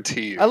can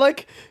guarantee you. I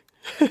like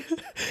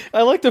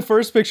the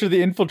first picture of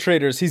the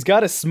infiltrators. He's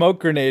got a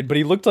smoke grenade, but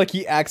he looked like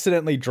he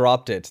accidentally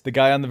dropped it. The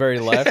guy on the very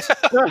left.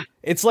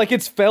 It's like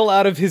it's fell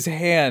out of his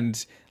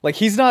hand. Like,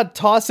 he's not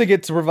tossing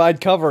it to provide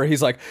cover.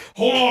 He's like,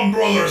 hold on,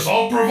 brothers,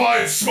 I'll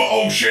provide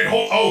oh shit,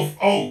 hold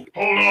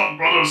on,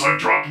 brothers, I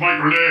dropped my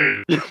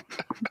grenade.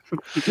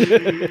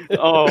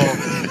 Oh,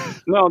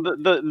 no,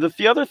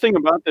 the other thing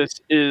about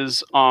this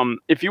is,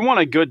 if you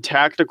want a good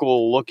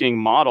tactical looking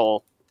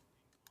model,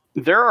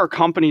 there are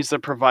companies that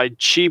provide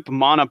cheap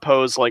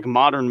monopose, like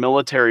modern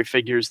military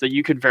figures that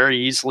you could very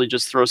easily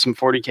just throw some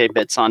 40k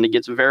bits on to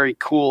get a very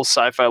cool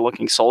sci-fi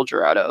looking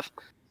soldier out of.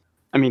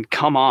 I mean,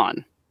 come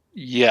on.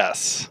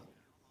 Yes,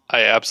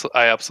 I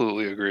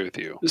absolutely agree with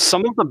you.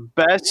 Some of the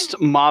best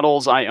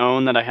models I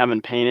own that I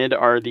haven't painted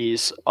are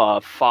these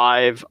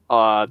 5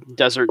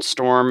 Desert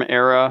Storm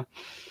era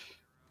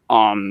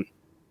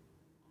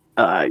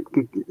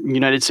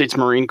United States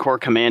Marine Corps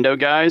Commando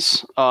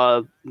guys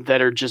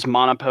that are just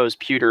monopose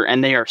pewter,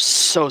 and they are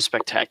so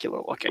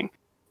spectacular looking.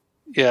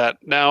 Yeah.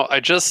 Now I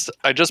just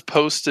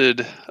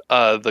posted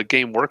the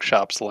Game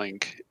Workshop's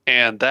link,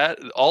 and that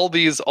all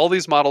these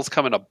models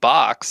come in a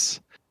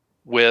box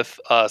with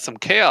some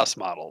Chaos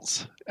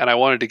models, and I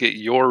wanted to get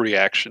your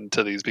reaction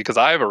to these because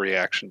I have a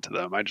reaction to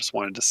them. I just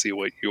wanted to see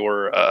what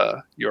your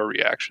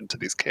reaction to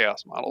these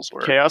Chaos models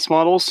were. Chaos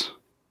models?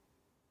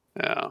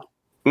 Yeah.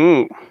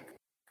 Ooh.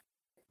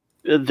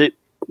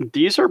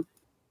 These are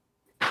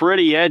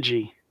pretty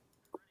edgy.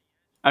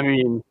 I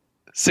mean,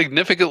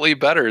 significantly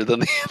better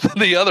than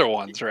the other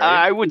ones, right?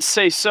 I would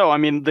say so. I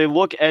mean, they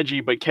look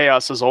edgy, but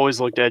Chaos has always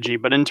looked edgy.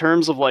 But in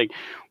terms of like,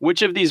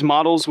 which of these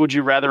models would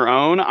you rather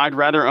own? I'd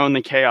rather own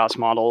the Chaos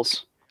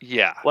models.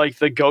 Yeah. Like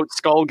the goat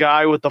skull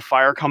guy with the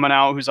fire coming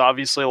out, who's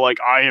obviously like,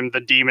 I am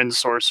the demon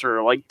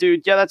sorcerer. Like,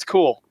 dude, yeah, that's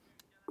cool.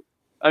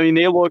 I mean,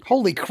 they look.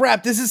 Holy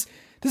crap! This is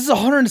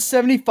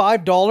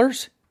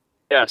 $175.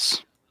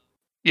 Yes.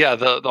 Yeah,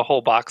 the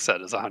whole box set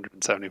is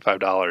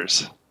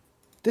 $175.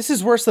 This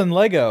is worse than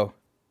Lego.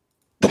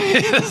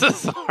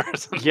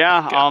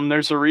 Yeah,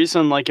 there's a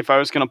reason, like, if I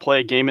was going to play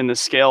a game in this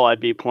scale,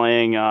 I'd be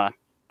playing, I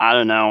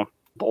don't know,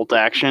 Bolt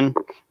Action.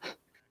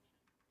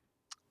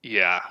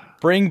 Yeah.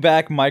 Bring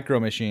back Micro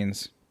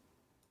Machines.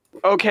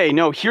 Okay,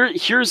 no,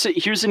 here's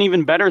an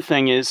even better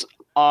thing is,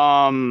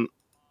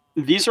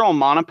 these are all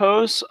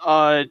monopose.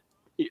 I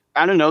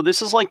don't know,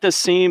 this is like the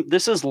same,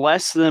 this is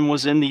less than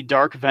was in the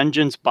Dark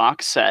Vengeance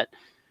box set.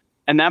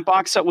 And that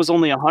box set was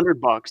only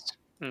 $100.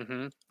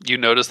 Mm-hmm. You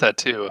noticed that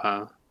too,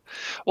 huh?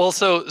 Well,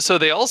 so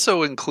they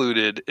also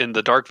included in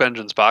the Dark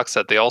Vengeance box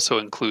set. They also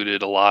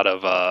included a lot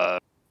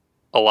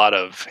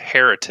of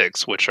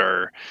heretics, which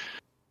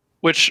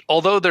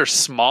although they're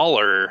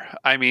smaller,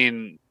 I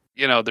mean,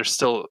 you know,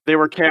 they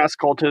were chaos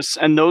cultists,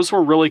 and those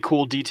were really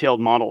cool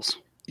detailed models.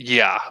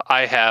 Yeah,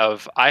 I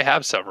have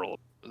several of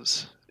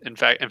those. In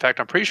fact,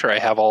 I'm pretty sure I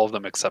have all of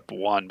them except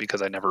one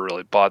because I never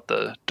really bought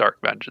the Dark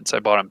Vengeance.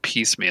 I bought them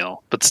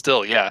piecemeal, but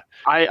still, yeah.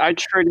 I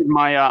traded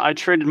mine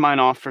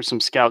off for some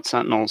Scout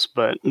Sentinels,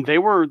 but they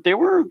were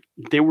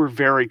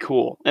very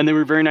cool, and they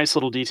were very nice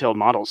little detailed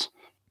models.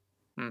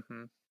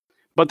 Mm-hmm.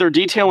 But their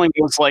detailing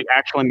was like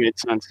actually made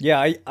sense.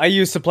 Yeah, I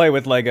used to play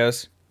with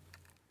Legos.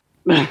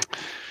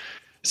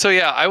 So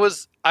yeah, I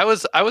was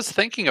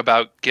thinking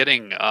about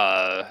getting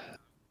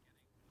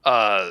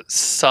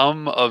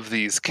some of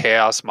these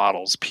chaos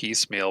models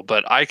piecemeal,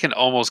 but I can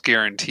almost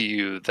guarantee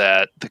you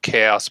that the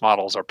chaos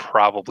models are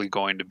probably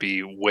going to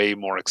be way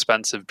more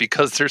expensive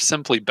because they're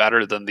simply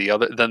better than the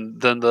other than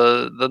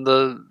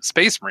the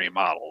Space Marine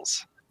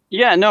models.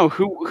 Yeah, no,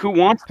 who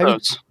wants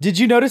those? Did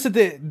you notice that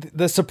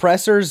the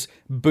suppressor's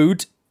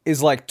boot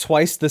is like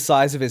twice the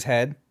size of his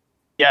head?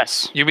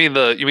 Yes. You mean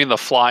the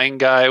flying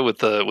guy with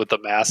the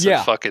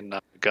massive fucking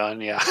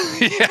gun? Yeah.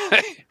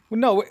 Yeah.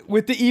 No,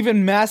 with the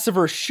even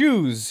massiver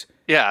shoes.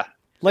 Yeah.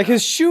 Like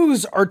his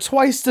shoes are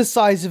twice the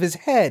size of his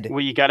head. Well,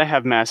 you got to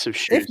have massive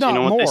shoes. If not you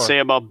know what more. they say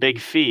about big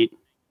feet?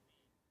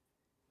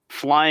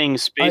 Flying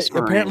Space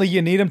Marines. Apparently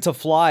you need him to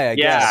fly, I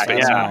guess.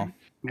 Yeah.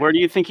 Where do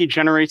you think he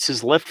generates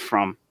his lift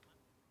from?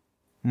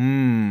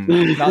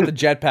 Not the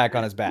jetpack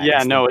on his back.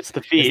 Yeah, it's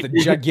the feet. It's the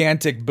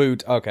gigantic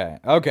boot. Okay,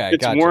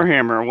 it's gotcha.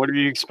 Warhammer. What are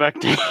you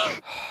expecting?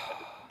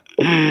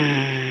 All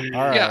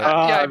right.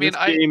 I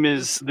mean,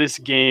 this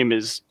game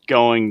is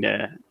going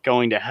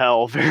to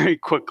hell very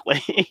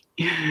quickly.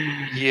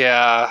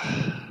 I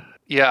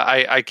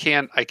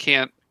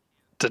can't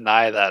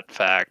deny that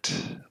fact.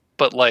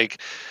 But like,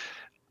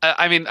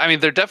 I mean,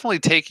 they're definitely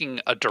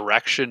taking a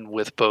direction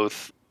with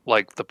both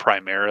like the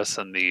Primaris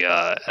and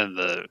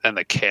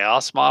the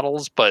Chaos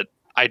models. But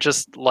I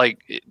just like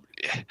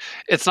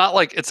it's not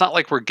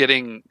like we're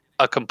getting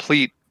a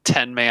complete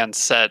 10-man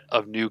set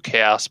of new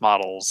Chaos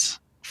models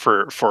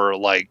for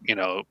like,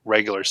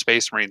 regular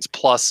Space Marines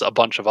plus a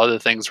bunch of other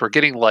things. We're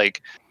getting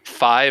like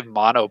 5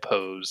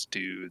 monopose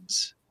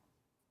dudes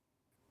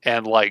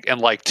and like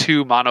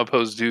 2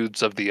 monopose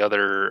dudes of the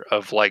other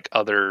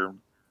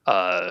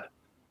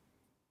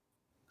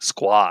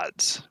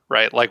squads,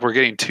 right? Like we're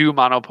getting 2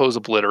 monopose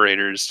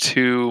obliterators,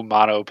 2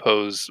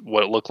 monopose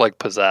what look like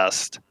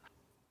possessed,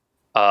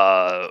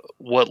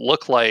 what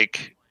look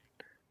like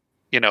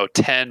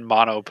 10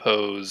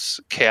 monopose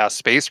Chaos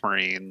Space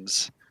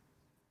Marines.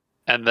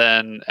 And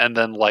then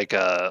like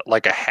a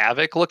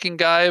Havoc looking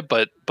guy,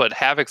 but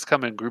Havoc's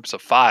come in groups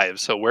of 5.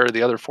 So where are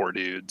the other 4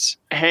 dudes?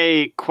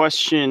 Hey,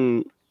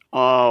 question.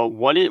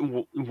 What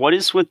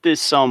is with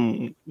this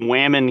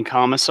Whammon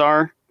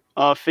Commissar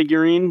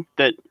figurine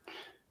that?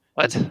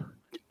 What?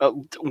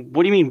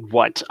 What do you mean?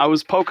 What? I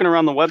was poking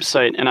around the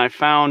website and I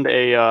found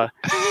a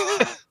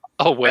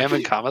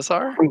Whammon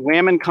Commissar.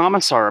 Whammon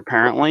Commissar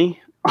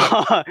apparently,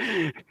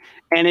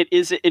 and it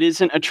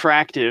isn't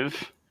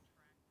attractive.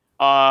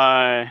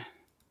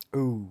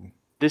 Ooh.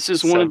 This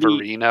is one of the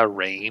Severina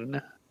Rain.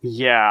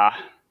 Yeah.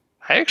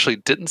 I actually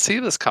didn't see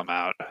this come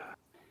out.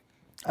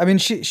 I mean,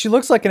 she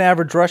looks like an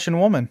average Russian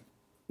woman.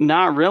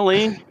 Not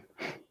really.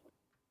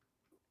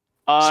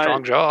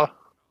 Strong jaw.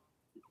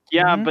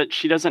 Yeah, but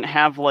she doesn't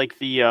have like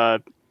the no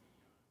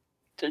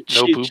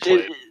boob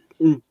plate.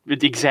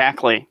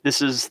 Exactly.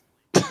 This is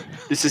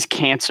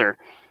cancer.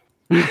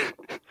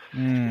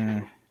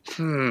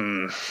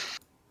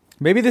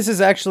 Maybe this is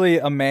actually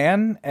a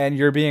man, and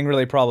you're being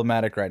really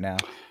problematic right now.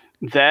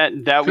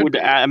 That would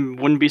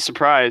wouldn't be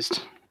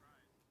surprised.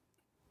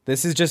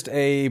 This is just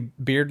a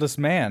beardless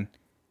man.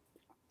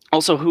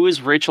 Also, who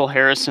is Rachel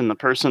Harrison, the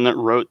person that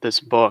wrote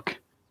this book?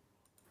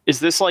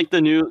 Is this like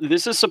the new?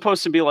 This is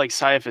supposed to be like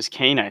Caiaphas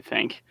Cain, I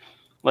think,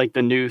 like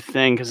the new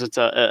thing, because it's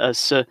a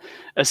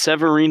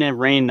Severina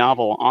Rain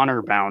novel,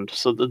 Honor Bound.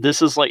 So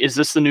this is like, is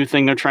this the new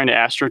thing they're trying to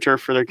astroturf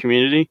for their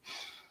community?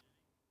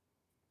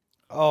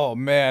 Oh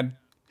man.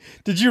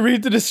 Did you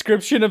read the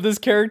description of this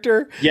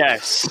character?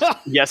 Yes.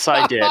 Yes,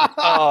 I did.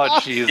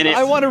 Oh, Jesus.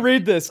 I want to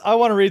read this.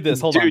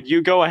 Hold on. Dude,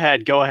 you go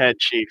ahead. Go ahead,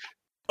 Chief.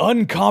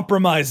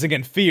 Uncompromising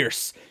and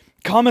fierce,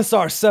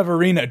 Commissar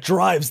Severina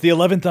drives the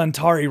 11th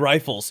Antari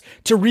Rifles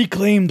to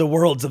reclaim the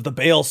worlds of the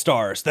Bale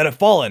Stars that have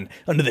fallen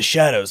under the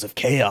shadows of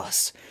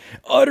chaos.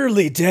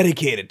 Utterly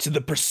dedicated to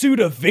the pursuit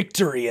of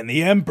victory in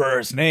the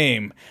Emperor's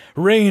name,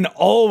 Rain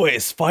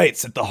always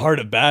fights at the heart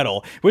of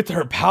battle with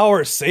her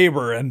power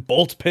saber and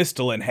bolt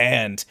pistol in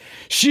hand.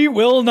 She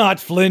will not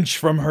flinch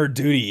from her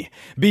duty,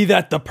 be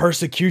that the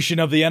persecution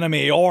of the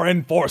enemy or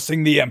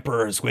enforcing the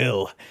Emperor's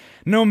will.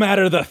 No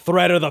matter the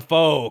threat or the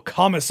foe,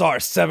 Commissar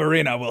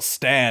Severina will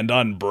stand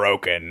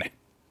unbroken.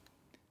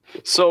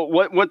 So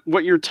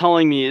what you're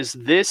telling me is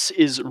this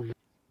is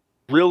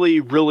really,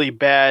 really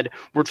bad.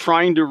 We're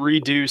trying to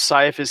redo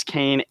Caiaphas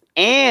Cain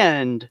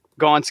and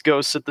Gaunt's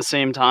Ghosts at the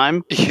same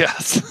time.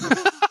 Yes.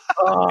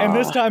 And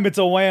this time it's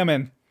a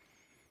Whammon.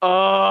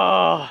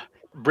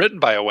 Written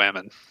by a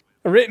Whammon.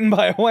 Written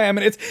by a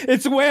Whammon.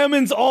 It's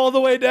Whammons all the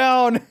way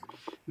down.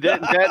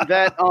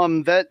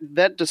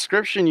 That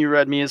description you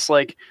read me is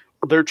like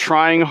they're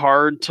trying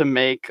hard to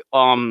make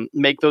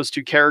those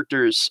two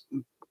characters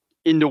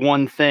into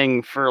one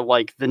thing for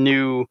like the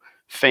new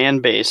fan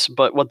base,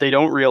 but what they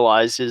don't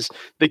realize is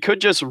they could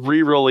just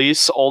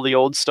re-release all the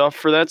old stuff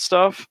for that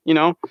stuff, you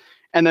know,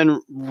 and then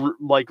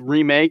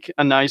remake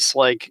a nice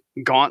like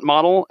Gaunt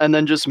model and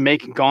then just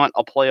make Gaunt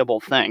a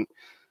playable thing,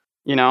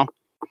 you know.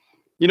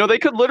 You know, they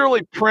could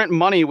literally print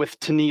money with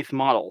Tanith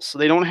models. So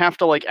they don't have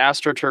to like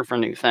AstroTurf a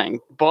new thing.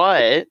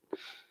 But,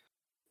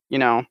 you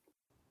know,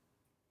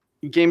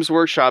 Games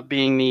Workshop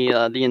being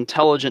the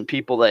intelligent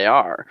people they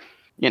are,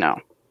 you know.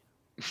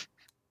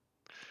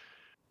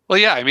 Well,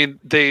 yeah, I mean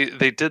they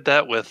did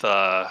that with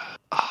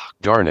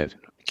Darn it.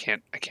 I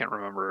can't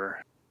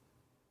remember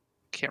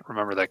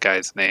that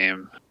guy's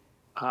name.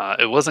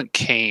 It wasn't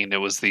Kane,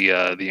 it was the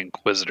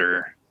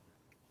Inquisitor.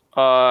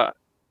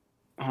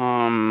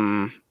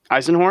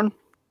 Eisenhorn?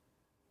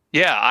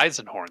 Yeah,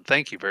 Eisenhorn.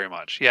 Thank you very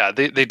much. Yeah,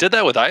 they did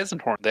that with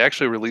Eisenhorn. They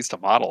actually released a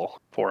model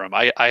for him.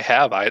 I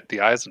have the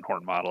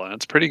Eisenhorn model, and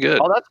it's pretty good.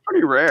 Oh, that's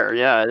pretty rare.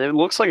 Yeah, it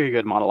looks like a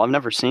good model. I've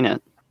never seen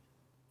it.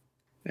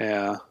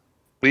 Yeah.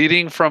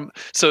 Leading from...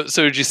 So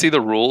did you see the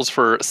rules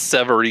for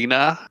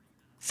Severina?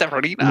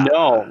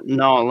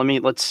 No.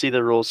 Let's see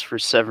the rules for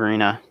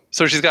Severina.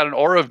 So she's got an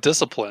aura of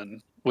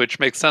discipline, which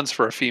makes sense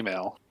for a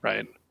female,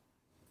 right?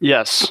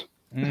 Yes.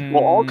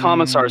 Well, all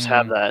commissars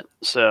have that,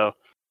 so...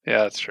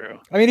 Yeah, that's true.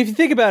 I mean, if you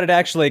think about it,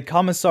 actually,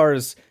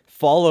 commissars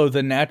follow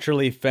the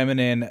naturally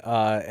feminine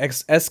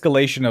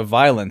escalation of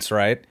violence,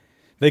 right?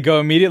 They go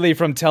immediately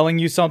from telling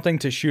you something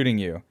to shooting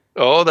you.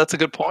 Oh, that's a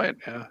good point,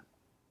 yeah.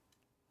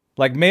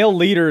 Like, male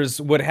leaders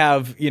would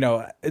have, you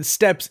know,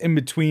 steps in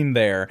between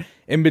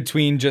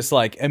just,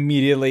 like,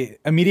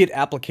 immediate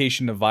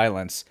application of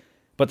violence.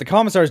 But the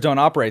commissars don't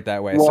operate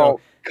that way, well,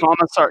 so...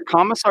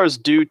 Commissars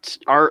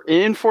are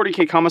in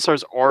 40K.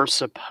 Commissars are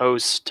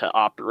supposed to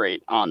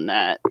operate on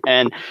that,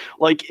 and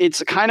like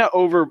it's kind of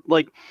over.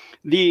 Like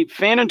the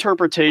fan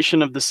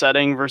interpretation of the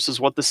setting versus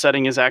what the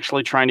setting is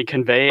actually trying to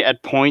convey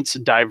at points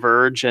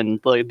diverge, and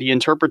like the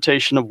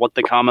interpretation of what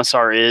the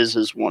commissar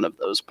is one of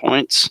those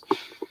points.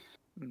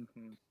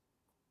 Mm-hmm.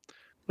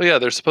 Well, yeah,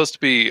 they're supposed to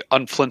be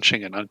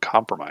unflinching and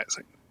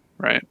uncompromising,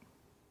 right?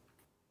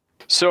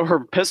 So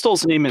her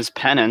pistol's name is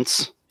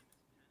Penance.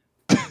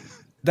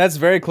 That's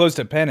very close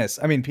to penis.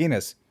 And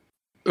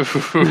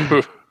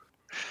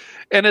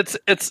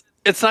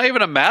it's not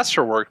even a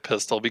masterwork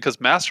pistol, because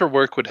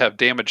masterwork would have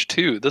damage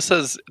 2. This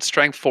says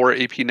strength 4,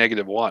 AP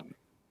 -1.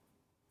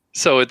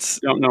 So it's...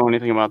 Don't know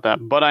anything about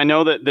that, but I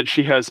know that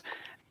she has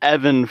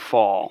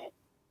Evanfall.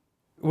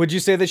 Would you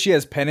say that she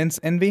has Penance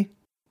Envy?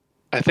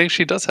 I think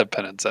she does have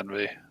Penance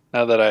Envy.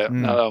 Now that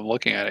I'm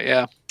looking at it,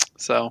 yeah.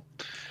 So,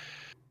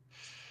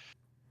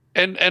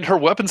 and her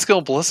weapon skill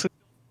and ballistic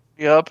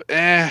up,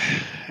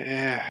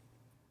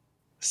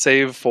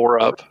 save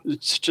 4 up.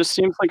 It just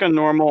seems like a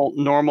normal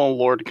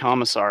Lord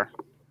Commissar.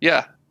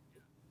 Yeah,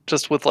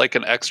 just with like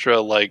an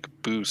extra like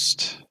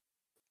boost,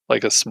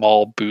 like a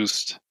small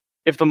boost.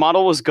 If the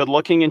model was good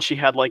looking and she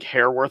had like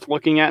hair worth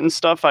looking at and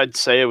stuff, I'd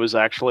say it was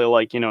actually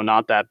like, you know,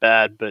 not that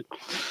bad, but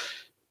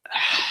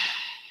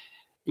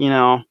you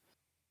know.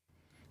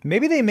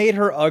 Maybe they made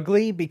her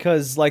ugly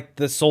because like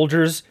the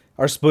soldiers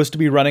are supposed to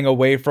be running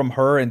away from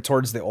her and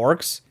towards the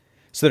orcs.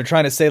 So they're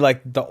trying to say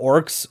like the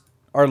orcs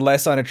are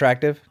less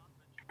unattractive.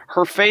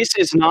 Her face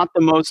is not the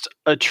most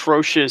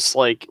atrocious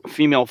like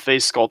female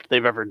face sculpt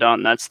they've ever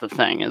done. That's the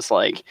thing. Is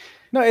like,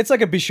 no, it's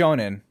like a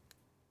Bishonen.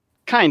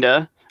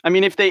 Kinda. I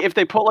mean, if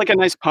they put like a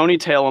nice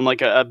ponytail and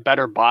like a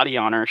better body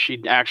on her,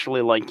 she'd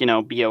actually like, you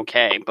know, be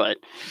okay. But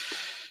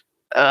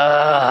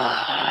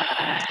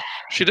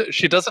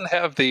she doesn't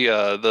have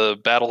the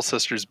Battle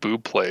Sisters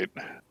boob plate.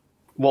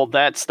 Well,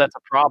 that's a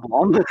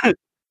problem.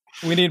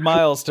 We need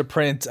Miles to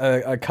print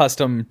a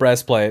custom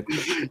breastplate.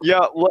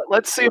 Yeah,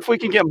 let's see if we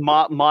can get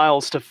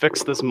Miles to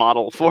fix this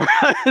model for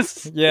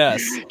us.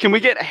 Yes. Can we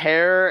get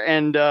hair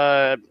and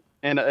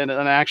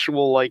an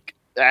actual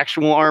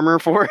armor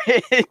for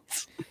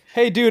it?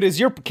 Hey, dude,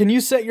 can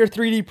you set your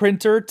 3D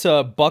printer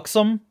to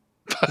buxom?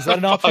 Is that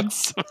an option?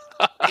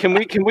 Can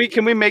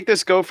we make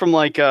this go from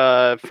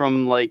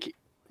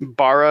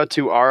Bara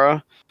to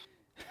Ara?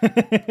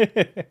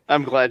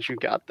 I'm glad you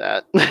got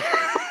that.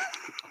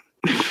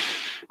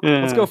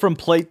 Let's go from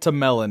plate to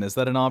melon. Is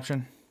that an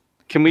option?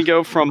 Can we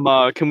go from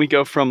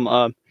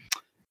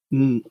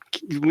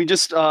we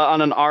just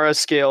on an Ara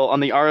scale, on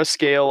the Ara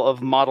scale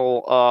of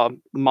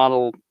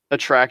model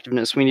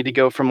attractiveness, we need to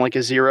go from like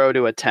a 0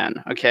 to a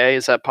 10. Okay,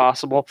 is that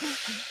possible?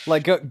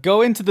 Like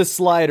go into the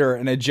slider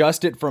and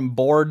adjust it from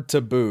board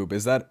to boob.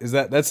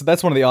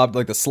 That's one of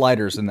the the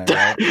sliders in there,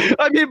 right?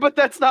 I mean, but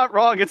that's not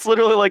wrong. It's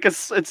literally like a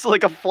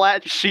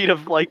flat sheet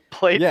of like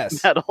plate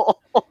metal.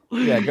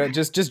 Yeah,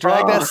 just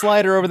drag that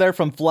slider over there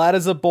from flat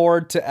as a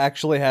board to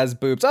actually has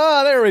boobs.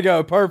 Ah, there we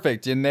go.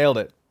 Perfect. You nailed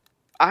it.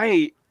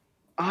 I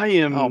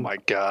am. Oh my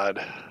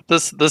god,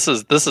 this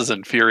is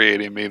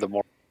infuriating me the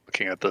more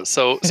looking at this.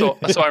 So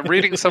I'm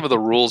reading some of the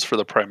rules for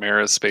the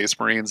Primaris Space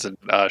Marines and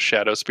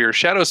Shadow Spear.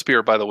 Shadow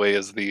Spear, by the way,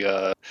 is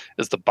the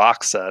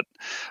box set.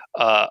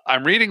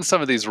 I'm reading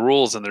some of these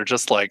rules and they're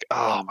just like,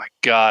 oh my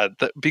god,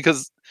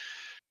 because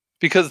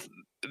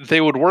they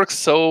would work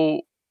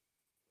so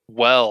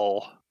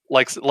well.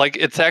 Like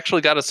it's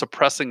actually got a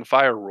suppressing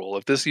fire rule.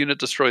 If this unit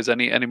destroys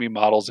any enemy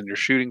models in your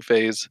shooting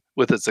phase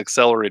with its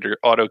accelerator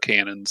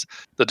autocannons,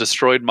 the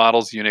destroyed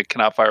models unit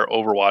cannot fire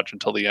Overwatch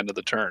until the end of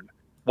the turn.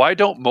 Why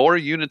don't more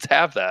units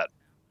have that?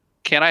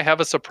 Can't I have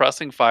a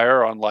suppressing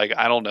fire on, like,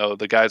 I don't know,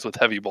 the guys with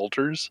heavy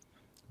bolters?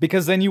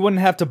 Because then you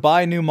wouldn't have to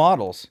buy new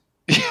models.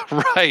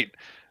 Right.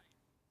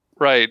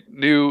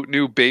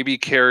 New baby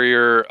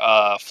carrier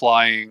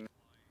flying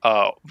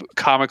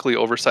comically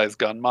oversized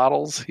gun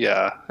models.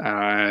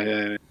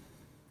 Yeah.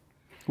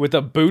 With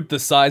a boot the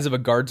size of a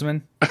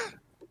guardsman.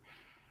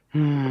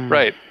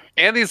 Right.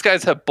 And these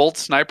guys have bolt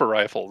sniper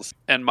rifles,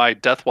 and my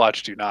Death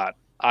Watch do not.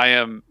 I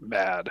am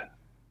mad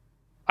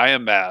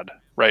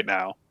right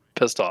now.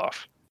 Pissed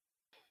off.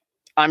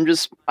 I'm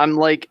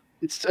like,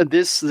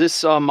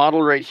 this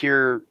model right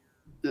here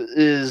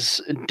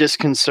is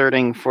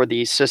disconcerting for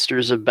the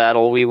Sisters of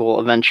Battle we will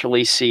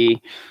eventually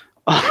see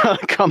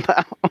come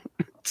out.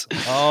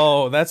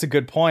 Oh, that's a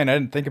good point. I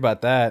didn't think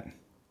about that.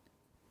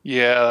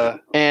 Yeah.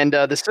 And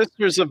the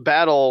Sisters of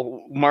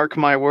Battle, mark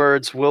my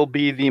words, will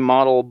be the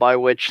model by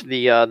which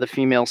the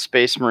female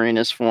Space Marine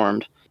is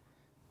formed.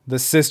 The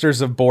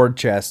Sisters of Board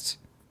Chests.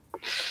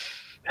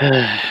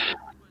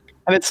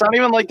 And it's not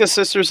even like the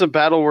Sisters of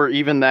Battle were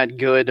even that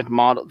good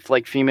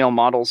like female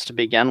models to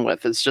begin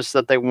with. It's just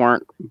that they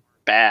weren't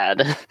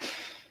bad.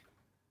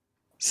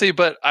 See,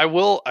 but I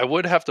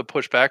would have to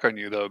push back on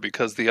you though,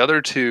 because the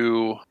other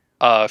two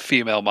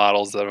female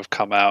models that have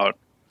come out,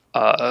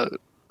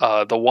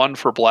 the one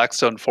for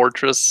Blackstone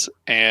Fortress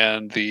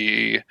and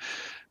the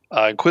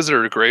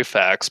Inquisitor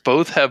Greyfax,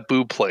 both have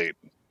boob plate.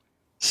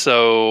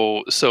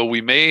 So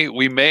we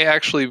may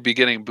actually be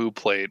getting boob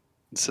plate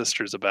in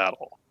Sisters of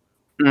Battle.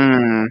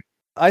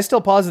 I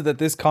still posit that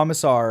this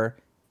commissar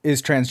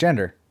is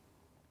transgender.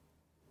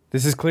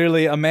 This is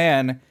clearly a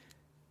man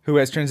who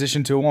has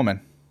transitioned to a woman.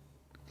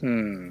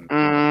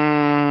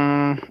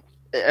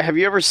 Have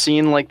you ever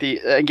seen, like,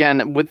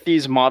 again, with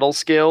these model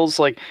scales,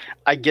 like,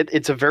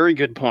 it's a very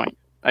good point.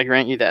 I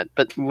grant you that.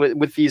 But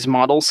with these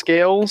model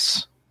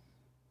scales,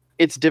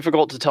 it's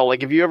difficult to tell.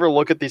 Like, if you ever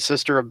look at the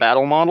Sister of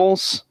Battle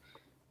models,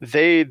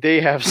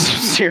 they have some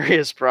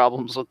serious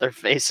problems with their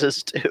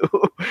faces, too.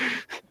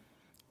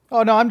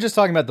 Oh, no, I'm just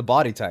talking about the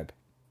body type.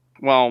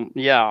 Well,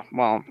 yeah.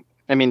 Well,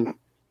 I mean,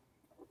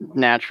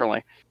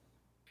 naturally.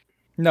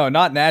 No,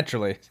 not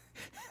naturally.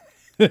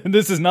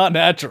 This is not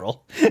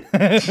natural.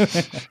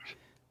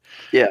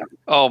 Yeah.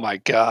 Oh my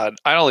god.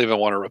 I don't even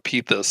want to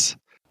repeat this.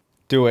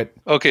 Do it.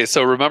 Okay,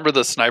 so remember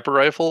the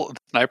snipers,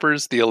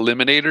 the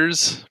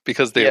eliminators,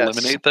 because they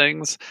eliminate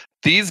things?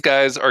 These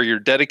guys are your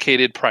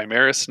dedicated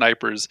Primaris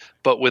snipers,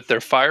 but with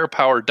their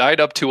firepower died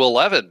up to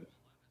 11.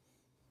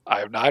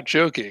 I'm not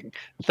joking.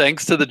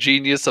 Thanks to the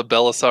genius of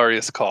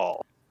Belisarius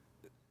Call.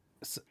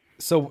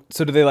 So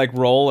do they like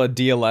roll a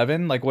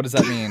D11? Like, what does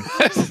that mean?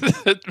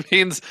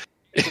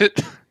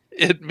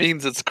 It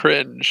means it's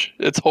cringe.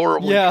 It's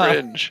horribly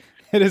cringe.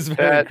 It is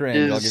very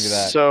cringe. I'll give you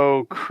that.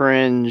 So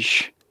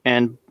cringe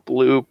and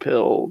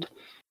blue-pilled.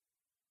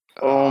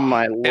 Oh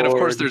my lord! And of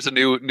course, there's a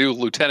new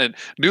lieutenant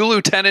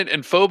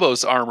in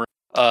Phobos armor.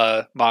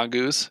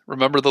 Mongoose.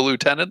 Remember the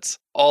lieutenants?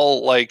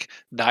 All like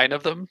 9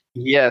 of them.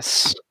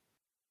 Yes.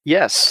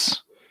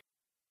 Yeah.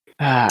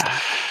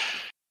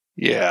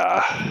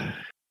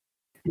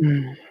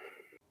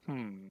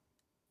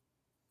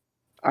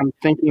 I'm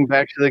thinking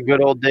back to the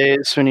good old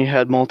days when you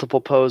had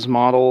multiple pose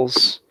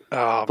models.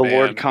 Oh, the man.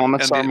 Lord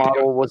Commissar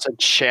model was a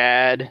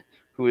Chad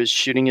who was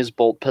shooting his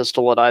bolt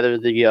pistol at either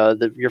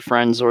your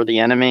friends or the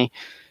enemy.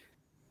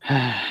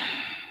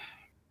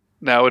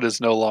 Now it is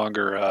no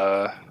longer.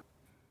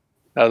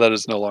 Now that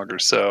is no longer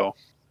so.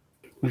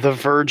 The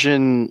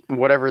Virgin,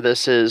 whatever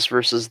this is,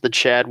 versus the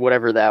Chad,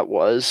 whatever that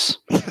was.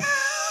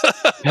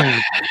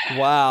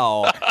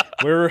 Wow,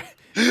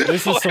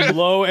 this is some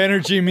low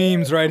energy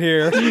memes right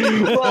here.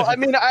 Well, I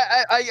mean,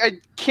 I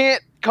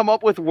can't come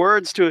up with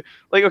words to,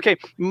 like, okay,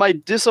 my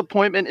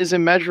disappointment is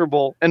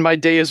immeasurable and my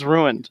day is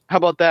ruined. How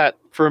about that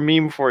for a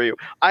meme for you?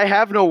 I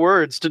have no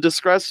words to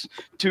describe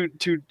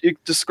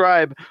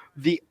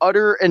the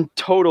utter and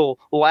total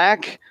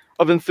lack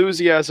of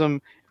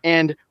enthusiasm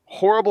and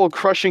horrible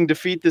crushing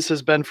defeat this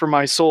has been for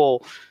my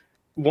soul,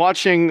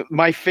 watching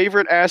my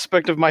favorite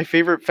aspect of my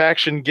favorite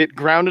faction get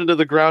ground into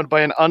the ground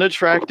by an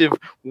unattractive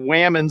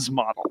Whammons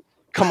model.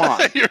 Come on.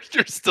 you're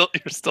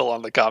still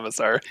on the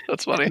commissar.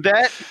 That's funny.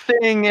 That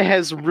thing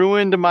has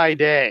ruined my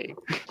day.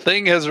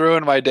 Thing has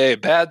ruined my day.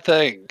 Bad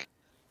thing.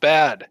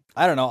 Bad.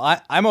 I don't know.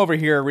 I'm over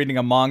here reading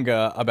a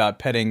manga about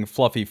petting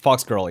fluffy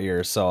foxgirl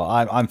ears, so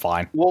I'm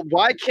fine. Well,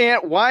 why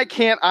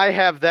can't I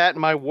have that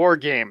in my war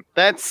game?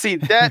 That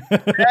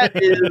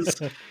is,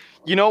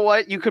 you know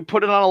what? You could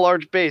put it on a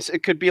large base.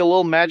 It could be a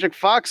little magic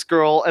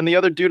foxgirl, and the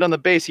other dude on the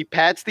base, he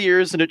pats the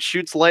ears and it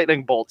shoots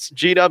lightning bolts.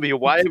 GW,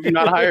 why have you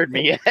not hired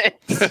me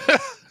yet?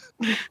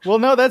 Well,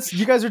 no,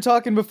 you guys were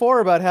talking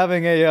before about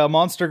having a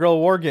Monster Girl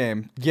war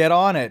game. Get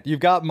on it. You've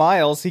got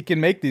Miles. He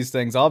can make these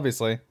things,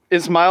 obviously.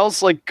 Is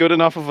Miles like good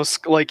enough of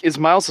is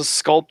Miles a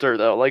sculptor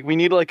though? Like we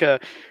need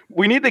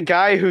the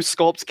guy who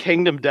sculpts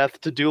Kingdom Death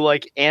to do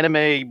like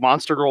anime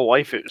Monster Girl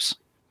waifus.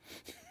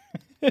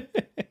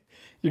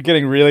 You're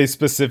getting really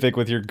specific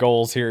with your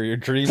goals here. Your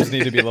dreams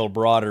need to be a little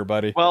broader,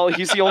 buddy. Well,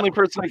 he's the only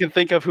person I can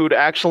think of who'd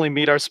actually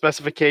meet our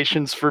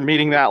specifications for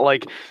meeting that,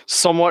 like,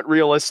 somewhat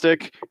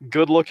realistic,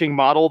 good-looking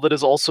model that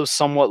is also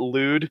somewhat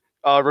lewd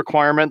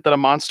requirement that a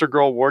Monster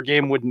Girl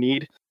wargame would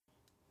need.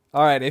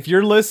 All right, if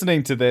you're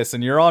listening to this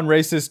and you're on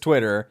racist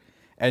Twitter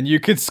and you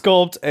could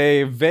sculpt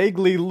a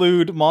vaguely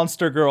lewd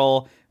Monster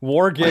Girl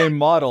wargame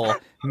model,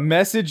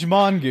 message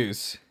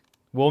Mongoose.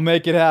 We'll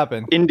make it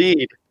happen.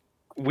 Indeed.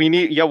 We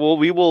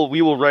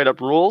will write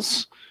up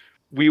rules.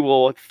 We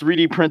will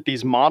 3D print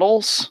these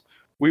models.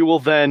 We will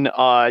then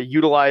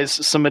utilize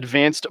some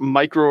advanced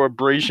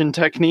microabrasion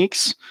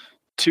techniques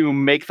to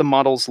make the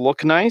models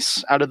look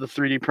nice out of the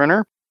 3D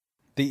printer.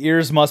 The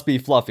ears must be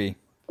fluffy.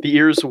 The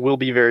ears will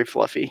be very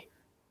fluffy.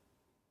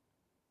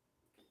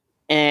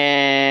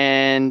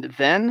 And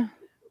then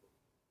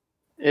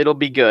it'll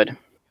be good.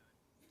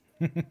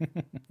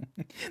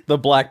 The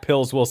black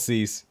pills will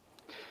cease.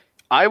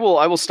 I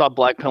will stop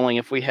blackpilling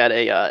if we had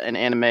an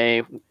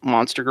anime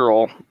Monster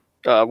Girl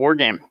war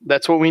game.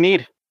 That's what we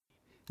need.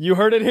 You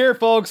heard it here,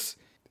 folks.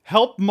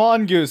 Help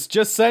Mongoose.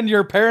 Just send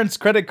your parents'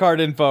 credit card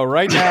info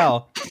right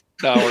now.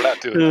 No, we're not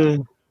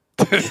doing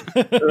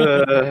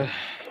that.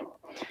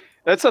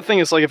 That's the thing.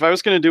 Is like if I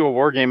was going to do a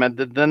war game,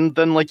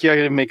 then like I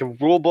got to make a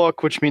rule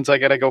book, which means I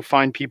got to go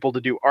find people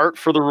to do art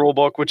for the rule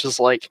book, which is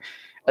like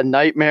a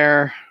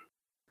nightmare.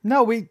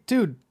 No, we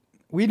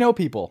know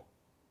people.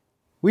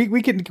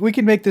 We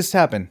can make this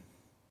happen.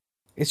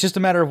 It's just a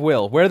matter of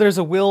will. Where there's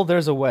a will,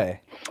 there's a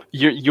way.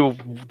 You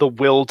the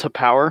will to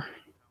power.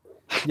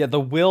 Yeah, the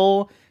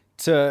will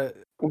to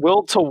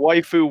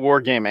waifu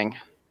wargaming.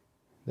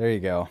 There you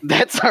go.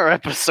 That's our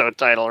episode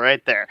title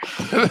right there.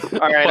 All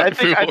right,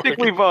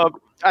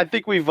 I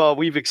think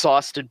we've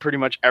exhausted pretty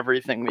much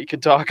everything we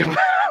could talk about.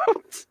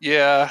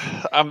 Yeah,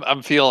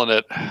 I'm feeling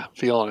it.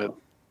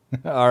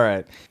 All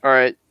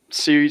right.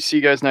 See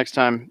you guys next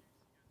time.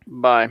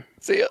 Bye.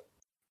 See ya.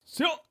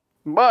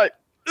 Bye.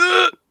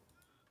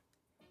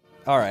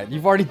 All right,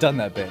 you've already done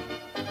that bit.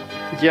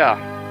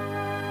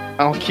 Yeah.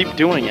 I'll keep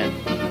doing it.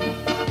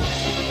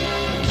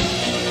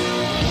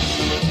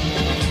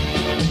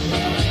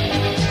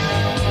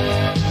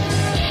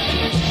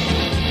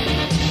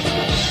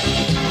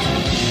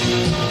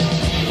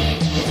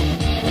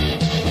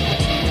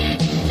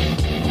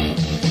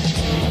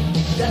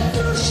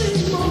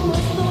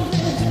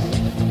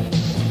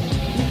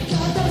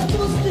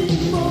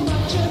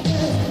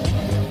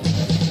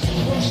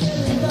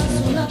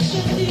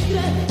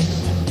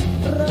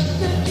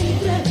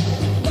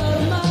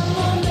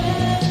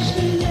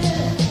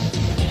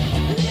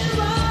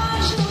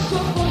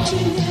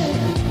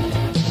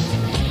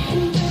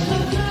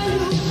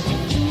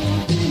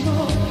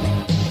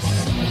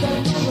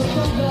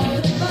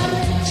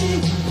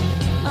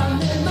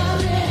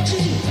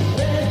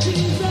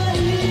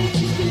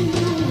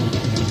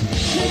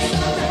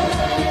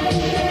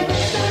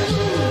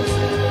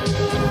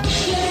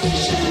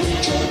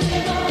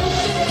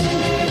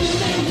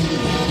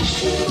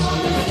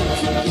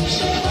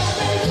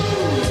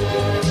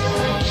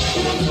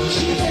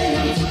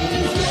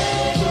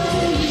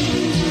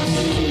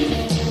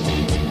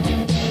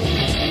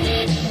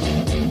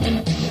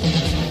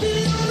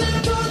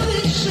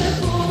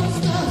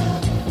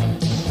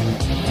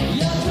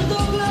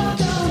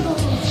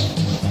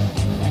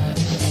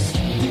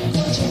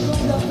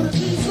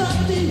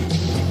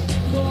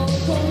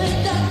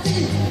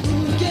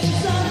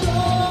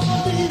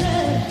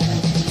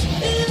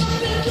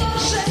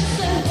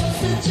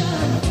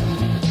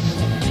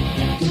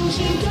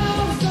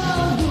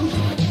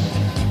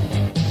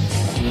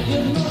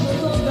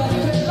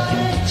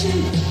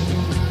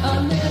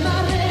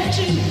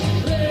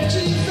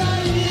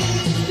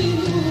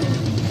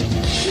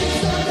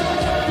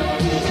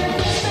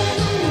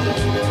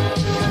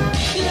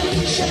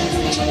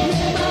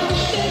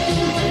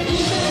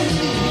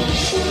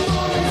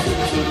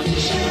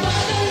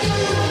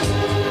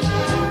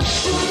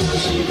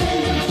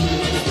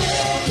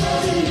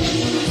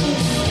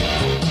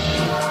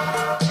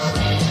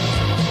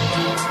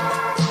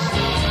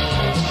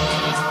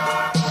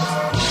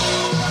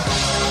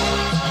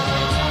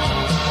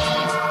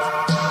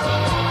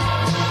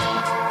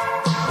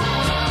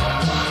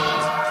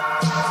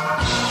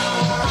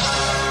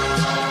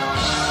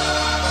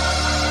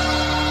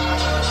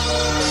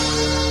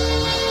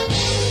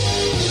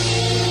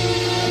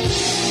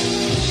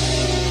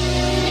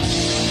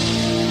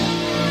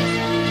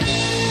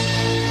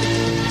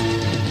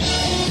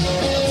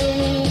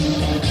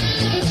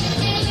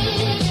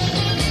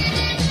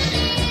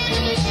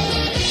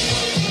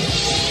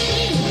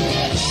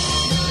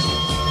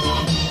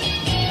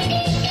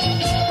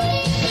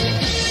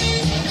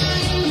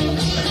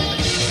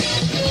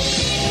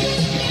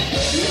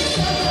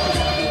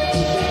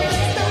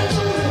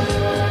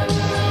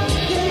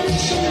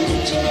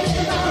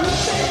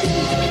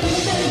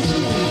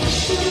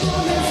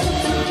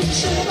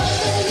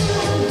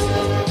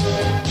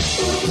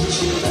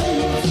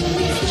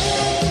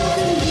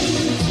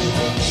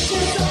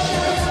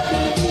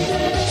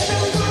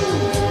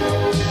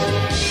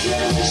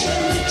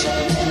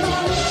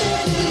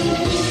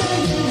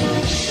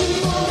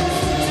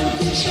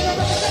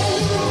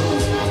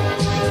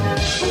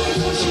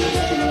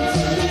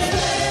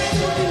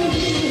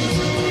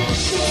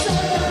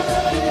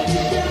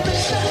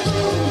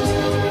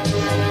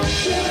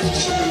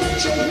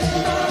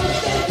 General.